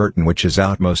of the curtain which is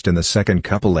outmost in the second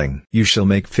coupling. You shall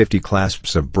make 50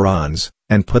 clasps of bronze,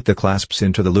 and put the clasps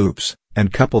into the loops,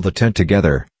 and couple the tent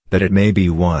together, that it may be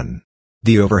one.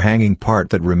 The overhanging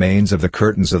part that remains of the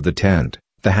curtains of the tent,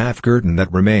 the half curtain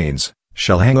that remains,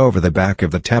 shall hang over the back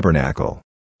of the tabernacle.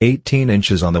 18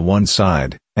 inches on the one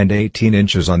side, and 18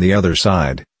 inches on the other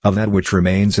side, of that which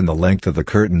remains in the length of the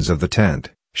curtains of the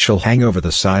tent, shall hang over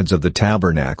the sides of the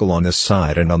tabernacle on this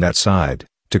side and on that side,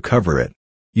 to cover it.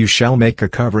 You shall make a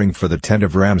covering for the tent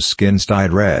of ram's skins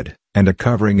dyed red, and a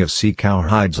covering of sea-cow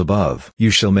hides above. You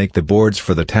shall make the boards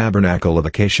for the tabernacle of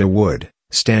acacia wood,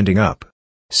 standing up.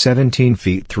 17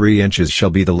 feet 3 inches shall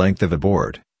be the length of a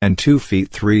board, and 2 feet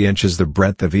 3 inches the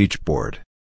breadth of each board.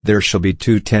 There shall be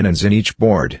 2 tenons in each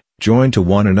board, joined to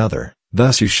one another.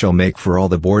 Thus you shall make for all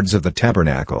the boards of the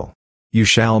tabernacle. You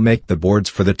shall make the boards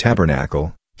for the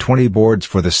tabernacle, 20 boards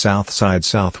for the south side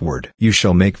southward. You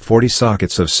shall make 40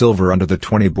 sockets of silver under the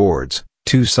 20 boards,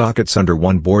 2 sockets under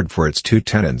one board for its 2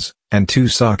 tenons, and 2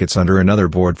 sockets under another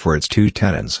board for its 2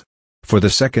 tenons. For the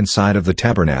second side of the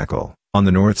tabernacle, on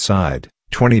the north side,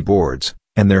 20 boards,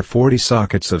 and their 40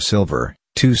 sockets of silver,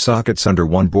 2 sockets under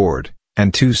one board,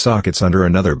 and 2 sockets under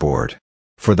another board.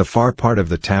 For the far part of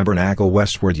the tabernacle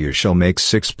westward you shall make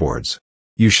 6 boards.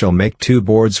 You shall make 2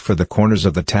 boards for the corners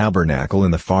of the tabernacle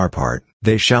in the far part.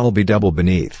 They shall be double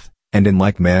beneath, and in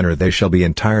like manner they shall be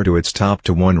entire to its top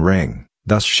to one ring.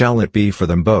 Thus shall it be for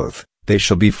them both, they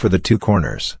shall be for the 2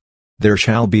 corners. There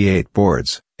shall be 8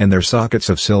 boards, and their sockets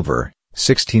of silver,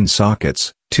 16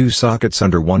 sockets, 2 sockets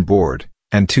under one board,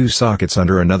 and 2 sockets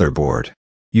under another board.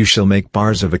 You shall make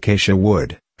bars of acacia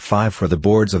wood, 5 for the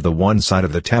boards of the one side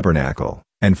of the tabernacle,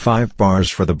 and 5 bars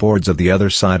for the boards of the other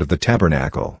side of the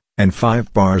tabernacle, and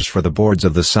 5 bars for the boards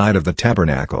of the side of the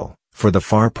tabernacle, for the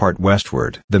far part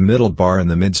westward. The middle bar in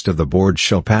the midst of the board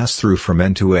shall pass through from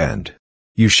end to end.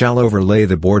 You shall overlay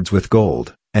the boards with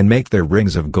gold, and make their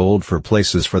rings of gold for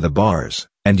places for the bars,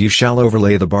 and you shall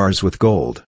overlay the bars with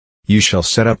gold. You shall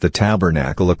set up the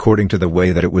tabernacle according to the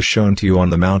way that it was shown to you on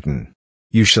the mountain.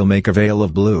 You shall make a veil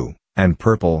of blue, and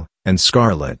purple, and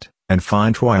scarlet, and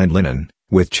fine twined linen,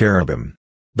 with cherubim.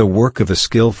 The work of a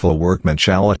skillful workman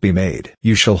shall it be made.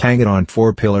 You shall hang it on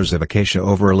 4 pillars of acacia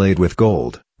overlaid with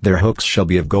gold, their hooks shall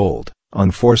be of gold,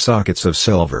 on 4 sockets of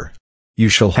silver. You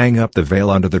shall hang up the veil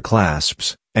under the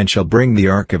clasps, and shall bring the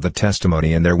ark of the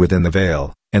testimony in there within the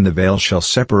veil, and the veil shall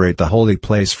separate the holy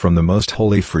place from the most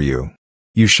holy for you.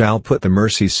 You shall put the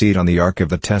mercy seat on the ark of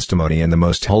the testimony in the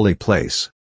most holy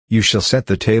place. You shall set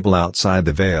the table outside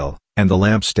the veil, and the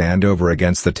lampstand over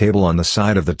against the table on the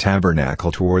side of the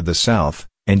tabernacle toward the south,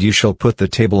 and you shall put the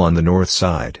table on the north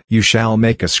side. You shall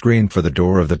make a screen for the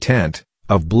door of the tent,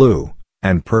 of blue,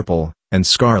 and purple, and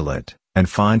scarlet, and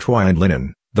fine twined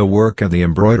linen, the work of the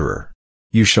embroiderer.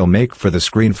 You shall make for the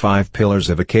screen 5 pillars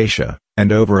of acacia,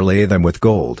 and overlay them with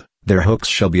gold, their hooks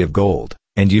shall be of gold,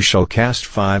 and you shall cast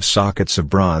 5 sockets of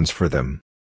bronze for them.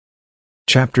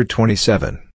 Chapter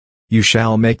 27. You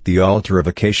shall make the altar of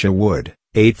acacia wood,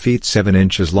 8 feet 7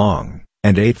 inches long,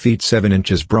 and 8 feet 7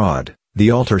 inches broad.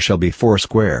 The altar shall be 4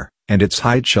 square, and its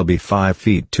height shall be 5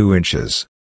 feet 2 inches.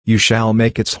 You shall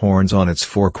make its horns on its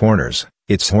 4 corners,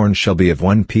 its horns shall be of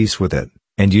one piece with it,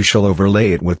 and you shall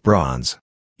overlay it with bronze.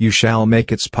 You shall make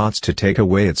its pots to take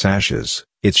away its ashes,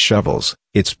 its shovels,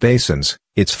 its basins,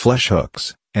 its flesh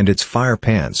hooks, and its fire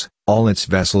pans, all its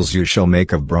vessels you shall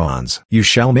make of bronze. You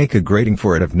shall make a grating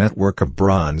for it of network of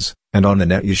bronze, and on the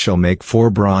net you shall make 4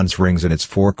 bronze rings in its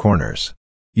 4 corners.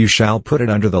 You shall put it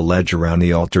under the ledge around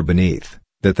the altar beneath,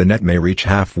 that the net may reach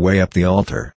halfway up the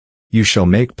altar. You shall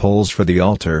make poles for the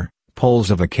altar, poles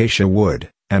of acacia wood,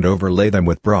 and overlay them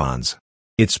with bronze.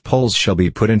 Its poles shall be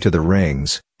put into the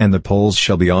rings, and the poles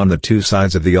shall be on the 2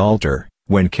 sides of the altar,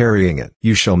 when carrying it.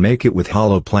 You shall make it with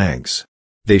hollow planks.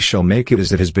 They shall make it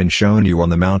as it has been shown you on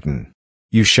the mountain.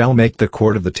 You shall make the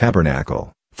court of the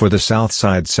tabernacle. For the south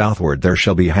side southward there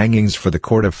shall be hangings for the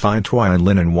court of fine twined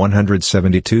linen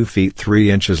 172 feet 3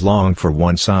 inches long for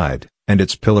one side, and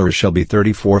its pillars shall be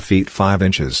 34 feet 5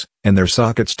 inches, and their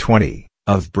sockets 20,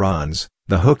 of bronze,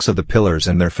 the hooks of the pillars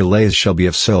and their fillets shall be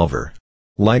of silver.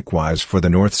 Likewise for the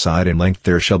north side in length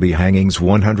there shall be hangings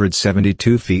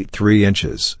 172 feet 3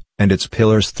 inches, and its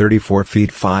pillars 34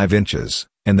 feet 5 inches,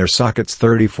 and their sockets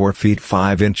 34 feet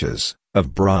 5 inches,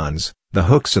 of bronze, the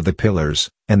hooks of the pillars,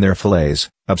 and their fillets,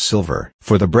 of silver.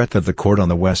 For the breadth of the court on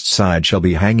the west side shall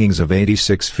be hangings of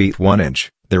 86 feet 1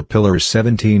 inch, their pillars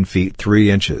 17 feet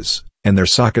 3 inches, and their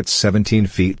sockets 17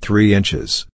 feet 3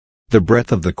 inches. The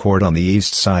breadth of the court on the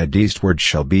east side eastward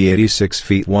shall be 86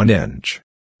 feet 1 inch.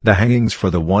 The hangings for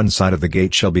the one side of the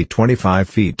gate shall be 25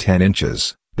 feet 10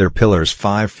 inches, their pillars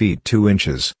 5 feet 2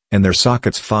 inches, and their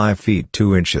sockets 5 feet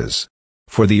 2 inches.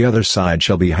 For the other side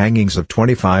shall be hangings of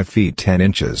 25 feet 10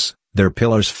 inches, their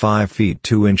pillars 5 feet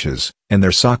 2 inches, and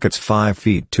their sockets 5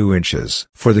 feet 2 inches.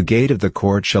 For the gate of the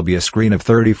court shall be a screen of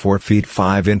 34 feet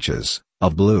 5 inches,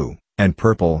 of blue, and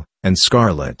purple, and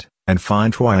scarlet, and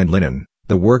fine twined linen,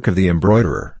 the work of the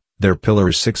embroiderer, their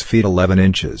pillars 6 feet 11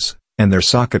 inches, and their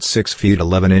sockets 6 feet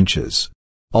 11 inches.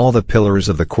 All the pillars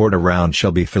of the court around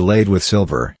shall be filleted with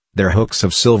silver, their hooks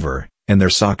of silver, and their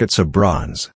sockets of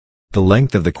bronze. The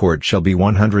length of the court shall be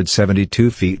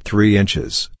 172 feet 3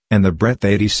 inches, and the breadth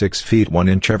 86 feet 1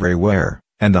 inch everywhere,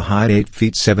 and the height 8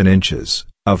 feet 7 inches,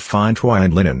 of fine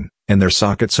twined linen, and their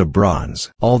sockets of bronze.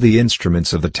 All the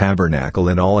instruments of the tabernacle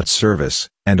and all its service,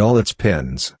 and all its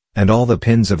pins, and all the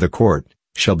pins of the court,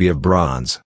 shall be of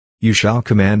bronze. You shall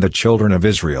command the children of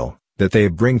Israel, that they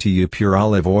bring to you pure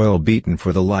olive oil beaten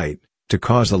for the light, to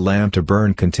cause the lamp to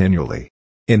burn continually.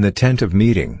 In the tent of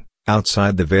meeting,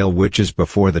 outside the veil which is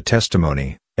before the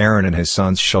testimony, Aaron and his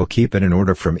sons shall keep it in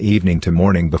order from evening to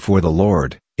morning before the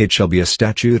Lord. It shall be a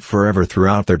statute forever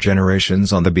throughout their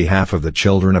generations on the behalf of the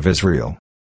children of Israel.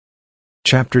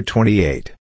 Chapter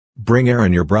 28. Bring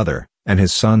Aaron your brother, and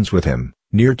his sons with him,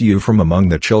 near to you from among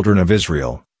the children of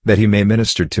Israel, that he may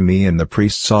minister to me in the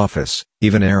priest's office,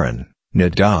 even Aaron,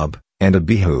 Nadab, and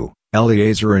Abihu,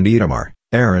 Eleazar and Itamar,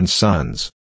 Aaron's sons.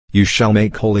 You shall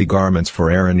make holy garments for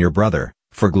Aaron your brother,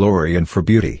 for glory and for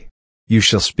beauty. You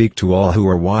shall speak to all who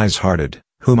are wise-hearted,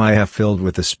 whom I have filled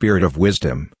with the spirit of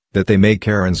wisdom, that they make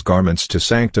Aaron's garments to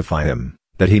sanctify him,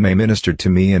 that he may minister to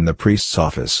me in the priest's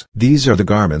office. These are the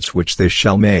garments which they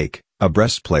shall make: a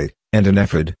breastplate, and an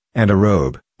ephod, and a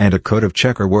robe, and a coat of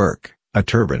checker work, a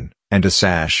turban, and a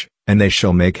sash, and they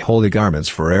shall make holy garments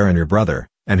for Aaron your brother,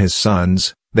 and his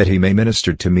sons, that he may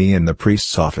minister to me in the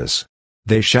priest's office.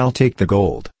 They shall take the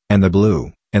gold, and the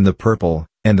blue, and the purple,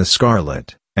 and the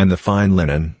scarlet, and the fine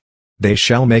linen. They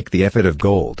shall make the ephod of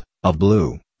gold, of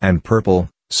blue, and purple,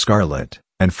 scarlet,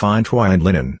 and fine twined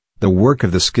linen, the work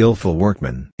of the skillful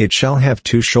workman. It shall have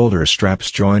 2 shoulder straps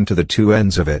joined to the 2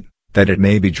 ends of it, that it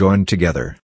may be joined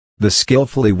together. The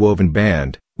skillfully woven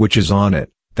band, which is on it,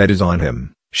 that is on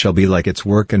him, shall be like its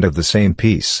work and of the same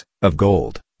piece, of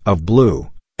gold, of blue,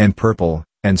 and purple,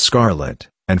 and scarlet,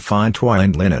 and fine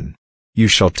twined linen. You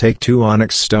shall take 2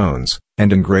 onyx stones,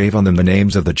 and engrave on them the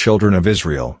names of the children of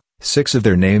Israel, 6 of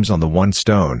their names on the one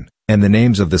stone, and the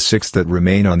names of the 6 that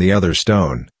remain on the other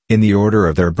stone, in the order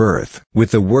of their birth.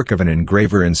 With the work of an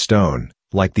engraver in stone,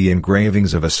 like the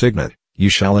engravings of a signet, you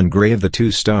shall engrave the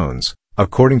 2 stones,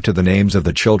 according to the names of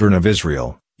the children of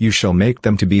Israel. You shall make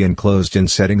them to be enclosed in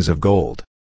settings of gold.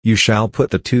 You shall put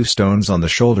the 2 stones on the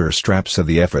shoulder straps of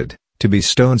the ephod, to be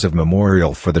stones of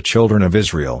memorial for the children of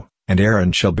Israel, and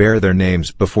Aaron shall bear their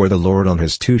names before the Lord on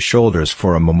his 2 shoulders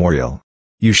for a memorial.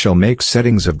 You shall make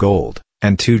settings of gold,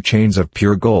 and 2 chains of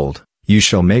pure gold. You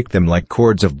shall make them like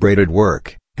cords of braided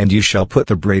work, and you shall put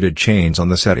the braided chains on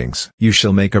the settings. You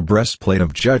shall make a breastplate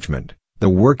of judgment, the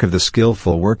work of the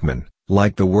skillful workman,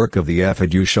 like the work of the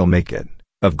ephod you shall make it,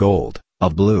 of gold,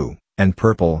 of blue, and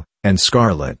purple, and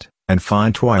scarlet, and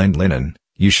fine twined linen,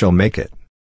 you shall make it.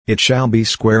 It shall be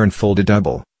square and folded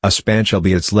double, a span shall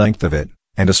be its length of it,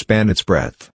 and a span its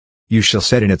breadth. You shall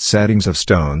set in its settings of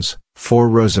stones, 4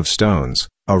 rows of stones,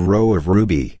 a row of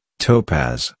ruby,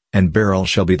 topaz, and beryl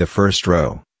shall be the first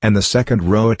row, and the second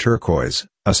row a turquoise,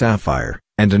 a sapphire,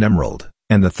 and an emerald,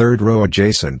 and the third row a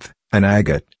jacinth, an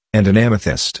agate, and an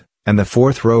amethyst, and the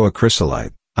fourth row a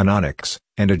chrysolite, an onyx,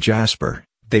 and a jasper.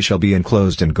 They shall be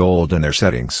enclosed in gold in their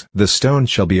settings. The stones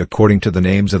shall be according to the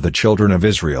names of the children of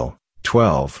Israel,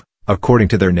 12, according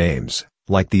to their names,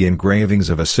 like the engravings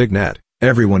of a signet,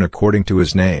 everyone according to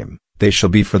his name. They shall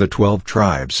be for the 12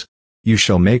 tribes. You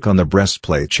shall make on the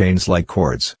breastplate chains like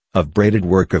cords, of braided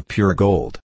work of pure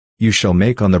gold. You shall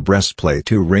make on the breastplate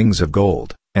 2 rings of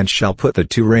gold, and shall put the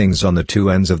 2 rings on the 2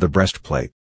 ends of the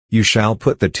breastplate. You shall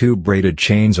put the 2 braided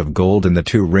chains of gold in the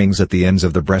 2 rings at the ends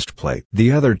of the breastplate.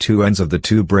 The other 2 ends of the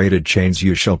 2 braided chains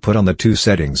you shall put on the 2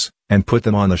 settings, and put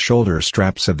them on the shoulder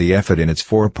straps of the ephod in its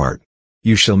forepart.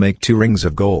 You shall make 2 rings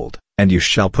of gold, and you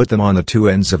shall put them on the 2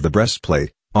 ends of the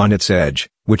breastplate, on its edge,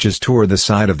 which is toward the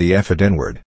side of the ephod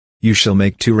inward. You shall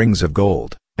make 2 rings of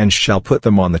gold, and shall put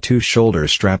them on the 2 shoulder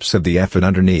straps of the ephod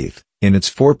underneath, in its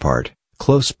forepart,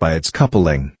 close by its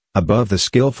coupling, above the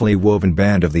skillfully woven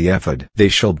band of the ephod. They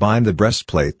shall bind the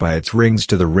breastplate by its rings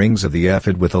to the rings of the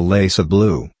ephod with a lace of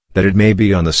blue, that it may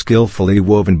be on the skillfully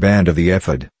woven band of the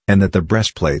ephod, and that the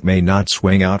breastplate may not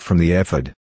swing out from the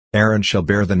ephod. Aaron shall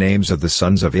bear the names of the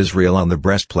sons of Israel on the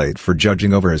breastplate for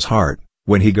judging over his heart,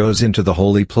 when he goes into the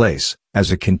holy place,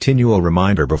 as a continual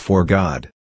reminder before God.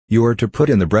 You are to put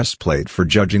in the breastplate for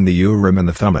judging the Urim and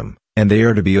the Thummim, and they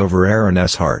are to be over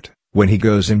Aaron's heart, when he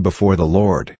goes in before the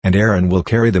Lord. And Aaron will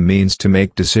carry the means to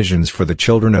make decisions for the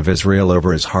children of Israel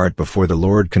over his heart before the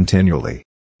Lord continually.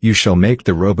 You shall make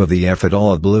the robe of the ephod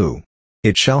all blue.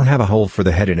 It shall have a hole for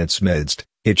the head in its midst,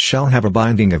 it shall have a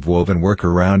binding of woven work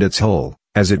around its hole,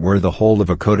 as it were the hole of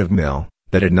a coat of mill,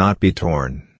 that it not be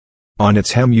torn. On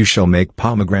its hem you shall make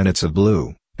pomegranates of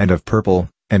blue, and of purple,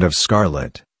 and of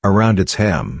scarlet, around its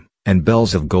hem, and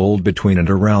bells of gold between and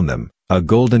around them, a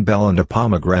golden bell and a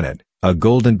pomegranate, a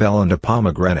golden bell and a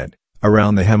pomegranate,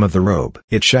 around the hem of the robe.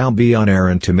 It shall be on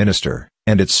Aaron to minister,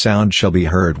 and its sound shall be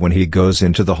heard when he goes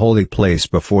into the holy place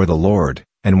before the Lord,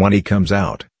 and when he comes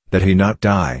out, that he not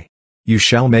die. You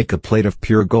shall make a plate of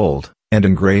pure gold, and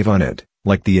engrave on it,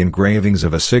 like the engravings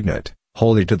of a signet,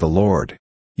 holy to the Lord.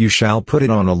 You shall put it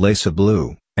on a lace of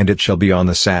blue, and it shall be on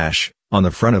the sash, on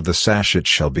the front of the sash it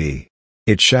shall be.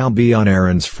 It shall be on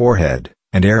Aaron's forehead,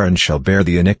 and Aaron shall bear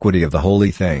the iniquity of the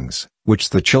holy things,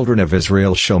 which the children of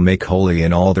Israel shall make holy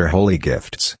in all their holy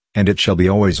gifts, and it shall be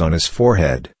always on his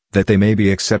forehead, that they may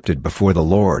be accepted before the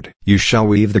Lord. You shall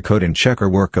weave the coat in checker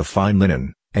work of fine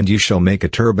linen, and you shall make a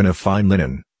turban of fine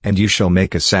linen, and you shall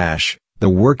make a sash, the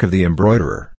work of the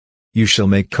embroiderer. You shall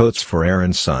make coats for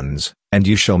Aaron's sons, and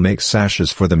you shall make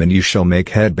sashes for them, and you shall make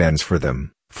headbands for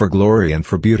them, for glory and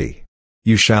for beauty.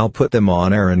 You shall put them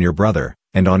on Aaron your brother,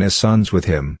 and on his sons with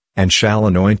him, and shall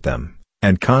anoint them,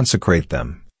 and consecrate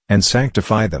them, and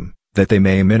sanctify them, that they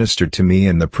may minister to me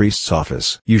in the priest's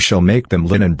office. You shall make them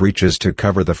linen breeches to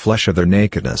cover the flesh of their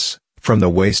nakedness, from the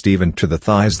waist even to the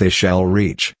thighs they shall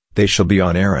reach. They shall be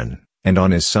on Aaron, and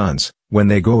on his sons, when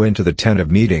they go into the tent of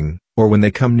meeting, or when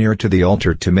they come near to the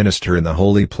altar to minister in the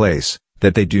holy place,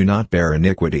 that they do not bear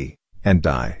iniquity, and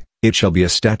die. It shall be a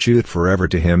statute forever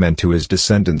to him and to his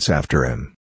descendants after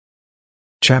him.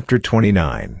 Chapter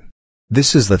 29.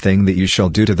 This is the thing that you shall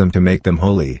do to them to make them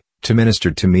holy, to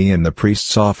minister to me in the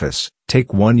priest's office.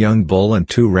 Take 1 young bull and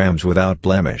 2 rams without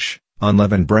blemish,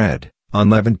 unleavened bread,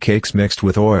 unleavened cakes mixed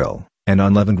with oil, and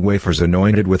unleavened wafers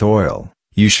anointed with oil.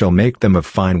 You shall make them of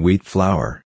fine wheat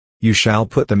flour. You shall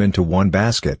put them into 1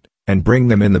 basket, and bring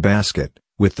them in the basket,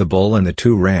 with the bull and the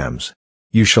 2 rams.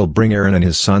 You shall bring Aaron and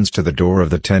his sons to the door of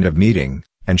the tent of meeting,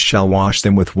 and shall wash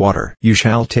them with water. You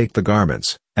shall take the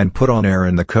garments, and put on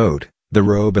Aaron the coat, the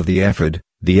robe of the ephod,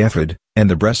 and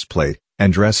the breastplate,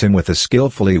 and dress him with the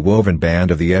skillfully woven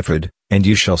band of the ephod, and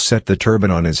you shall set the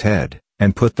turban on his head,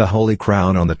 and put the holy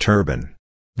crown on the turban.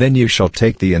 Then you shall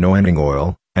take the anointing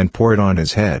oil, and pour it on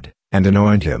his head, and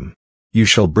anoint him. You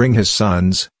shall bring his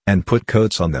sons, and put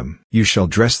coats on them. You shall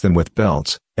dress them with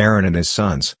belts, Aaron and his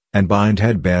sons, and bind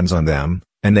headbands on them,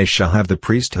 and they shall have the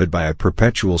priesthood by a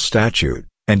perpetual statute,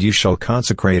 and you shall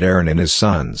consecrate Aaron and his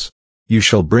sons. You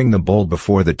shall bring the bull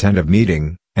before the tent of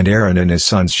meeting, and Aaron and his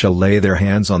sons shall lay their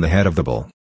hands on the head of the bull.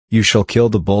 You shall kill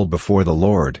the bull before the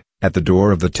Lord, at the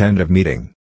door of the tent of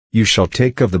meeting. You shall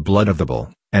take of the blood of the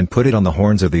bull, and put it on the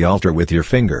horns of the altar with your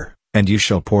finger, and you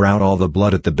shall pour out all the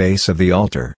blood at the base of the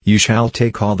altar. You shall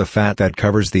take all the fat that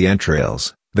covers the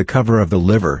entrails, the cover of the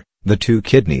liver, the 2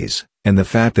 kidneys, and the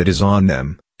fat that is on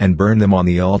them, and burn them on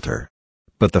the altar.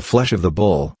 But the flesh of the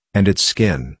bull, and its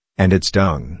skin, and its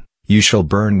dung, you shall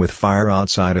burn with fire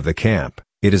outside of the camp.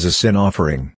 It is a sin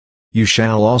offering. You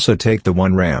shall also take the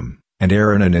 1 ram, and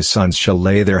Aaron and his sons shall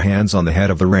lay their hands on the head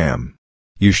of the ram.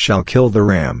 You shall kill the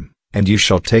ram, and you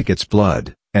shall take its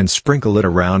blood, and sprinkle it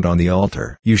around on the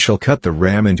altar. You shall cut the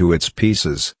ram into its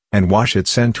pieces, and wash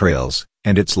its entrails,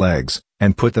 and its legs,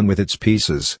 and put them with its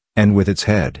pieces, and with its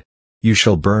head. You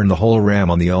shall burn the whole ram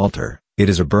on the altar. It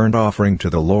is a burnt offering to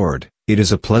the Lord, it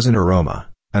is a pleasant aroma,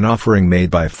 an offering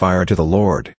made by fire to the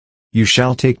Lord. You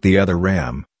shall take the other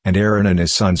ram, and Aaron and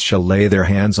his sons shall lay their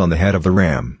hands on the head of the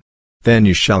ram. Then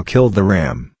you shall kill the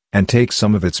ram, and take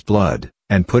some of its blood,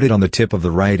 and put it on the tip of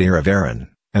the right ear of Aaron,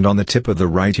 and on the tip of the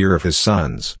right ear of his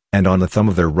sons, and on the thumb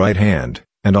of their right hand,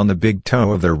 and on the big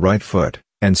toe of their right foot,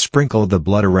 and sprinkle the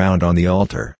blood around on the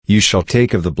altar. You shall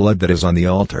take of the blood that is on the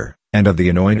altar, and of the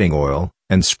anointing oil,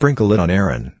 and sprinkle it on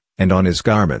Aaron, and on his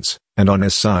garments, and on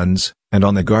his sons, and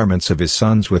on the garments of his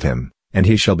sons with him, and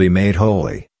he shall be made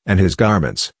holy, and his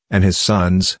garments, and his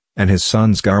sons'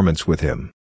 garments with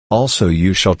him. Also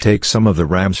you shall take some of the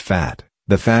ram's fat,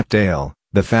 the fat tail,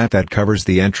 the fat that covers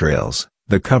the entrails,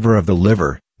 the cover of the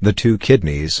liver, the 2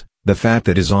 kidneys, the fat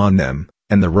that is on them,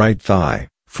 and the right thigh,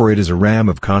 for it is a ram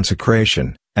of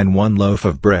consecration, and 1 loaf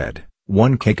of bread,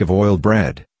 1 cake of oiled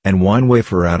bread, and 1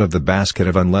 wafer out of the basket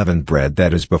of unleavened bread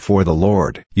that is before the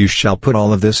Lord. You shall put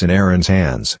all of this in Aaron's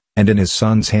hands, and in his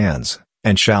sons' hands,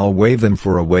 and shall wave them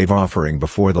for a wave offering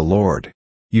before the Lord.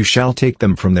 You shall take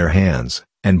them from their hands,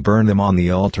 and burn them on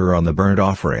the altar on the burnt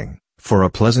offering, for a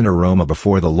pleasant aroma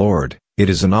before the Lord. It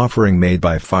is an offering made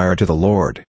by fire to the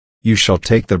Lord. You shall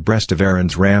take the breast of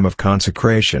Aaron's ram of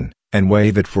consecration, and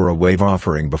wave it for a wave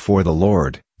offering before the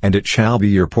Lord, and it shall be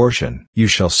your portion. You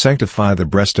shall sanctify the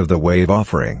breast of the wave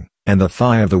offering, and the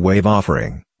thigh of the wave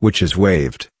offering, which is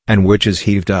waved, and which is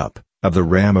heaved up, of the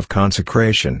ram of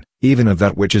consecration, even of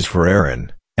that which is for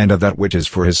Aaron, and of that which is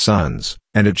for his sons,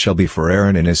 and it shall be for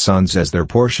Aaron and his sons as their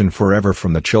portion forever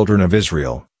from the children of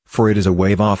Israel, for it is a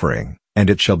wave offering. And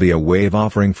it shall be a wave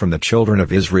offering from the children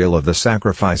of Israel of the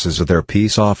sacrifices of their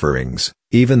peace offerings,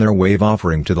 even their wave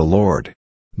offering to the Lord.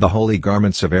 The holy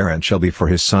garments of Aaron shall be for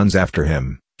his sons after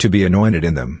him, to be anointed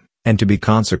in them, and to be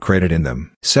consecrated in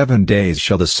them. 7 days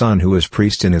shall the son who is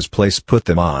priest in his place put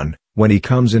them on, when he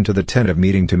comes into the tent of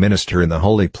meeting to minister in the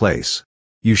holy place.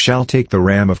 You shall take the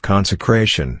ram of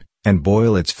consecration, and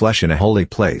boil its flesh in a holy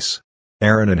place.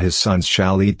 Aaron and his sons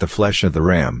shall eat the flesh of the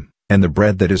ram, and the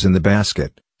bread that is in the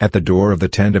basket, at the door of the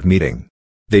tent of meeting.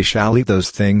 They shall eat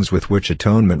those things with which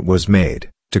atonement was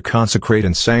made, to consecrate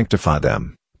and sanctify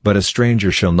them, but a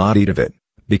stranger shall not eat of it,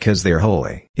 because they are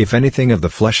holy. If anything of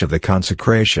the flesh of the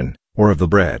consecration, or of the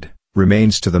bread,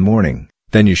 remains to the morning,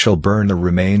 then you shall burn the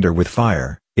remainder with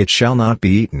fire, it shall not be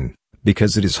eaten,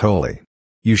 because it is holy.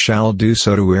 You shall do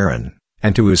so to Aaron,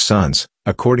 and to his sons,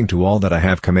 according to all that I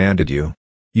have commanded you.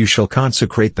 You shall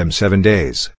consecrate them 7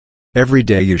 days. Every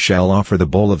day you shall offer the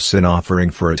bull of sin offering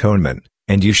for atonement,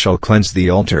 and you shall cleanse the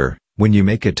altar, when you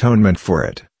make atonement for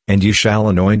it, and you shall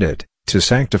anoint it, to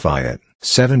sanctify it.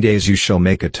 7 days you shall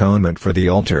make atonement for the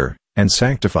altar, and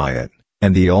sanctify it,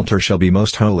 and the altar shall be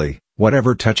most holy,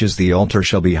 whatever touches the altar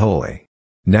shall be holy.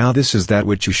 Now this is that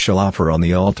which you shall offer on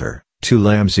the altar, 2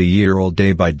 lambs a year old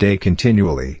day by day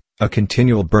continually, a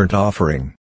continual burnt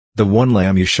offering. The 1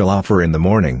 lamb you shall offer in the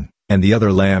morning, and the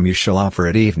other lamb you shall offer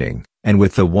at evening. And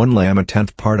with the 1 lamb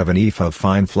 1/10 part of an ephah of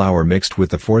fine flour mixed with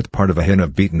the 4th part of a hin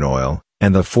of beaten oil,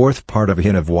 and the 4th part of a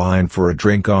hin of wine for a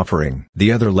drink offering.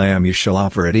 The other lamb you shall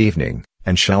offer at evening,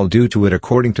 and shall do to it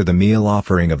according to the meal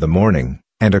offering of the morning,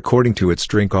 and according to its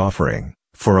drink offering,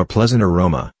 for a pleasant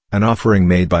aroma, an offering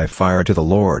made by fire to the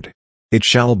Lord. It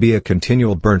shall be a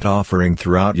continual burnt offering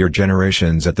throughout your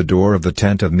generations at the door of the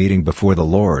tent of meeting before the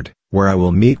Lord, where I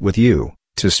will meet with you,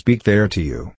 to speak there to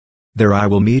you. There I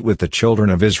will meet with the children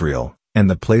of Israel, and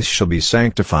the place shall be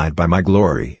sanctified by my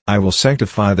glory. I will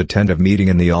sanctify the tent of meeting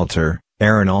and the altar,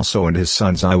 Aaron also and his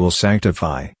sons I will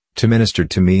sanctify, to minister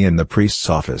to me in the priest's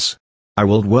office. I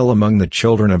will dwell among the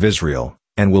children of Israel,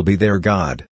 and will be their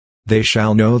God. They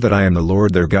shall know that I am the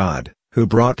Lord their God, who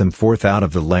brought them forth out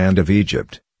of the land of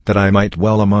Egypt, that I might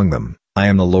dwell among them. I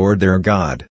am the Lord their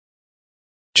God.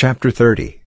 Chapter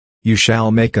 30. You shall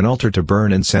make an altar to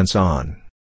burn incense on.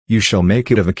 You shall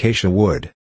make it of acacia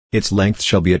wood. Its length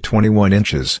shall be 21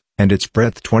 inches, and its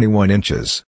breadth 21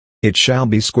 inches. It shall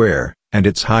be square, and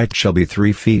its height shall be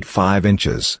 3 feet 5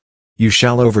 inches. You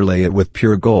shall overlay it with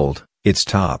pure gold, its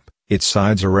top, its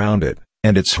sides around it,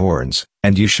 and its horns,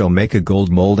 and you shall make a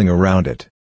gold molding around it.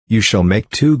 You shall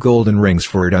make 2 golden rings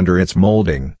for it under its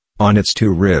molding, on its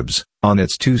 2 ribs, on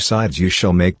its 2 sides you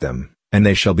shall make them, and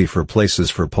they shall be for places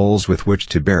for poles with which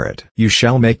to bear it. You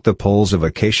shall make the poles of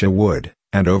acacia wood,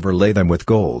 and overlay them with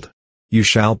gold. You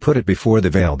shall put it before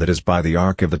the veil that is by the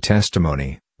ark of the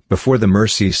testimony, before the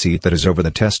mercy seat that is over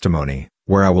the testimony,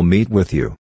 where I will meet with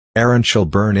you. Aaron shall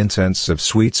burn incense of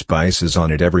sweet spices on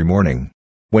it every morning.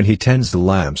 When he tends the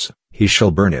lamps, he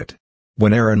shall burn it.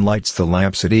 When Aaron lights the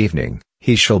lamps at evening,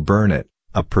 he shall burn it,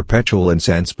 a perpetual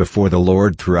incense before the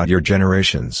Lord throughout your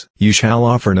generations. You shall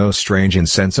offer no strange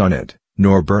incense on it,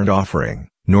 nor burnt offering,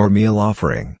 nor meal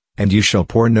offering, and you shall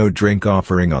pour no drink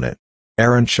offering on it.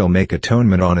 Aaron shall make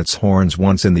atonement on its horns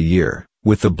once in the year,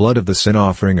 with the blood of the sin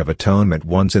offering of atonement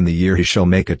once in the year he shall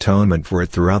make atonement for it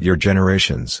throughout your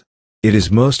generations. It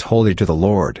is most holy to the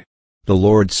Lord. The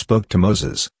Lord spoke to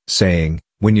Moses, saying,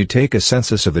 When you take a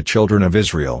census of the children of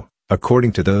Israel,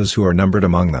 according to those who are numbered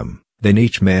among them, then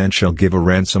each man shall give a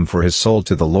ransom for his soul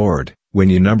to the Lord, when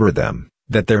you number them,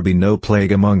 that there be no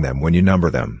plague among them when you number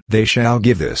them. They shall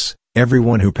give this,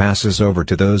 everyone who passes over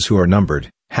to those who are numbered,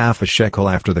 half a shekel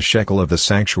after the shekel of the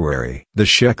sanctuary. The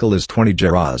shekel is 20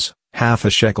 gerahs, half a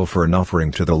shekel for an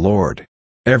offering to the Lord.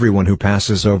 Everyone who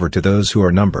passes over to those who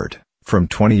are numbered, from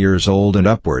 20 years old and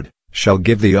upward, shall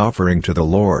give the offering to the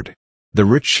Lord. The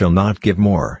rich shall not give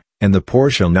more, and the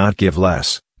poor shall not give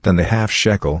less, than the half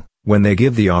shekel, when they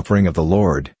give the offering of the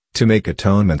Lord, to make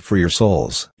atonement for your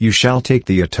souls. You shall take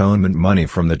the atonement money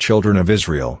from the children of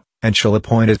Israel, and shall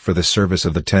appoint it for the service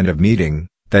of the tent of meeting,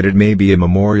 that it may be a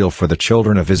memorial for the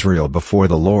children of Israel before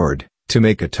the Lord, to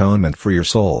make atonement for your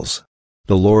souls.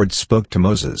 The Lord spoke to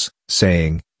Moses,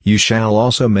 saying, You shall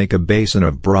also make a basin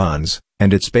of bronze,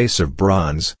 and its base of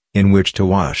bronze, in which to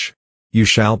wash. You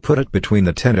shall put it between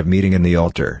the tent of meeting and the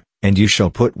altar, and you shall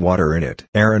put water in it.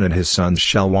 Aaron and his sons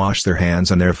shall wash their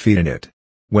hands and their feet in it.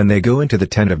 When they go into the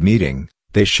tent of meeting,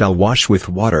 they shall wash with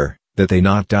water, that they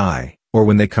not die, or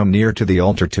when they come near to the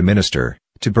altar to minister,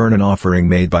 to burn an offering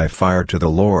made by fire to the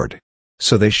Lord.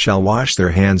 So they shall wash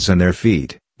their hands and their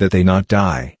feet, that they not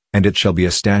die, and it shall be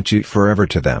a statute forever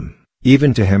to them,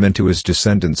 even to him and to his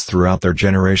descendants throughout their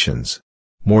generations.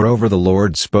 Moreover the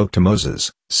Lord spoke to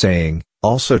Moses, saying,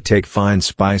 Also take fine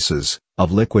spices,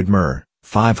 of liquid myrrh,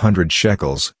 500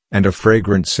 shekels, and of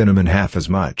fragrant cinnamon half as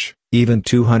much, even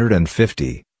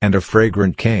 250, and of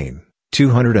fragrant cane,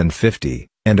 250,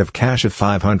 and of cassia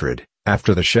 500,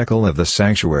 after the shekel of the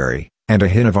sanctuary, and a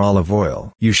hin of olive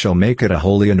oil. You shall make it a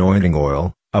holy anointing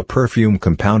oil, a perfume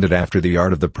compounded after the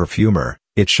art of the perfumer,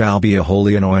 it shall be a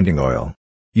holy anointing oil.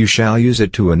 You shall use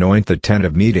it to anoint the tent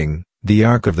of meeting, the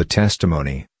ark of the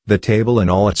testimony, the table and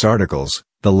all its articles,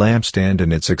 the lampstand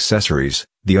and its accessories,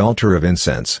 the altar of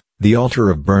incense, the altar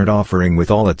of burnt offering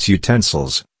with all its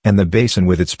utensils, and the basin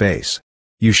with its base.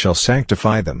 You shall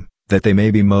sanctify them, that they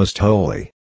may be most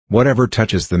holy. Whatever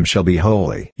touches them shall be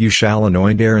holy. You shall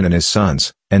anoint Aaron and his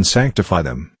sons, and sanctify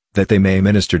them, that they may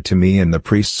minister to me in the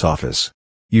priest's office.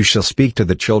 You shall speak to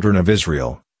the children of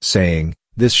Israel, saying,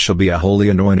 This shall be a holy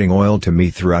anointing oil to me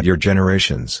throughout your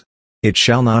generations. It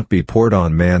shall not be poured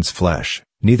on man's flesh,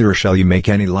 neither shall you make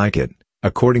any like it,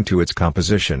 according to its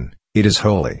composition, it is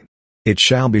holy. It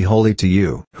shall be holy to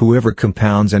you. Whoever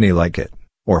compounds any like it,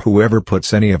 or whoever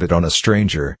puts any of it on a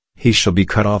stranger, he shall be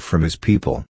cut off from his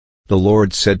people. The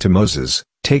Lord said to Moses,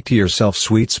 Take to yourself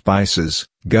sweet spices,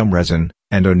 gum resin,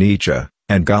 and onycha,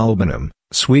 and galbanum,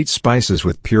 sweet spices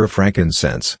with pure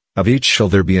frankincense, of each shall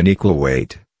there be an equal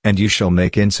weight, and you shall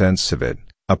make incense of it,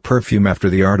 a perfume after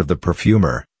the art of the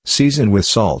perfumer, seasoned with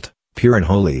salt, pure and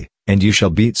holy, and you shall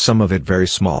beat some of it very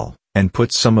small, and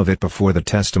put some of it before the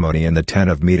testimony in the tent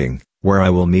of meeting, where I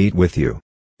will meet with you.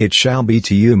 It shall be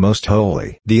to you most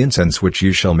holy. The incense which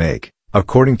you shall make,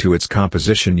 according to its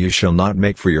composition you shall not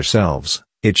make for yourselves,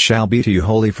 it shall be to you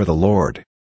holy for the Lord.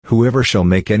 Whoever shall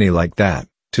make any like that,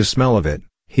 to smell of it,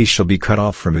 he shall be cut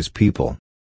off from his people.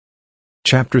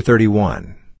 Chapter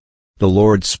 31. The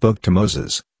Lord spoke to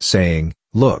Moses, saying,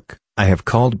 Look, I have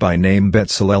called by name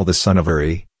Bezalel the son of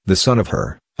Uri, the son of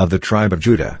Hur, of the tribe of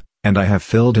Judah, and I have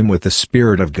filled him with the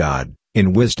Spirit of God,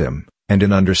 in wisdom, and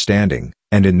in understanding,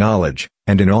 and in knowledge,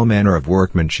 and in all manner of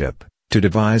workmanship, to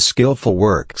devise skillful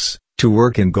works, to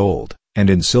work in gold, and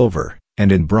in silver,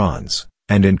 and in bronze,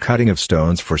 and in cutting of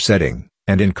stones for setting,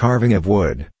 and in carving of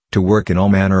wood, to work in all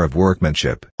manner of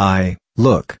workmanship.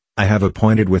 Look, I have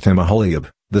appointed with him Aholiab,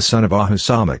 the son of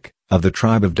Ahisamach, of the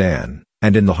tribe of Dan,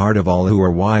 and in the heart of all who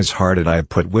are wise-hearted I have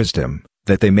put wisdom,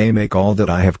 that they may make all that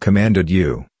I have commanded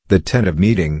you, the tent of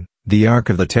meeting, the ark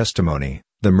of the testimony,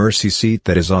 the mercy seat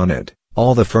that is on it,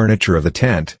 all the furniture of the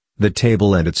tent, the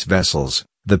table and its vessels,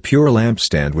 the pure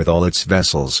lampstand with all its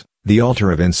vessels, the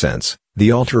altar of incense,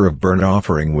 the altar of burnt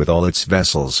offering with all its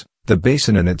vessels, the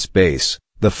basin and its base,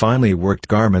 the finely worked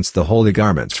garments, the holy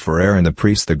garments for Aaron the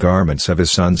priest, the garments of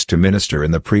his sons to minister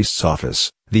in the priest's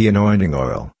office, the anointing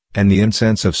oil, and the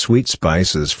incense of sweet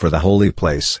spices for the holy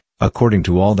place, according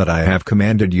to all that I have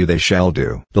commanded you they shall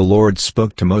do. The Lord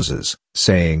spoke to Moses,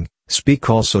 saying, Speak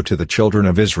also to the children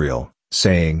of Israel,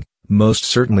 saying, Most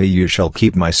certainly you shall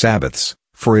keep my Sabbaths,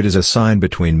 for it is a sign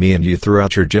between me and you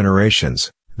throughout your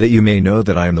generations, that you may know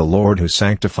that I am the Lord who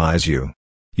sanctifies you.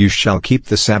 You shall keep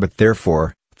the Sabbath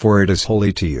therefore, for it is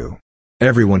holy to you.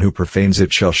 Everyone who profanes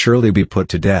it shall surely be put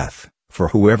to death, for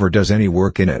whoever does any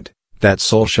work in it, that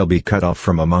soul shall be cut off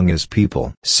from among his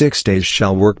people. 6 days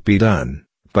shall work be done,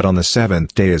 but on the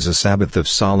seventh day is a Sabbath of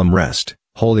solemn rest,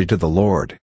 holy to the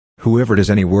Lord. Whoever does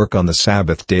any work on the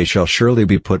Sabbath day shall surely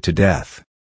be put to death.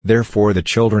 Therefore the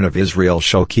children of Israel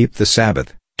shall keep the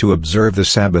Sabbath, to observe the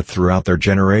Sabbath throughout their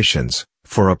generations,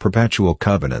 for a perpetual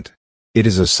covenant. It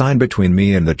is a sign between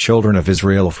me and the children of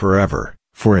Israel forever,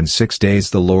 for in 6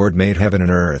 days the Lord made heaven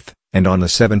and earth, and on the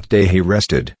seventh day he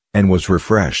rested, and was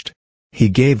refreshed. He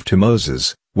gave to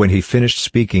Moses, when he finished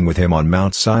speaking with him on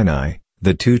Mount Sinai,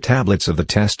 the 2 tablets of the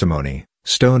testimony,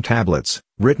 stone tablets,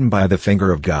 written by the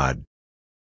finger of God.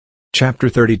 Chapter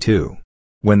 32.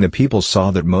 When the people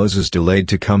saw that Moses delayed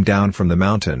to come down from the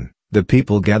mountain, the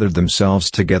people gathered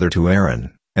themselves together to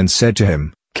Aaron, and said to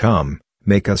him, Come,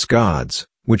 make us gods,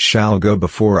 which shall go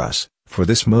before us, for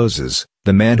this Moses,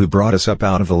 the man who brought us up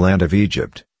out of the land of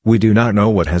Egypt, we do not know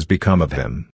what has become of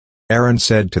him. Aaron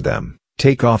said to them,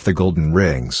 Take off the golden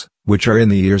rings, which are in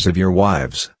the ears of your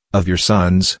wives, of your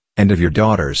sons, and of your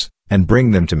daughters, and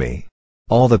bring them to me.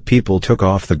 All the people took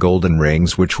off the golden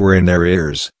rings which were in their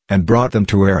ears, and brought them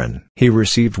to Aaron. He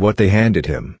received what they handed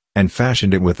him, and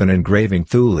fashioned it with an engraving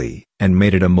thule, and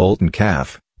made it a molten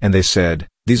calf, and they said,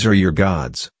 These are your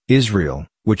gods, Israel,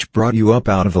 which brought you up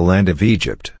out of the land of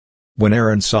Egypt. When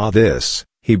Aaron saw this,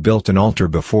 he built an altar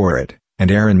before it, and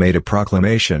Aaron made a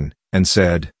proclamation, and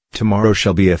said, Tomorrow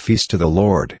shall be a feast to the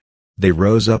Lord. They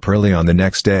rose up early on the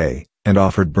next day, and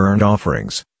offered burnt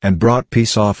offerings, and brought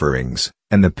peace offerings,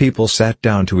 and the people sat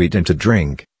down to eat and to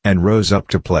drink, and rose up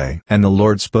to play. And the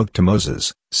Lord spoke to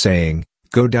Moses, saying,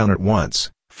 Go down at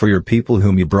once, for your people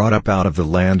whom you brought up out of the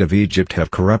land of Egypt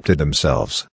have corrupted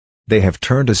themselves. They have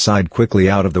turned aside quickly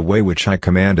out of the way which I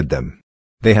commanded them.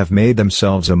 They have made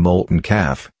themselves a molten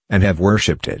calf, and have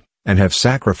worshipped it, and have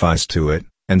sacrificed to it,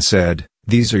 and said,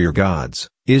 These are your gods,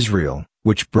 Israel,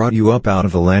 which brought you up out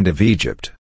of the land of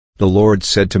Egypt. The Lord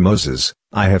said to Moses,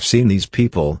 I have seen these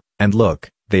people, and look,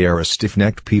 they are a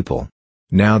stiff-necked people.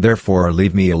 Now therefore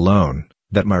leave me alone,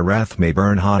 that my wrath may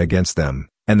burn hot against them,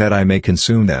 and that I may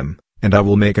consume them, and I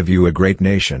will make of you a great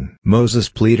nation. Moses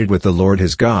pleaded with the Lord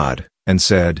his God, and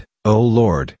said, O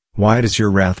Lord, why does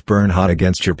your wrath burn hot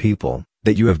against your people,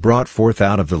 that you have brought forth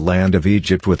out of the land of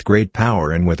Egypt with great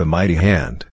power and with a mighty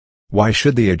hand? Why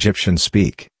should the Egyptians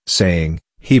speak, saying,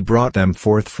 He brought them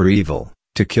forth for evil,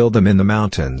 to kill them in the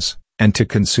mountains, and to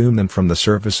consume them from the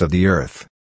surface of the earth?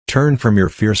 Turn from your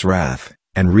fierce wrath,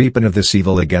 and repent of this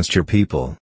evil against your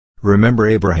people. Remember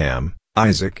Abraham,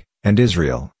 Isaac, and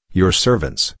Israel, your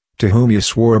servants, to whom you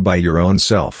swore by your own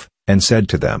self, and said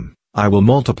to them, I will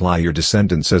multiply your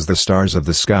descendants as the stars of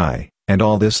the sky, and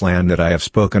all this land that I have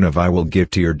spoken of I will give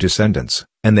to your descendants,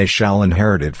 and they shall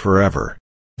inherit it forever.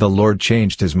 The Lord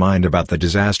changed his mind about the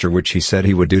disaster which he said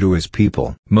he would do to his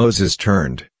people. Moses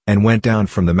turned, and went down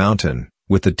from the mountain,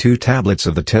 with the 2 tablets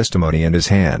of the testimony in his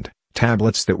hand,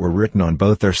 tablets that were written on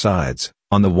both their sides,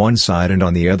 on the one side and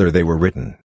on the other they were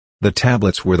written. The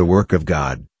tablets were the work of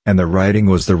God, and the writing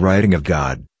was the writing of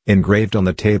God, engraved on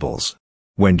the tables.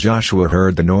 When Joshua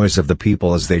heard the noise of the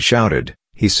people as they shouted,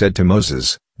 he said to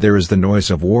Moses, There is the noise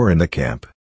of war in the camp.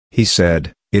 He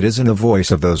said, It isn't the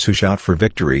voice of those who shout for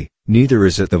victory, neither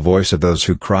is it the voice of those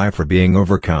who cry for being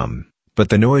overcome, but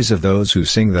the noise of those who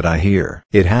sing that I hear."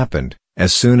 It happened,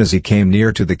 as soon as he came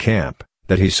near to the camp,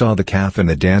 that he saw the calf and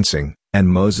the dancing, and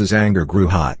Moses' anger grew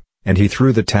hot, and he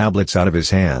threw the tablets out of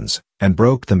his hands, and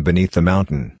broke them beneath the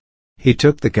mountain. He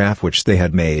took the calf which they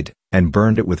had made, and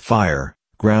burned it with fire,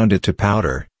 ground it to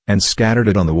powder, and scattered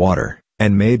it on the water,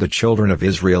 and made the children of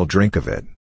Israel drink of it.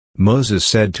 Moses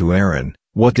said to Aaron,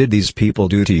 "What did these people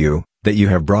do to you, that you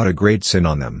have brought a great sin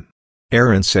on them?"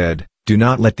 Aaron said, "Do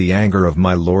not let the anger of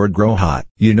my Lord grow hot.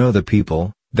 You know the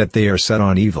people, that they are set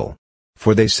on evil.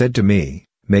 For they said to me,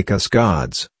 'Make us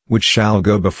gods, which shall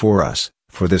go before us,'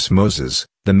 for this Moses,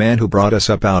 the man who brought us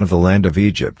up out of the land of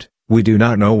Egypt, we do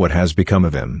not know what has become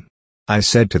of him." I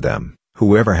said to them,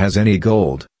 "Whoever has any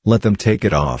gold, let them take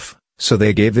it off." So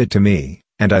they gave it to me,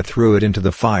 and I threw it into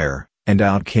the fire, and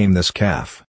out came this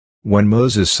calf. When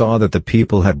Moses saw that the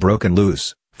people had broken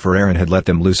loose, for Aaron had let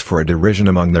them loose for a derision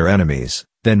among their enemies,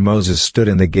 then Moses stood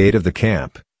in the gate of the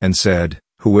camp, and said,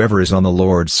 "Whoever is on the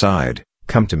Lord's side,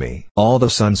 come to me." All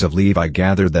the sons of Levi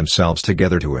gathered themselves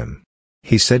together to him.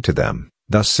 He said to them,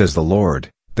 "Thus says the Lord,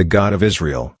 the God of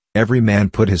Israel, every man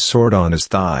put his sword on his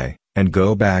thigh, and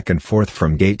go back and forth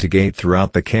from gate to gate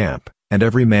throughout the camp, and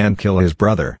every man kill his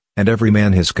brother, and every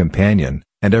man his companion,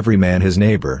 and every man his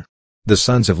neighbor." The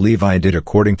sons of Levi did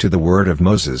according to the word of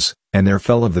Moses, and there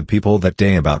fell of the people that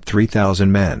day about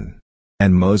 3,000 men.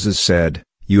 And Moses said,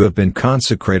 "You have been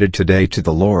consecrated today to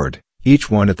the Lord,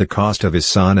 each one at the cost of his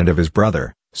son and of his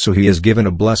brother, so he has given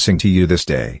a blessing to you this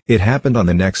day." It happened on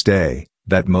the next day,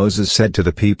 that Moses said to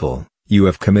the people, "You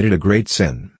have committed a great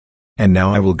sin. And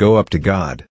now I will go up to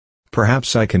God.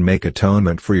 Perhaps I can make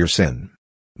atonement for your sin."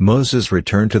 Moses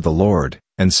returned to the Lord,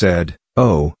 and said,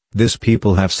 "Oh, this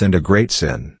people have sinned a great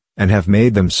sin, and have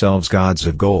made themselves gods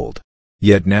of gold.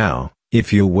 Yet now,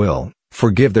 if you will,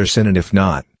 forgive their sin, and if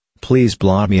not, please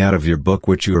blot me out of your book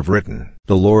which you have written."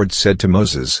 The Lord said to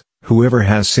Moses, "Whoever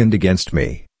has sinned against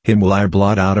me, him will I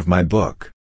blot out of my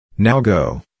book. Now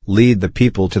go, lead the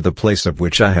people to the place of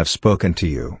which I have spoken to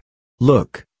you.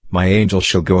 Look, my angel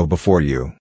shall go before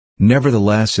you.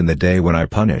 Nevertheless in the day when I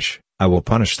punish, I will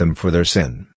punish them for their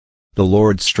sin." The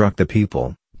Lord struck the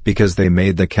people, because they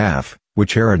made the calf,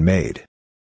 which Aaron made.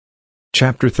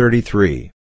 Chapter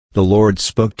 33. The Lord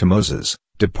spoke to Moses,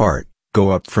 "Depart,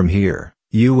 go up from here,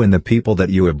 you and the people that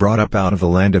you have brought up out of the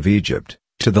land of Egypt,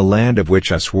 to the land of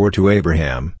which I swore to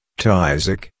Abraham, to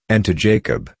Isaac, and to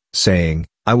Jacob, saying,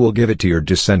 I will give it to your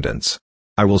descendants.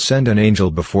 I will send an angel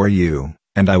before you,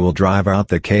 and I will drive out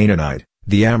the Canaanite,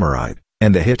 the Amorite,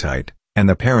 and the Hittite, and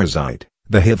the Perizzite,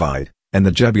 the Hivite, and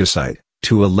the Jebusite,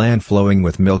 to a land flowing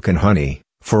with milk and honey,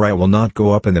 for I will not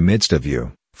go up in the midst of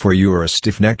you, for you are a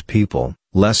stiff-necked people,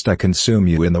 lest I consume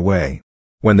you in the way."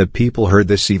 When the people heard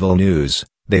this evil news,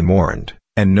 they mourned,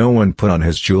 and no one put on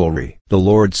his jewelry. The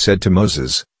Lord said to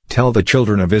Moses, "Tell the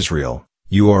children of Israel,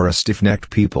 you are a stiff-necked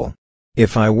people.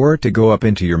 If I were to go up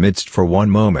into your midst for one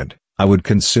moment, I would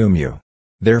consume you.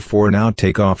 Therefore now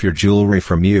take off your jewelry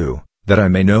from you, that I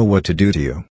may know what to do to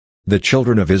you." The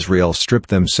children of Israel stripped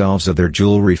themselves of their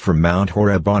jewelry from Mount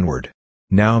Horeb onward.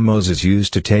 Now Moses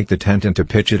used to take the tent and to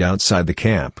pitch it outside the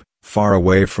camp, far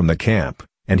away from the camp,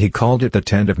 and he called it the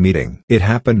tent of meeting. It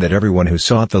happened that everyone who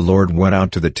sought the Lord went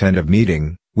out to the tent of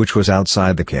meeting, which was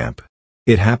outside the camp.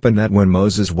 It happened that when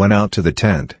Moses went out to the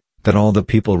tent, that all the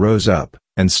people rose up,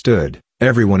 and stood,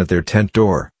 everyone at their tent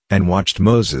door, and watched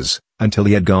Moses, until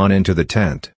he had gone into the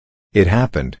tent. It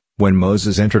happened, when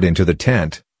Moses entered into the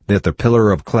tent, that the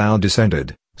pillar of cloud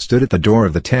descended, stood at the door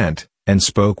of the tent, and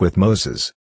spoke with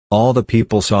Moses. All the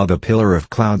people saw the pillar of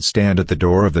cloud stand at the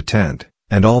door of the tent,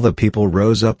 and all the people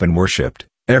rose up and worshipped,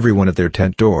 everyone at their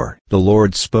tent door. The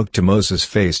Lord spoke to Moses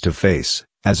face to face,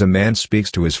 as a man speaks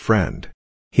to his friend.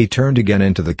 He turned again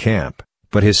into the camp,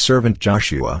 but his servant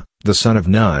Joshua, the son of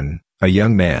Nun, a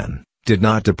young man, did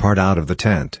not depart out of the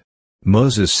tent.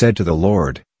 Moses said to the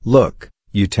Lord, "Look,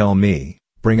 you tell me,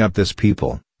 bring up this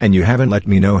people, and you haven't let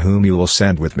me know whom you will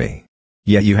send with me.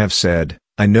 Yet you have said,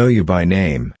 I know you by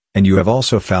name, and you have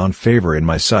also found favor in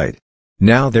my sight.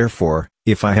 Now therefore,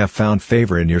 if I have found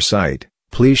favor in your sight,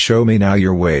 please show me now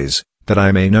your ways, that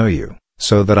I may know you,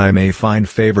 so that I may find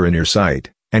favor in your sight,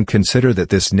 and consider that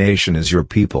this nation is your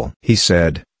people." He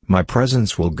said, "My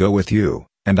presence will go with you,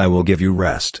 and I will give you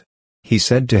rest." He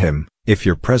said to him, "If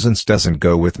your presence doesn't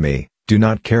go with me, do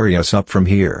not carry us up from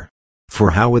here.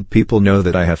 For how would people know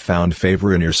that I have found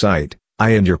favor in your sight, I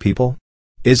and your people?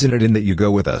 Isn't it in that you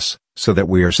go with us, so that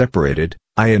we are separated,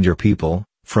 I and your people,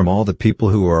 from all the people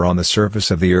who are on the surface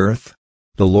of the earth?"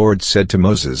 The Lord said to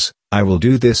Moses, "I will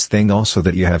do this thing also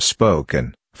that you have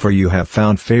spoken, for you have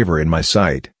found favor in my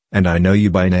sight, and I know you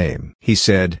by name." He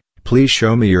said, "Please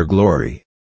show me your glory."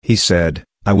 He said,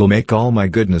 "I will make all my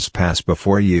goodness pass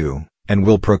before you, and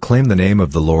will proclaim the name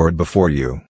of the Lord before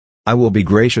you. I will be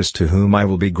gracious to whom I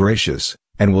will be gracious,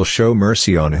 and will show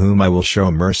mercy on whom I will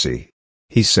show mercy."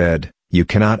 He said, "You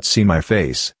cannot see my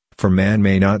face, for man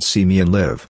may not see me and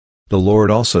live." The Lord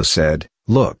also said,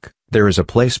 "Look, there is a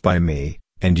place by me,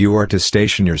 and you are to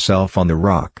station yourself on the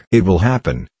rock. It will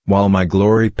happen, while my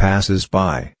glory passes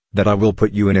by, that I will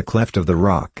put you in a cleft of the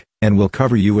rock, and will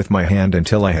cover you with my hand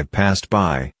until I have passed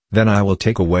by, then I will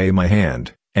take away my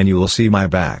hand, and you will see my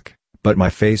back, but my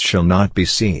face shall not be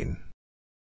seen."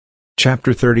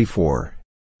 Chapter 34.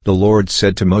 The Lord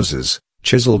said to Moses,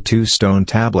 "Chisel 2 stone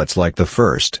tablets like the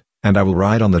first, and I will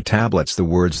write on the tablets the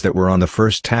words that were on the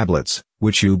first tablets,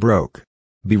 which you broke.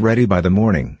 Be ready by the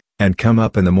morning, and come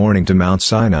up in the morning to Mount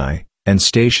Sinai, and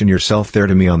station yourself there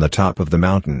to me on the top of the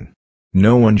mountain.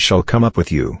 No one shall come up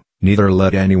with you, neither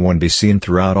let anyone be seen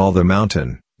throughout all the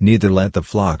mountain, neither let the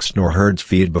flocks nor herds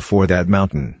feed before that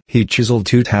mountain." He chiseled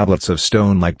 2 tablets of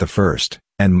stone like the first,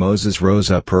 and Moses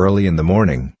rose up early in the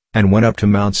morning, and went up to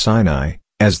Mount Sinai,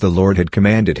 as the Lord had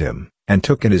commanded him, and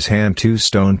took in his hand 2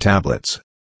 stone tablets.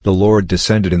 The Lord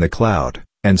descended in the cloud,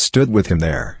 and stood with him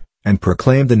there, and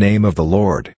proclaimed the name of the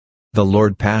Lord. The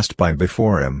Lord passed by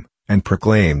before him, and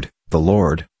proclaimed, the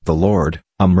Lord,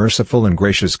 a merciful and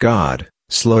gracious God,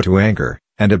 slow to anger,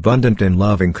 and abundant in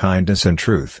loving kindness and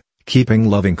truth, keeping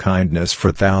loving kindness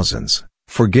for thousands,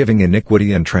 forgiving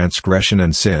iniquity and transgression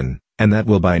and sin, and that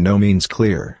will by no means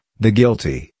clear the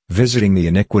guilty, visiting the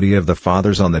iniquity of the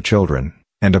fathers on the children,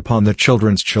 and upon the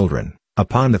children's children,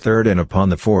 upon the third and upon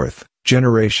the fourth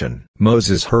generation."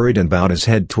 Moses hurried and bowed his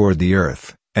head toward the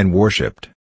earth, and worshipped.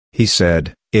 He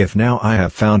said, "If now I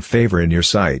have found favor in your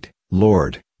sight,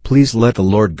 Lord, please let the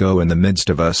Lord go in the midst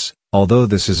of us, although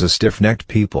this is a stiff-necked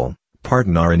people,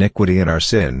 pardon our iniquity and our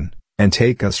sin, and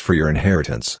take us for your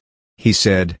inheritance." He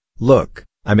said, "Look,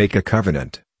 I make a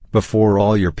covenant, before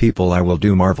all your people I will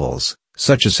do marvels,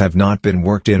 such as have not been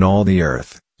worked in all the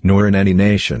earth, nor in any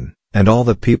nation, and all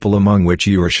the people among which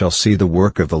you are shall see the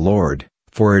work of the Lord,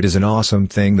 for it is an awesome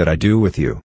thing that I do with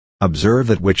you. Observe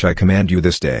that which I command you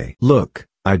this day. Look,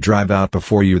 I drive out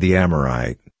before you the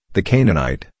Amorite, the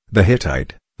Canaanite, the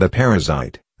Hittite, the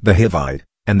Perizzite, the Hivite,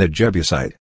 and the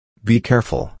Jebusite. Be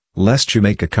careful, lest you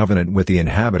make a covenant with the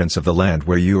inhabitants of the land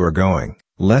where you are going,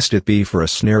 lest it be for a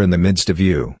snare in the midst of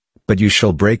you, but you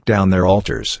shall break down their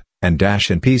altars, and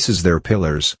dash in pieces their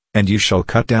pillars, and you shall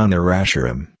cut down their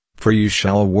Asherim, for you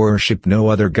shall worship no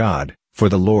other God, for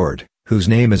the Lord, whose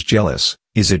name is jealous,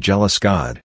 is a jealous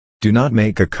God. Do not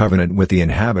make a covenant with the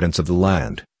inhabitants of the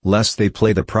land, lest they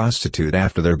play the prostitute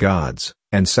after their gods,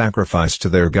 and sacrifice to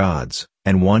their gods,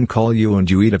 and one call you and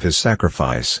you eat of his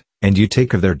sacrifice, and you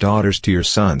take of their daughters to your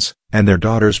sons, and their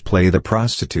daughters play the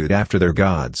prostitute after their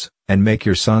gods, and make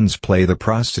your sons play the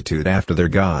prostitute after their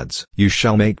gods. You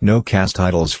shall make no cast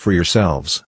idols for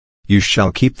yourselves. You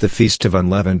shall keep the feast of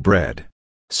unleavened bread.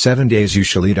 7 days you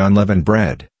shall eat unleavened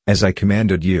bread, as I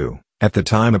commanded you, at the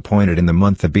time appointed in the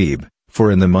month Abib,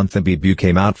 for in the month Abib you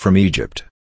came out from Egypt.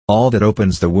 All that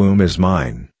opens the womb is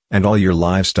mine, and all your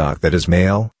livestock that is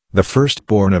male, the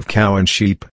firstborn of cow and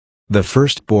sheep. The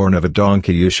firstborn of a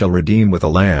donkey you shall redeem with a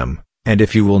lamb, and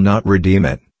if you will not redeem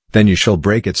it, then you shall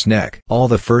break its neck. All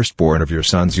the firstborn of your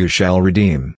sons you shall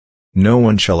redeem. No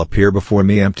one shall appear before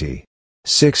me empty.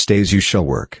 6 days you shall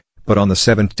work, but on the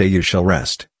 7th day you shall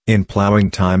rest, in plowing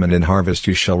time and in harvest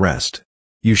you shall rest.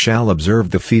 You shall observe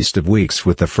the Feast of Weeks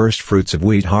with the firstfruits of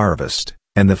wheat harvest,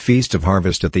 and the Feast of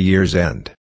Harvest at the year's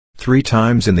end. 3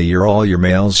 times in the year all your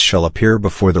males shall appear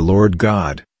before the Lord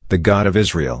God, the God of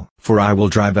Israel. For I will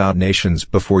drive out nations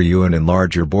before you and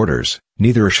enlarge your borders,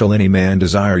 neither shall any man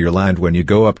desire your land when you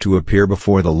go up to appear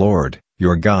before the Lord,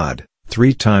 your God,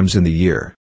 3 times in the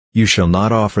year. You shall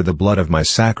not offer the blood of my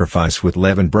sacrifice with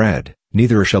leavened bread,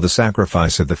 neither shall the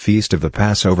sacrifice of the feast of the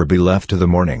Passover be left to the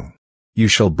morning. You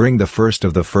shall bring the first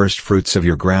of the firstfruits of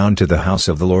your ground to the house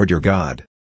of the Lord your God.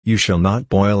 You shall not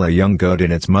boil a young goat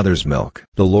in its mother's milk.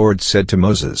 The Lord said to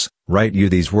Moses, Write you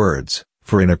these words,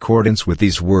 for in accordance with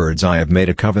these words I have made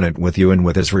a covenant with you and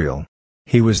with Israel.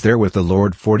 He was there with the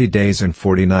Lord 40 days and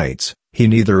 40 nights, he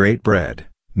neither ate bread,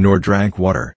 nor drank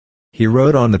water. He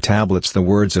wrote on the tablets the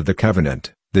words of the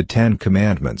covenant, the 10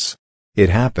 commandments. It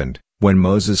happened, when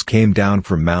Moses came down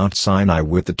from Mount Sinai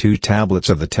with the 2 tablets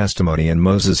of the testimony in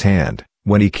Moses' hand,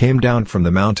 when he came down from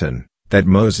the mountain, that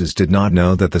Moses did not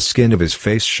know that the skin of his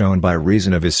face shone by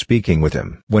reason of his speaking with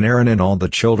him. When Aaron and all the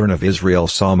children of Israel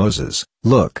saw Moses,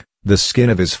 look, the skin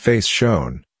of his face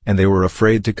shone, and they were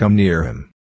afraid to come near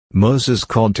him. Moses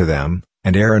called to them,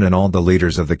 and Aaron and all the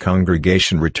leaders of the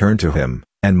congregation returned to him,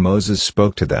 And Moses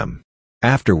spoke to them.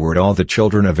 Afterward all the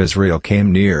children of Israel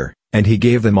came near, and he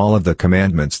gave them all of the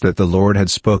commandments that the Lord had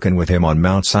spoken with him on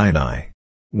Mount Sinai.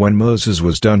 When Moses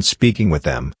was done speaking with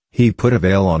them, he put a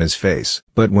veil on his face.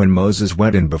 But when Moses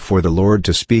went in before the Lord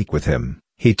to speak with him,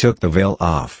 he took the veil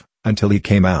off, until he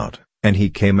came out, and he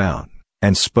came out,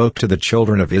 and spoke to the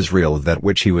children of Israel that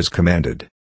which he was commanded.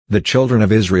 The children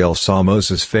of Israel saw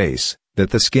Moses' face,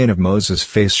 that the skin of Moses'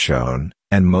 face shone,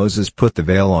 and Moses put the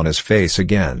veil on his face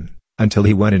again, until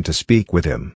he went in to speak with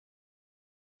him.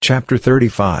 Chapter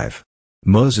 35.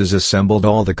 Moses assembled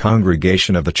all the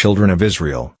congregation of the children of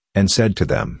Israel, and said to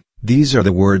them, These are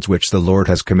the words which the Lord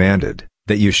has commanded,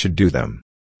 that you should do them.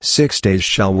 6 days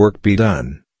shall work be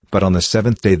done, but on the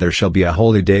 7th day there shall be a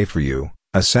holy day for you,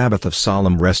 a Sabbath of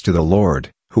solemn rest to the Lord.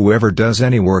 Whoever does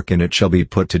any work in it shall be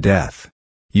put to death.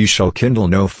 You shall kindle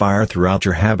no fire throughout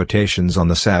your habitations on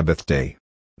the Sabbath day.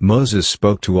 Moses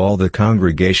spoke to all the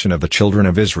congregation of the children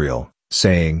of Israel,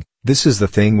 saying, This is the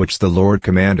thing which the Lord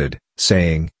commanded,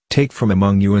 saying, Take from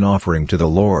among you an offering to the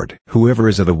Lord. Whoever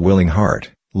is of a willing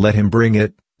heart, let him bring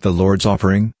it, the Lord's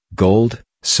offering, gold,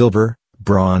 silver,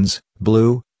 bronze,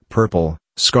 blue, purple,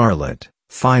 scarlet,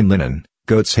 fine linen,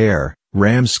 goat's hair,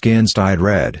 ram skins dyed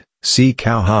red,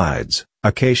 sea-cow hides,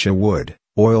 acacia wood,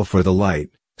 oil for the light,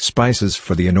 spices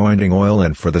for the anointing oil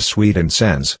and for the sweet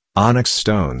incense, onyx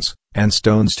stones, and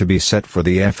stones to be set for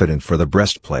the ephod and for the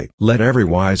breastplate. Let every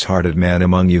wise-hearted man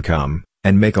among you come,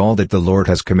 and make all that the Lord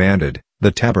has commanded,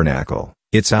 the tabernacle,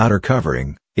 its outer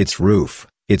covering, its roof,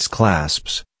 its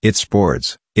clasps, its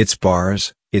boards, its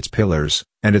bars, its pillars,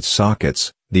 and its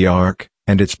sockets, the ark,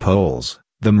 and its poles,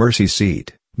 the mercy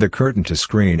seat, the curtain to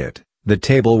screen it, the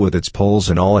table with its poles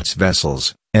and all its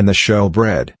vessels, and the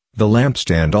showbread, the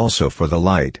lampstand also for the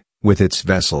light, with its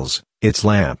vessels, its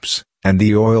lamps, and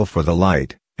the oil for the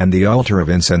light, and the altar of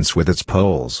incense with its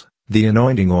poles, the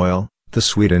anointing oil, the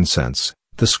sweet incense,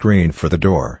 the screen for the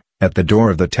door, at the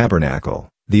door of the tabernacle,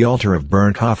 the altar of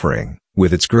burnt offering,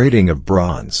 with its grating of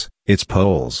bronze, its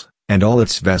poles, and all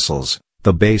its vessels,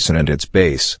 the basin and its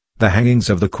base, the hangings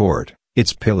of the court,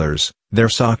 its pillars, their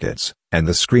sockets, and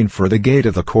the screen for the gate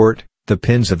of the court, the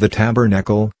pins of the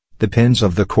tabernacle, the pins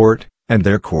of the court, and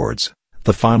their cords,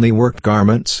 the finely worked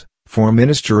garments, for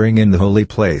ministering in the holy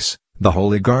place, the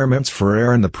holy garments for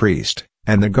Aaron the priest,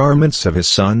 and the garments of his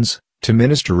sons, to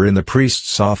minister in the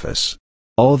priest's office.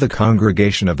 All the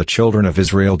congregation of the children of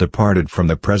Israel departed from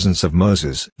the presence of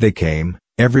Moses. They came,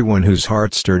 everyone whose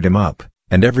heart stirred him up,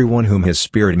 and everyone whom his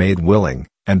spirit made willing,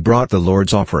 and brought the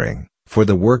Lord's offering, for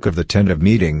the work of the tent of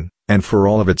meeting, and for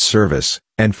all of its service,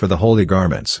 and for the holy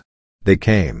garments. They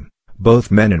came, both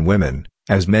men and women,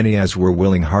 as many as were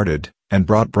willing-hearted, and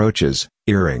brought brooches,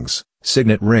 earrings,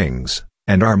 signet rings,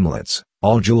 and armlets,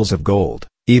 all jewels of gold,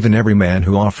 even every man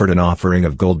who offered an offering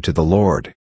of gold to the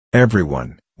Lord.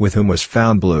 Everyone, with whom was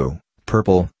found blue,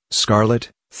 purple, scarlet,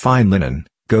 fine linen,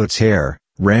 goat's hair,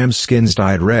 ram skins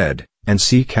dyed red, and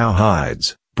sea-cow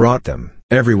hides, brought them.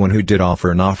 Everyone who did offer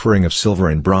an offering of silver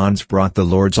and bronze brought the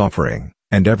Lord's offering,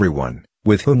 and everyone,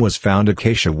 with whom was found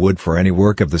acacia wood for any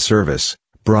work of the service,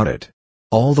 brought it.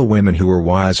 All the women who were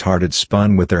wise-hearted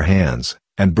spun with their hands,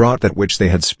 and brought that which they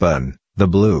had spun, the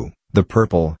blue, the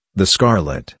purple, the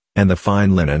scarlet, and the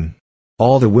fine linen.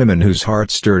 All the women whose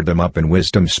hearts stirred them up in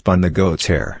wisdom spun the goat's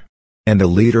hair. And the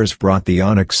leaders brought the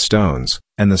onyx stones,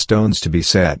 and the stones to be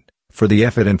set, for the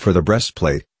ephod and for the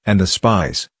breastplate, and the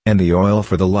spice, and the oil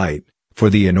for the light, for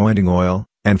the anointing oil,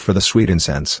 and for the sweet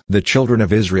incense. The children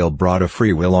of Israel brought a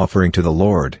freewill offering to the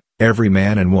Lord, every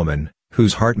man and woman,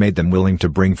 whose heart made them willing to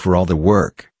bring for all the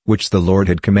work, which the Lord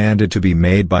had commanded to be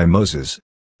made by Moses.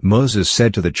 Moses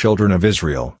said to the children of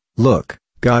Israel, Look,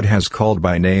 God has called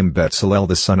by name Bezalel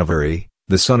the son of Uri,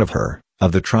 the son of Hur,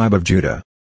 of the tribe of Judah.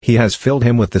 He has filled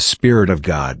him with the Spirit of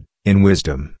God, in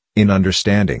wisdom, in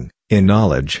understanding, in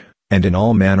knowledge, and in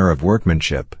all manner of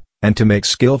workmanship, and to make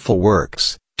skillful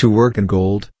works, to work in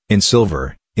gold, in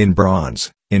silver, in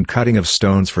bronze, in cutting of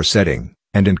stones for setting,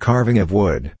 and in carving of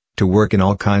wood, to work in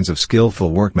all kinds of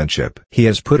skillful workmanship. He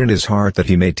has put in his heart that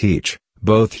he may teach,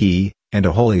 both he, and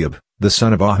Aholiab, the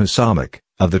son of Ahusamach,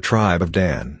 of the tribe of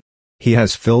Dan. He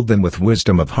has filled them with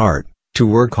wisdom of heart, to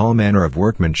work all manner of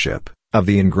workmanship, of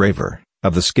the engraver,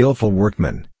 of the skillful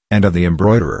workman, and of the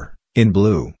embroiderer, in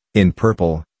blue, in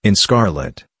purple, in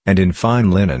scarlet, and in fine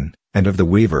linen, and of the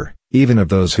weaver, even of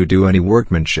those who do any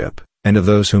workmanship, and of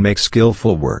those who make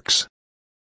skillful works.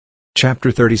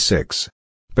 Chapter 36.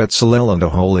 Bezalel and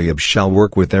Aholiab shall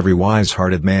work with every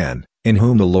wise-hearted man, in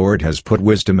whom the Lord has put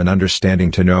wisdom and understanding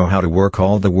to know how to work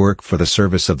all the work for the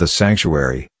service of the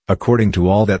sanctuary, according to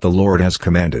all that the Lord has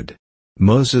commanded.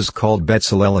 Moses called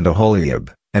Bezalel and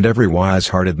Aholiab, and every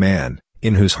wise-hearted man,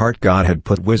 in whose heart God had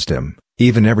put wisdom,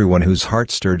 even everyone whose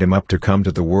heart stirred him up to come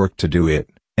to the work to do it,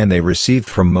 and they received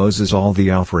from Moses all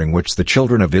the offering which the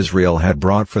children of Israel had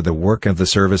brought for the work of the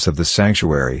service of the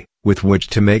sanctuary, with which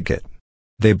to make it.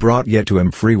 They brought yet to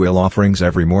him freewill offerings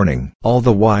every morning. All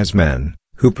the wise men,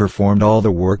 who performed all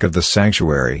the work of the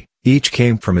sanctuary, each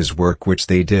came from his work which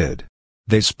they did.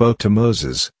 They spoke to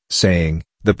Moses, saying,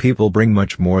 "The people bring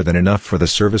much more than enough for the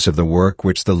service of the work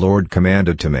which the Lord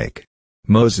commanded to make."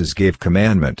 Moses gave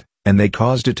commandment, and they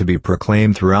caused it to be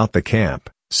proclaimed throughout the camp,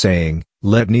 saying,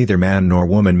 "Let neither man nor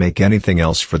woman make anything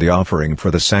else for the offering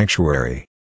for the sanctuary."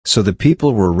 So the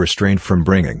people were restrained from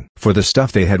bringing, for the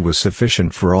stuff they had was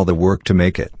sufficient for all the work to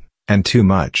make it, and too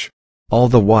much. All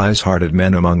the wise-hearted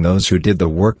men among those who did the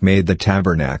work made the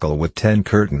tabernacle with 10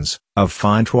 curtains, of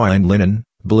fine twined linen,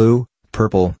 blue,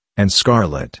 purple, and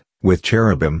scarlet, with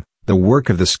cherubim, the work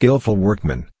of the skillful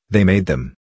workmen, they made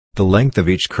them. The length of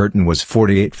each curtain was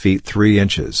 48 feet 3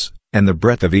 inches, and the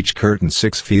breadth of each curtain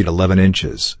 6 feet 11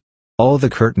 inches. All the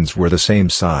curtains were the same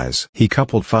size. He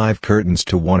coupled 5 curtains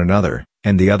to one another,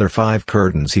 and the other 5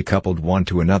 curtains he coupled one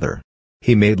to another.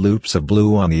 He made loops of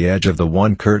blue on the edge of the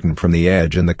one curtain from the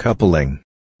edge in the coupling.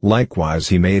 Likewise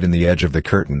he made in the edge of the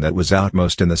curtain that was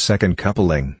outmost in the second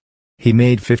coupling. He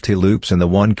made 50 loops in the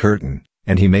one curtain,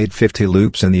 and he made 50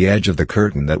 loops in the edge of the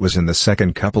curtain that was in the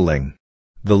second coupling.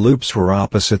 The loops were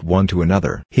opposite one to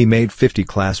another. He made 50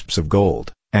 clasps of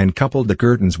gold, and coupled the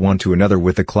curtains one to another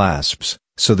with the clasps,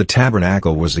 so the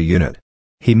tabernacle was a unit.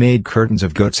 He made curtains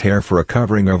of goat's hair for a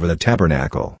covering over the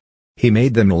tabernacle. He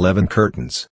made them 11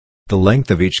 curtains. The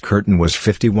length of each curtain was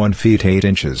 51 feet 8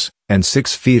 inches, and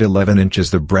 6 feet 11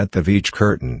 inches the breadth of each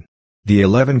curtain. The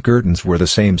 11 curtains were the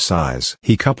same size.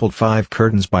 He coupled 5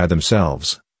 curtains by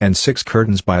themselves, and 6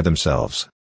 curtains by themselves.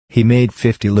 He made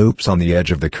 50 loops on the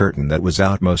edge of the curtain that was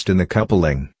outmost in the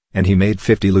coupling, and he made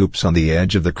 50 loops on the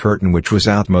edge of the curtain which was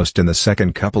outmost in the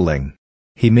second coupling.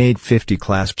 He made 50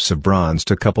 clasps of bronze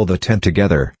to couple the tent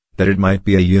together, that it might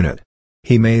be a unit.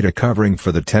 He made a covering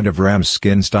for the tent of ram's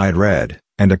skins dyed red,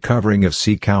 and a covering of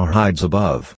sea-cow hides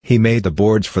above. He made the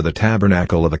boards for the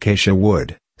tabernacle of acacia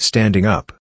wood, standing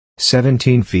up.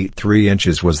 17 feet 3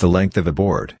 inches was the length of a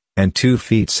board, and 2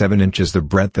 feet 7 inches the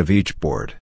breadth of each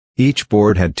board. Each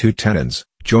board had 2 tenons,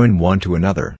 joined one to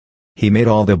another. He made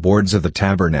all the boards of the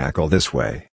tabernacle this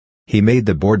way. He made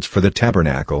the boards for the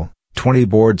tabernacle, 20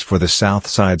 boards for the south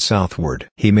side southward.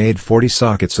 He made 40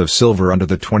 sockets of silver under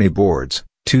the 20 boards,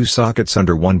 2 sockets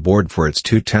under one board for its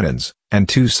 2 tenons, and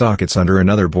 2 sockets under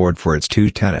another board for its 2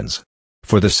 tenons.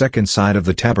 For the second side of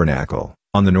the tabernacle,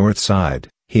 on the north side,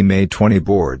 he made 20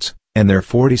 boards, and their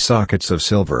 40 sockets of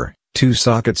silver, 2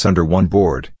 sockets under one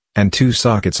board, and 2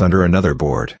 sockets under another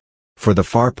board. For the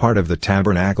far part of the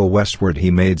tabernacle westward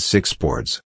he made 6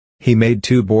 boards. He made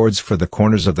 2 boards for the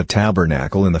corners of the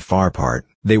tabernacle in the far part.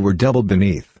 They were double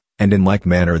beneath, and in like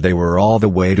manner they were all the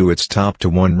way to its top to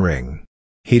one ring.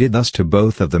 He did thus to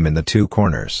both of them in the 2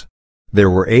 corners. There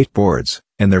were 8 boards,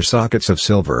 and their sockets of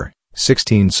silver,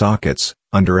 16 sockets,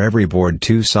 under every board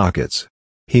 2 sockets.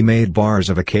 He made bars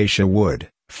of acacia wood,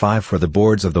 5 for the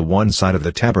boards of the one side of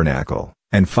the tabernacle,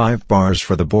 and 5 bars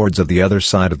for the boards of the other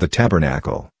side of the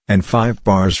tabernacle, and 5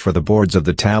 bars for the boards of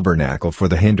the tabernacle for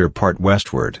the hinder part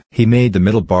westward. He made the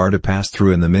middle bar to pass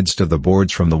through in the midst of the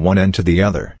boards from the one end to the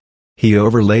other. He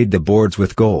overlaid the boards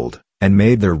with gold, and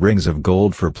made their rings of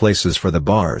gold for places for the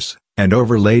bars, and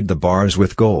overlaid the bars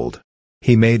with gold.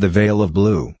 He made the veil of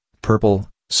blue, purple,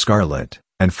 scarlet,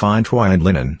 and fine twined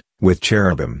linen, with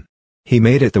cherubim. He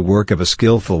made it the work of a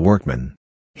skillful workman.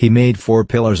 He made 4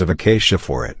 pillars of acacia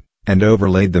for it, and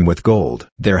overlaid them with gold.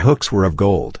 Their hooks were of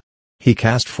gold. He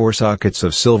cast 4 sockets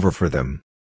of silver for them.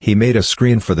 He made a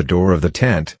screen for the door of the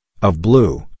tent, of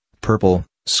blue, purple,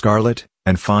 scarlet,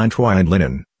 and fine twined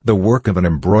linen, the work of an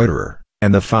embroiderer,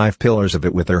 and the 5 pillars of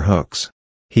it with their hooks.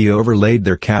 He overlaid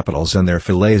their capitals and their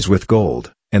fillets with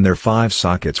gold, and their 5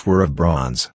 sockets were of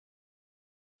bronze.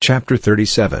 Chapter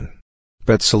 37.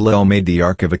 Bezalel made the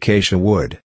ark of acacia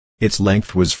wood. Its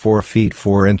length was 4 feet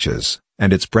 4 inches,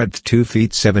 and its breadth 2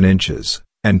 feet 7 inches,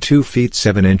 and 2 feet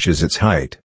 7 inches its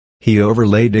height. He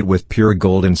overlaid it with pure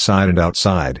gold inside and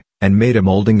outside, and made a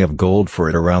molding of gold for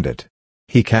it around it.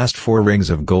 He cast 4 rings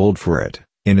of gold for it,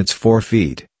 in its 4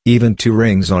 feet, even 2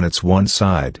 rings on its one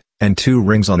side, and 2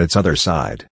 rings on its other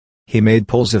side. He made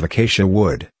poles of acacia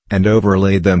wood, and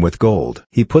overlaid them with gold.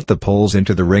 He put the poles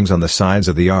into the rings on the sides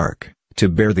of the ark, to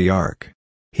bear the ark.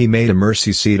 He made a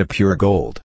mercy seat of pure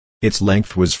gold. Its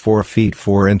length was 4 feet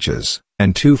 4 inches,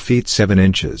 and 2 feet 7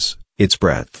 inches, its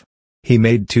breadth. He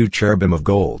made 2 cherubim of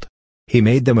gold. He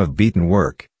made them of beaten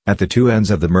work, at the 2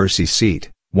 ends of the mercy seat,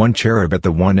 1 cherub at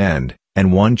the one end,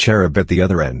 and 1 cherub at the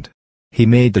other end. He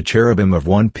made the cherubim of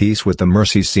one piece with the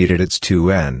mercy seat at its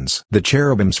two ends. The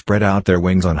cherubim spread out their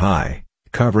wings on high,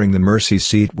 covering the mercy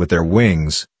seat with their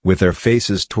wings, with their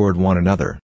faces toward one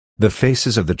another. The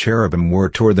faces of the cherubim were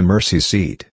toward the mercy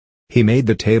seat. He made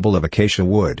the table of acacia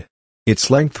wood. Its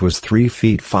length was 3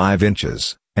 feet 5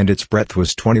 inches, and its breadth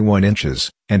was 21 inches,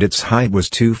 and its height was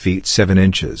 2 feet 7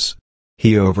 inches.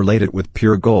 He overlaid it with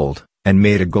pure gold, and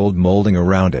made a gold molding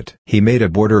around it. He made a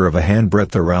border of a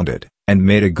handbreadth around it, and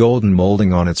made a golden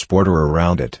molding on its border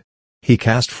around it. He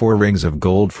cast 4 rings of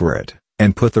gold for it,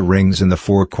 and put the rings in the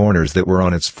 4 corners that were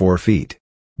on its 4 feet.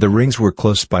 The rings were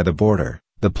close by the border,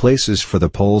 the places for the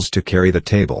poles to carry the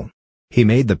table. He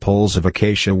made the poles of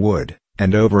acacia wood,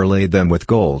 and overlaid them with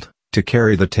gold, to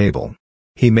carry the table.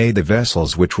 He made the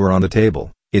vessels which were on the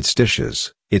table, its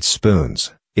dishes, its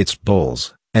spoons, its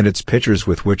bowls, and its pitchers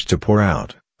with which to pour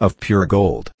out, of pure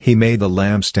gold. He made the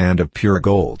lampstand of pure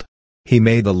gold. He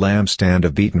made the lampstand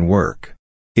of beaten work.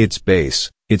 Its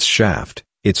base, its shaft,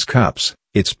 its cups,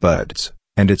 its buds,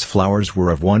 and its flowers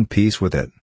were of one piece with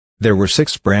it. There were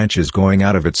 6 branches going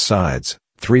out of its sides,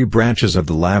 3 branches of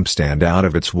the lampstand out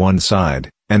of its one side,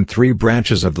 and 3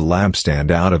 branches of the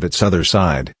lampstand out of its other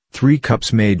side, 3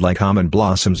 cups made like almond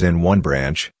blossoms in one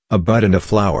branch, a bud and a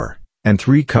flower, and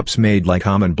 3 cups made like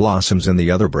almond blossoms in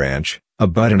the other branch, a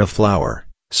bud and a flower.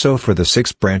 So for the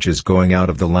 6 branches going out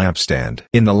of the lampstand.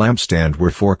 In the lampstand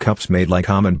were 4 cups made like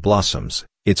almond blossoms,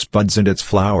 its buds and its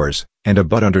flowers, and a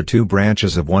bud under 2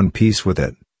 branches of one piece with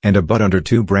it, and a bud under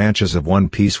 2 branches of one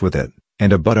piece with it,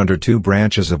 and a bud under 2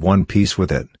 branches of one piece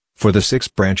with it, for the 6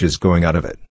 branches going out of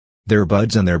it. Their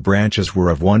buds and their branches were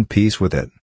of one piece with it.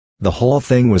 The whole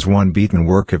thing was one beaten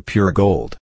work of pure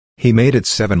gold. He made its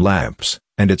 7 lamps,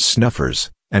 and its snuffers,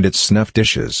 and its snuff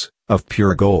dishes, of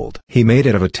pure gold. He made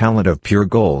it of a talent of pure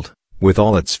gold, with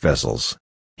all its vessels.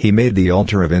 He made the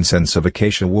altar of incense of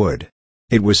acacia wood.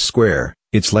 It was square,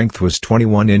 its length was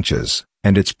 21 inches,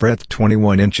 and its breadth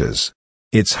 21 inches.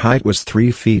 Its height was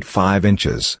 3 feet 5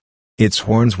 inches. Its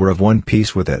horns were of one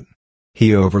piece with it.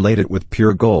 He overlaid it with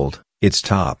pure gold, its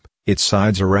top, its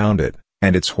sides around it,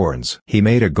 and its horns. He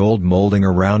made a gold molding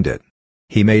around it.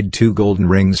 He made 2 golden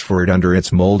rings for it under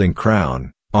its molding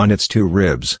crown, on its 2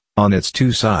 ribs, on its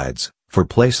 2 sides, for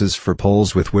places for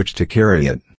poles with which to carry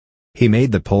it. He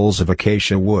made the poles of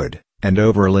acacia wood, and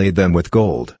overlaid them with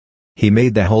gold. He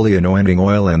made the holy anointing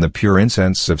oil and the pure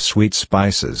incense of sweet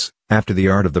spices, after the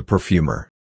art of the perfumer.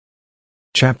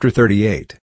 Chapter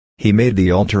 38. He made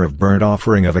the altar of burnt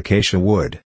offering of acacia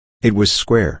wood. It was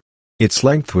square. Its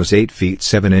length was 8 feet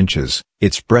 7 inches,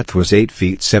 its breadth was 8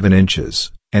 feet 7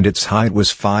 inches, and its height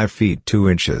was 5 feet 2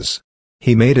 inches.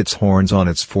 He made its horns on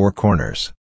its 4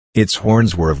 corners. Its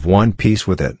horns were of one piece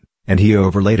with it, and he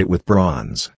overlaid it with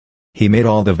bronze. He made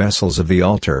all the vessels of the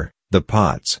altar, the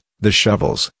pots, the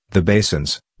shovels, the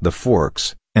basins, the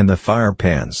forks, and the fire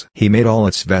pans. He made all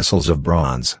its vessels of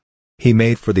bronze. He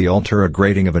made for the altar a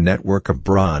grating of a network of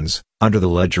bronze, under the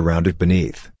ledge around it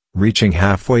beneath, reaching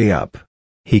halfway up.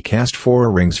 He cast 4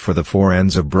 rings for the 4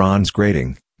 ends of bronze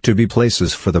grating, to be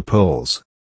places for the poles.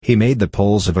 He made the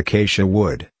poles of acacia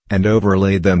wood, and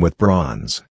overlaid them with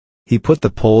bronze. He put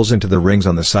the poles into the rings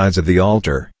on the sides of the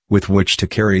altar, with which to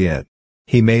carry it.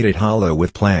 He made it hollow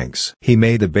with planks. He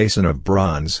made the basin of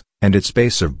bronze, and its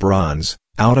base of bronze,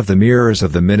 out of the mirrors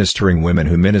of the ministering women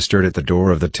who ministered at the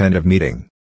door of the tent of meeting.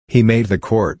 He made the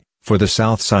court, for the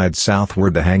south side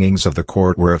southward. The hangings of the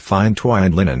court were of fine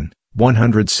twined linen,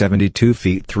 172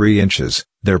 feet 3 inches,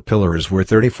 their pillars were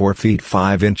 34 feet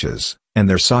 5 inches, and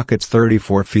their sockets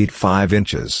 34 feet 5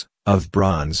 inches, of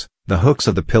bronze. The hooks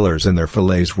of the pillars and their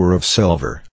fillets were of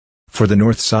silver. For the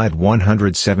north side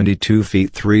 172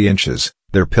 feet 3 inches,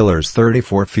 their pillars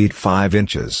 34 feet 5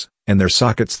 inches, and their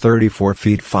sockets 34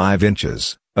 feet 5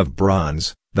 inches, of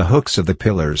bronze, the hooks of the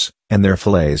pillars, and their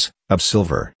fillets, of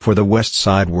silver. For the west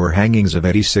side were hangings of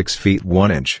 86 feet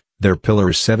 1 inch, their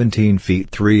pillars 17 feet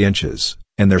 3 inches,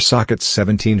 and their sockets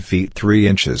 17 feet 3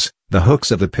 inches, the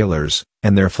hooks of the pillars,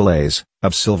 and their fillets,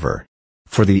 of silver.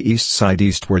 For the east side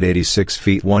eastward 86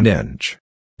 feet 1 inch.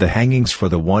 The hangings for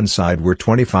the one side were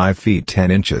 25 feet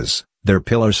 10 inches, their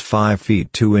pillars 5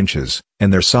 feet 2 inches,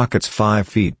 and their sockets 5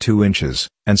 feet 2 inches,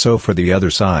 and so for the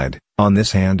other side, on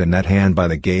this hand and that hand by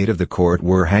the gate of the court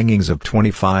were hangings of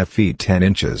 25 feet 10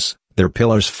 inches, their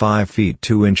pillars 5 feet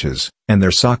 2 inches, and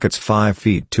their sockets 5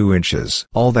 feet 2 inches.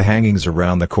 All the hangings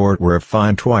around the court were of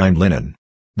fine twined linen.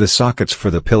 The sockets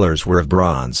for the pillars were of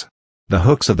bronze. The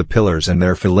hooks of the pillars and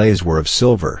their fillets were of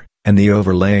silver, and the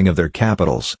overlaying of their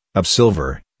capitals, of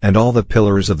silver, and all the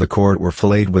pillars of the court were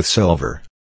filleted with silver.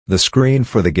 The screen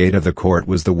for the gate of the court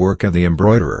was the work of the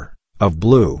embroiderer, of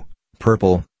blue,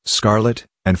 purple, scarlet,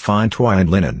 and fine twined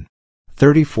linen.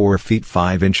 34 feet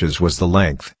 5 inches was the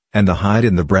length, and the height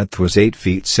and the breadth was 8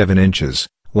 feet 7 inches,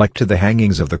 like to the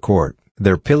hangings of the court.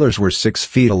 Their pillars were 6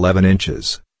 feet 11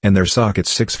 inches, and their sockets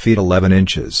 6 feet 11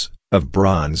 inches, of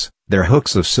bronze, their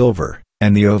hooks of silver,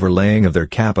 and the overlaying of their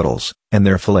capitals, and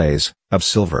their fillets, of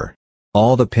silver.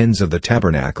 All the pins of the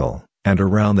tabernacle, and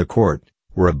around the court,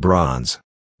 were of bronze.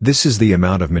 This is the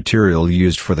amount of material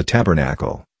used for the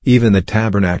tabernacle, even the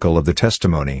tabernacle of the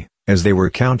testimony, as they were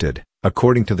counted,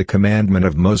 according to the commandment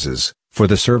of Moses, for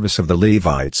the service of the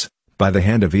Levites, by the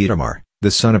hand of Itamar, the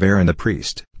son of Aaron the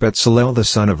priest. Bezalel the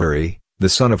son of Uri, the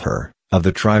son of Hur, of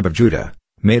the tribe of Judah,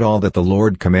 made all that the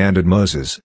Lord commanded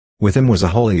Moses. With him was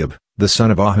Aholiab, the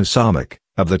son of Ahusamach,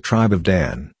 of the tribe of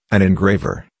Dan, an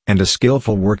engraver, and a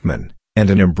skillful workman, and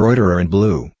an embroiderer in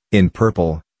blue, in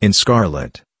purple, in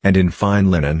scarlet, and in fine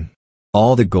linen.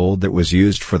 All the gold that was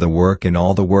used for the work and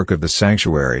all the work of the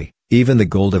sanctuary, even the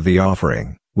gold of the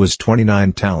offering, was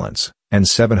 29 talents, and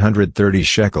 730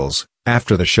 shekels,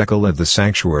 after the shekel of the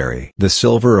sanctuary. The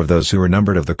silver of those who were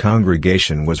numbered of the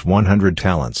congregation was 100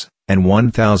 talents, and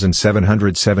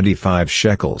 1,775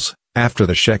 shekels, after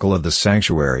the shekel of the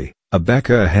sanctuary, a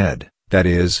bekah a head, that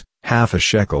is, half a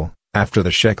shekel, after the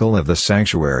shekel of the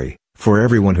sanctuary, for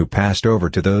everyone who passed over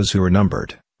to those who were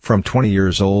numbered, from 20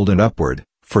 years old and upward,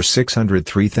 for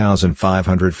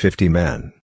 603,550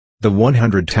 men. The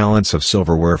 100 talents of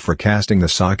silver were for casting the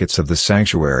sockets of the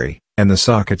sanctuary, and the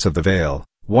sockets of the veil,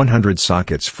 100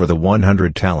 sockets for the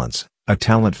 100 talents, a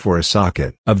talent for a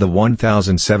socket. Of the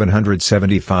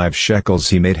 1,775 shekels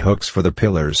he made hooks for the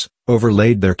pillars,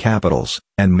 overlaid their capitals,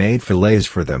 and made fillets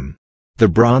for them. The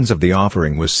bronze of the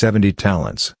offering was 70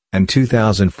 talents, and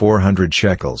 2,400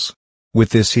 shekels. With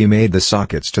this he made the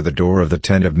sockets to the door of the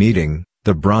tent of meeting,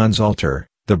 the bronze altar,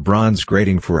 the bronze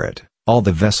grating for it, all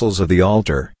the vessels of the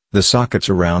altar, the sockets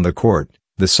around the court,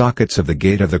 the sockets of the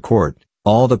gate of the court,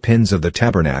 all the pins of the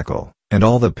tabernacle, and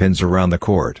all the pins around the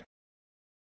court.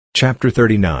 Chapter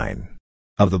 39.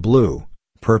 Of the blue,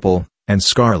 purple, and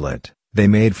scarlet, they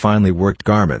made finely worked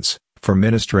garments, for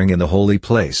ministering in the holy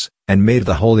place, and made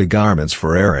the holy garments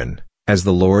for Aaron, as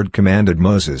the Lord commanded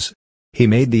Moses. He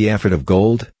made the ephod of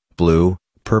gold, blue,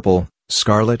 purple,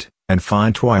 scarlet, and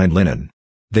fine twined linen.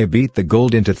 They beat the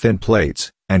gold into thin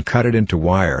plates, and cut it into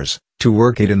wires, to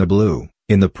work it in the blue,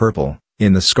 in the purple,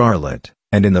 in the scarlet,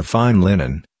 and in the fine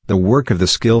linen, the work of the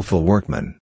skillful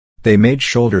workman. They made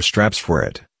shoulder straps for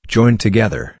it, joined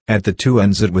together. At the two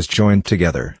ends it was joined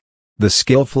together. The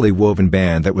skillfully woven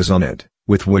band that was on it,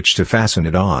 with which to fasten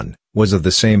it on, was of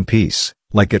the same piece,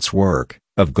 like its work,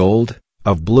 of gold,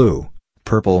 of blue,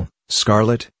 purple,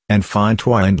 scarlet, and fine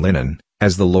twined linen,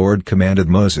 as the Lord commanded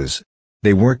Moses.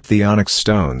 They worked the onyx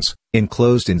stones,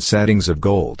 enclosed in settings of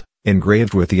gold,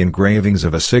 engraved with the engravings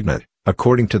of a signet,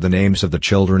 according to the names of the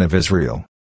children of Israel.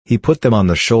 He put them on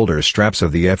the shoulder straps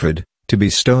of the ephod, to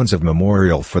be stones of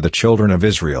memorial for the children of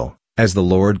Israel, as the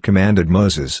Lord commanded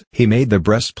Moses. He made the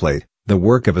breastplate, the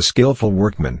work of a skillful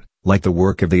workman, like the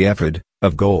work of the ephod,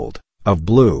 of gold, of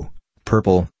blue,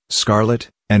 purple,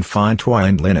 scarlet, and fine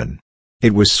twined linen.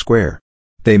 It was square.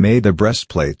 They made the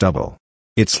breastplate double.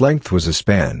 Its length was a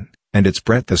span, and its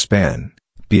breadth a span,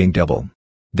 being double.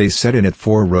 They set in it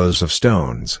 4 rows of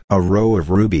stones. A row of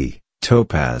ruby,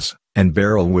 topaz, and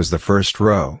beryl was the first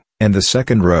row, and the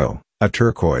second row, a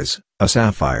turquoise, a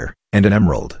sapphire, and an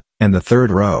emerald, and the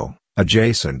third row, a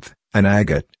jacinth, an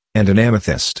agate, and an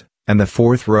amethyst, and the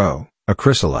fourth row, a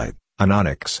chrysolite, an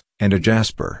onyx, and a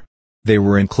jasper. They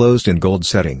were enclosed in gold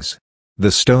settings.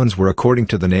 The stones were according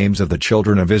to the names of the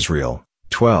children of Israel,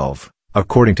 12,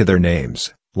 according to their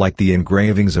names, like the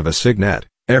engravings of a signet,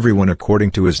 everyone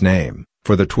according to his name,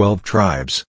 for the 12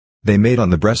 tribes. They made on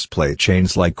the breastplate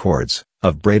chains like cords,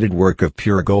 of braided work of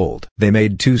pure gold. They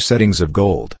made 2 settings of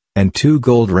gold, and 2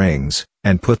 gold rings,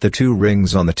 and put the 2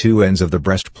 rings on the 2 ends of the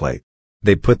breastplate.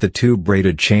 They put the 2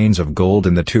 braided chains of gold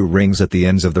and the 2 rings at the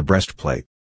ends of the breastplate.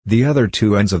 The other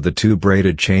 2 ends of the 2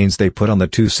 braided chains they put on the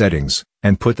 2 settings,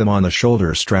 and put them on the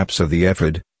shoulder straps of the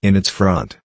ephod, in its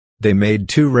front. They made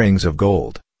 2 rings of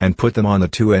gold, and put them on the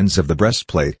 2 ends of the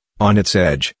breastplate, on its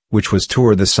edge, which was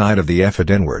toward the side of the ephod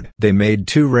inward. They made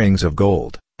 2 rings of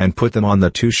gold, and put them on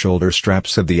the 2 shoulder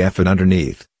straps of the ephod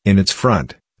underneath, in its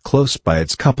front, close by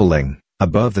its coupling,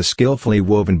 above the skillfully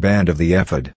woven band of the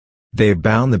ephod. They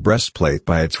bound the breastplate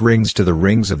by its rings to the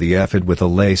rings of the ephod with a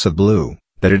lace of blue,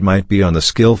 that it might be on the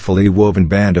skillfully woven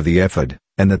band of the ephod,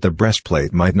 and that the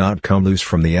breastplate might not come loose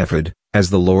from the ephod,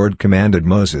 as the Lord commanded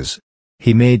Moses.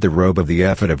 He made the robe of the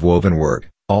ephod of woven work,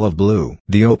 all of blue.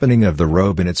 The opening of the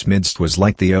robe in its midst was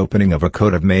like the opening of a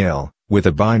coat of mail, with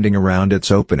a binding around its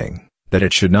opening, that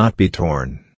it should not be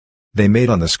torn. They made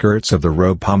on the skirts of the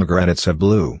robe pomegranates of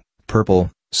blue,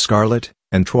 purple, scarlet,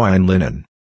 and twine linen.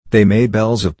 They made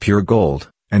bells of pure gold,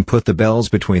 and put the bells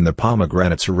between the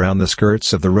pomegranates around the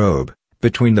skirts of the robe,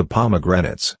 between the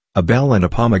pomegranates, a bell and a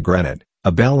pomegranate,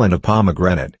 a bell and a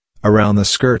pomegranate, around the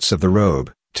skirts of the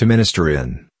robe, to minister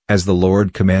in, as the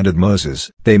Lord commanded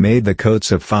Moses. They made the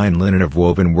coats of fine linen of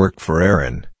woven work for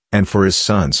Aaron, and for his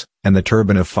sons, and the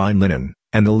turban of fine linen,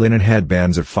 and the linen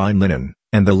headbands of fine linen,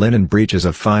 and the linen breeches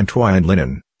of fine twined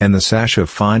linen, and the sash of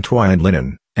fine twined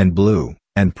linen, and blue,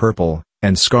 and purple,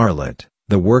 and scarlet,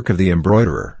 the work of the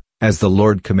embroiderer, as the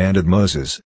Lord commanded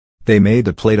Moses. They made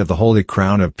the plate of the holy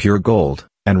crown of pure gold,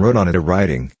 and wrote on it a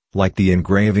writing, like the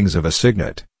engravings of a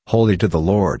signet, holy to the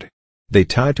Lord. They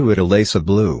tied to it a lace of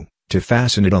blue, to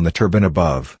fasten it on the turban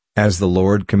above, as the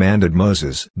Lord commanded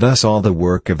Moses. Thus all the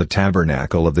work of the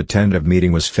tabernacle of the tent of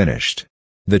meeting was finished.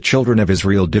 The children of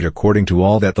Israel did according to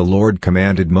all that the Lord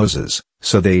commanded Moses,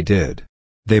 so they did.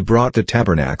 They brought the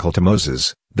tabernacle to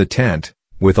Moses, the tent,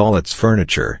 with all its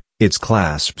furniture, its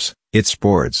clasps, its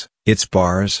boards, its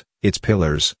bars, its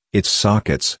pillars, its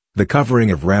sockets, the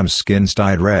covering of ram's skins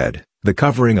dyed red, the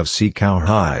covering of sea-cow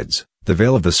hides, the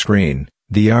veil of the screen,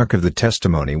 the ark of the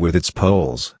testimony with its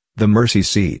poles, the mercy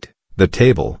seat, the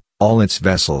table, all its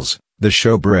vessels, the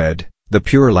showbread, the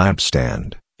pure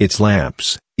lampstand, its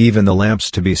lamps, even the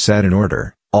lamps to be set in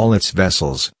order, all its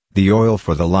vessels, the oil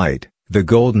for the light, the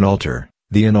golden altar,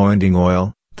 the anointing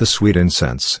oil, the sweet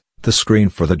incense, the screen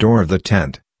for the door of the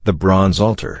tent, the bronze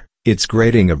altar, its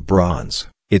grating of bronze,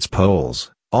 its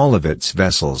poles, all of its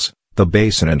vessels, the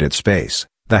basin and its base,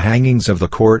 the hangings of the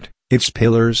court, its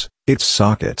pillars, its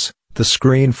sockets, the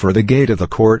screen for the gate of the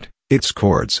court, its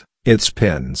cords, its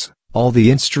pins, all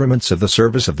the instruments of the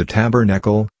service of the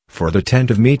tabernacle, for the tent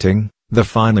of meeting, the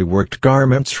finely worked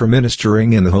garments for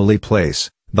ministering in the holy place,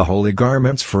 the holy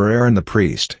garments for Aaron the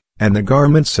priest, and the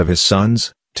garments of his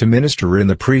sons, to minister in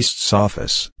the priest's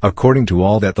office. According to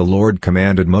all that the Lord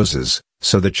commanded Moses,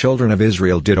 so the children of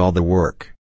Israel did all the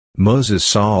work. Moses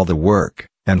saw all the work,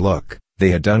 and look,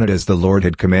 they had done it as the Lord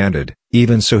had commanded,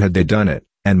 even so had they done it,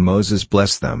 and Moses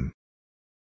blessed them.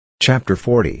 Chapter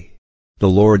 40. The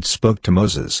Lord spoke to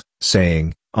Moses,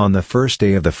 saying, On the first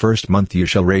day of the first month you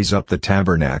shall raise up the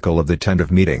tabernacle of the tent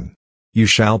of meeting. You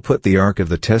shall put the ark of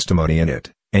the testimony in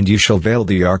it, and you shall veil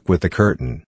the ark with the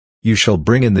curtain. You shall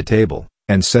bring in the table,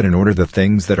 and set in order the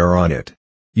things that are on it.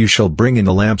 You shall bring in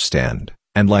the lampstand,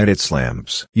 and light its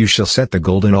lamps. You shall set the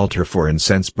golden altar for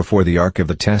incense before the ark of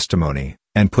the testimony,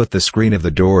 and put the screen of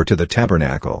the door to the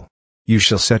tabernacle. You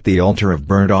shall set the altar of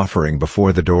burnt offering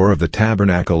before the door of the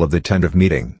tabernacle of the tent of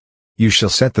meeting. You shall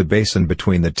set the basin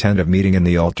between the tent of meeting and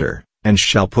the altar, and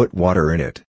shall put water in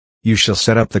it. You shall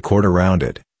set up the court around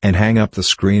it, and hang up the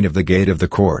screen of the gate of the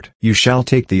court. You shall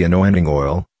take the anointing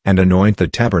oil, and anoint the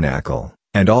tabernacle,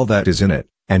 and all that is in it,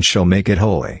 and shall make it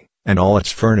holy, and all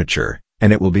its furniture,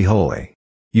 and it will be holy.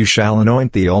 You shall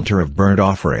anoint the altar of burnt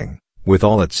offering, with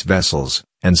all its vessels,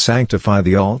 and sanctify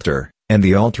the altar, and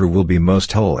the altar will be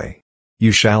most holy.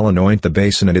 You shall anoint the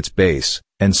basin and its base,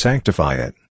 and sanctify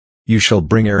it. You shall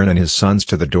bring Aaron and his sons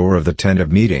to the door of the tent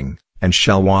of meeting, and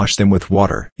shall wash them with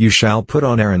water. You shall put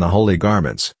on Aaron the holy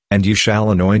garments, and you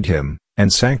shall anoint him,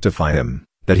 and sanctify him,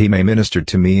 that he may minister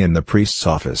to me in the priest's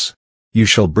office. You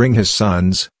shall bring his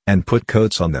sons, and put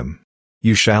coats on them.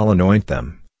 You shall anoint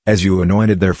them, as you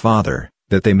anointed their father,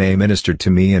 that they may minister to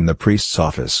me in the priest's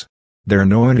office. Their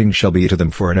anointing shall be to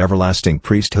them for an everlasting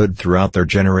priesthood throughout their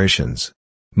generations.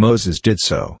 Moses did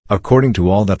so according to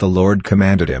all that the Lord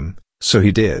commanded him, so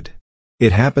he did.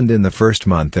 It happened in the first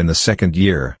month in the second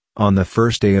year, on the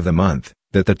first day of the month,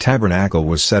 that the tabernacle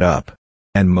was set up.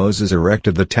 And Moses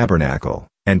erected the tabernacle,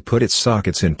 and put its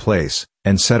sockets in place,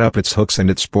 and set up its hooks and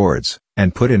its boards,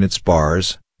 and put in its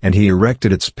bars, and he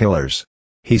erected its pillars.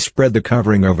 He spread the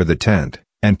covering over the tent,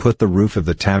 and put the roof of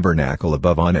the tabernacle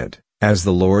above on it, as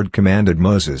the Lord commanded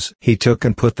Moses. He took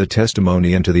and put the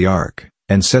testimony into the ark,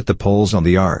 and set the poles on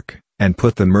the ark, and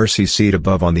put the mercy seat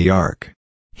above on the ark.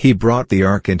 He brought the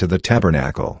ark into the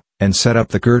tabernacle, and set up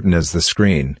the curtain as the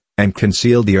screen, and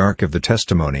concealed the ark of the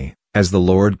testimony, as the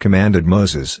Lord commanded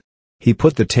Moses. He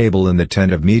put the table in the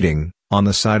tent of meeting, on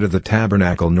the side of the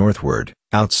tabernacle northward,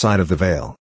 outside of the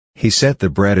veil. He set the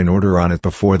bread in order on it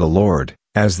before the Lord,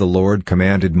 as the Lord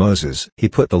commanded Moses. He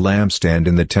put the lampstand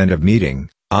in the tent of meeting,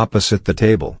 opposite the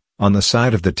table, on the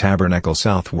side of the tabernacle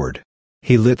southward.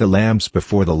 He lit the lamps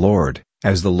before the Lord,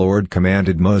 as the Lord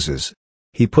commanded Moses.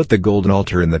 He put the golden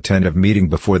altar in the tent of meeting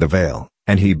before the veil,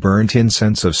 and he burnt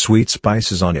incense of sweet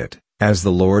spices on it, as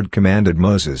the Lord commanded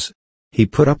Moses. He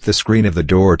put up the screen of the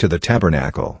door to the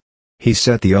tabernacle. He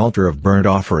set the altar of burnt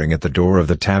offering at the door of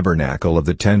the tabernacle of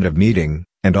the tent of meeting,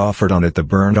 and offered on it the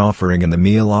burnt offering and the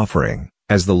meal offering,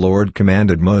 as the Lord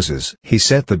commanded Moses. He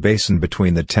set the basin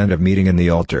between the tent of meeting and the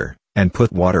altar, and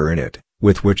put water in it,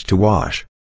 with which to wash.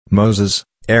 Moses,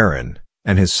 Aaron,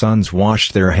 and his sons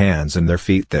washed their hands and their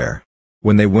feet there.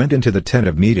 When they went into the tent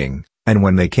of meeting, and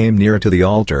when they came near to the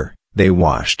altar, they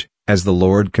washed, as the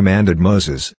Lord commanded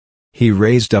Moses. He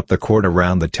raised up the court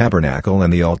around the tabernacle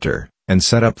and the altar, and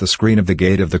set up the screen of the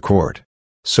gate of the court.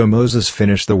 So Moses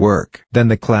finished the work. Then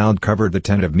the cloud covered the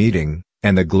tent of meeting,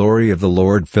 and the glory of the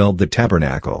Lord filled the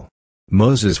tabernacle.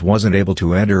 Moses wasn't able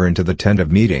to enter into the tent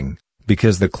of meeting,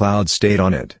 because the cloud stayed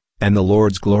on it, and the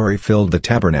Lord's glory filled the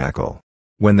tabernacle.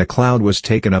 When the cloud was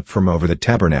taken up from over the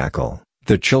tabernacle,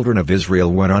 the children of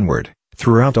Israel went onward,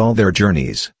 throughout all their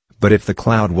journeys, but if the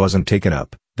cloud wasn't taken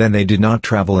up, then they did not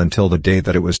travel until the day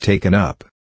that it was taken up.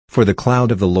 For the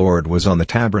cloud of the Lord was on the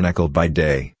tabernacle by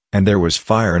day, and there was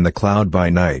fire in the cloud by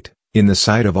night, in the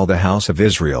sight of all the house of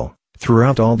Israel,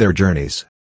 throughout all their journeys.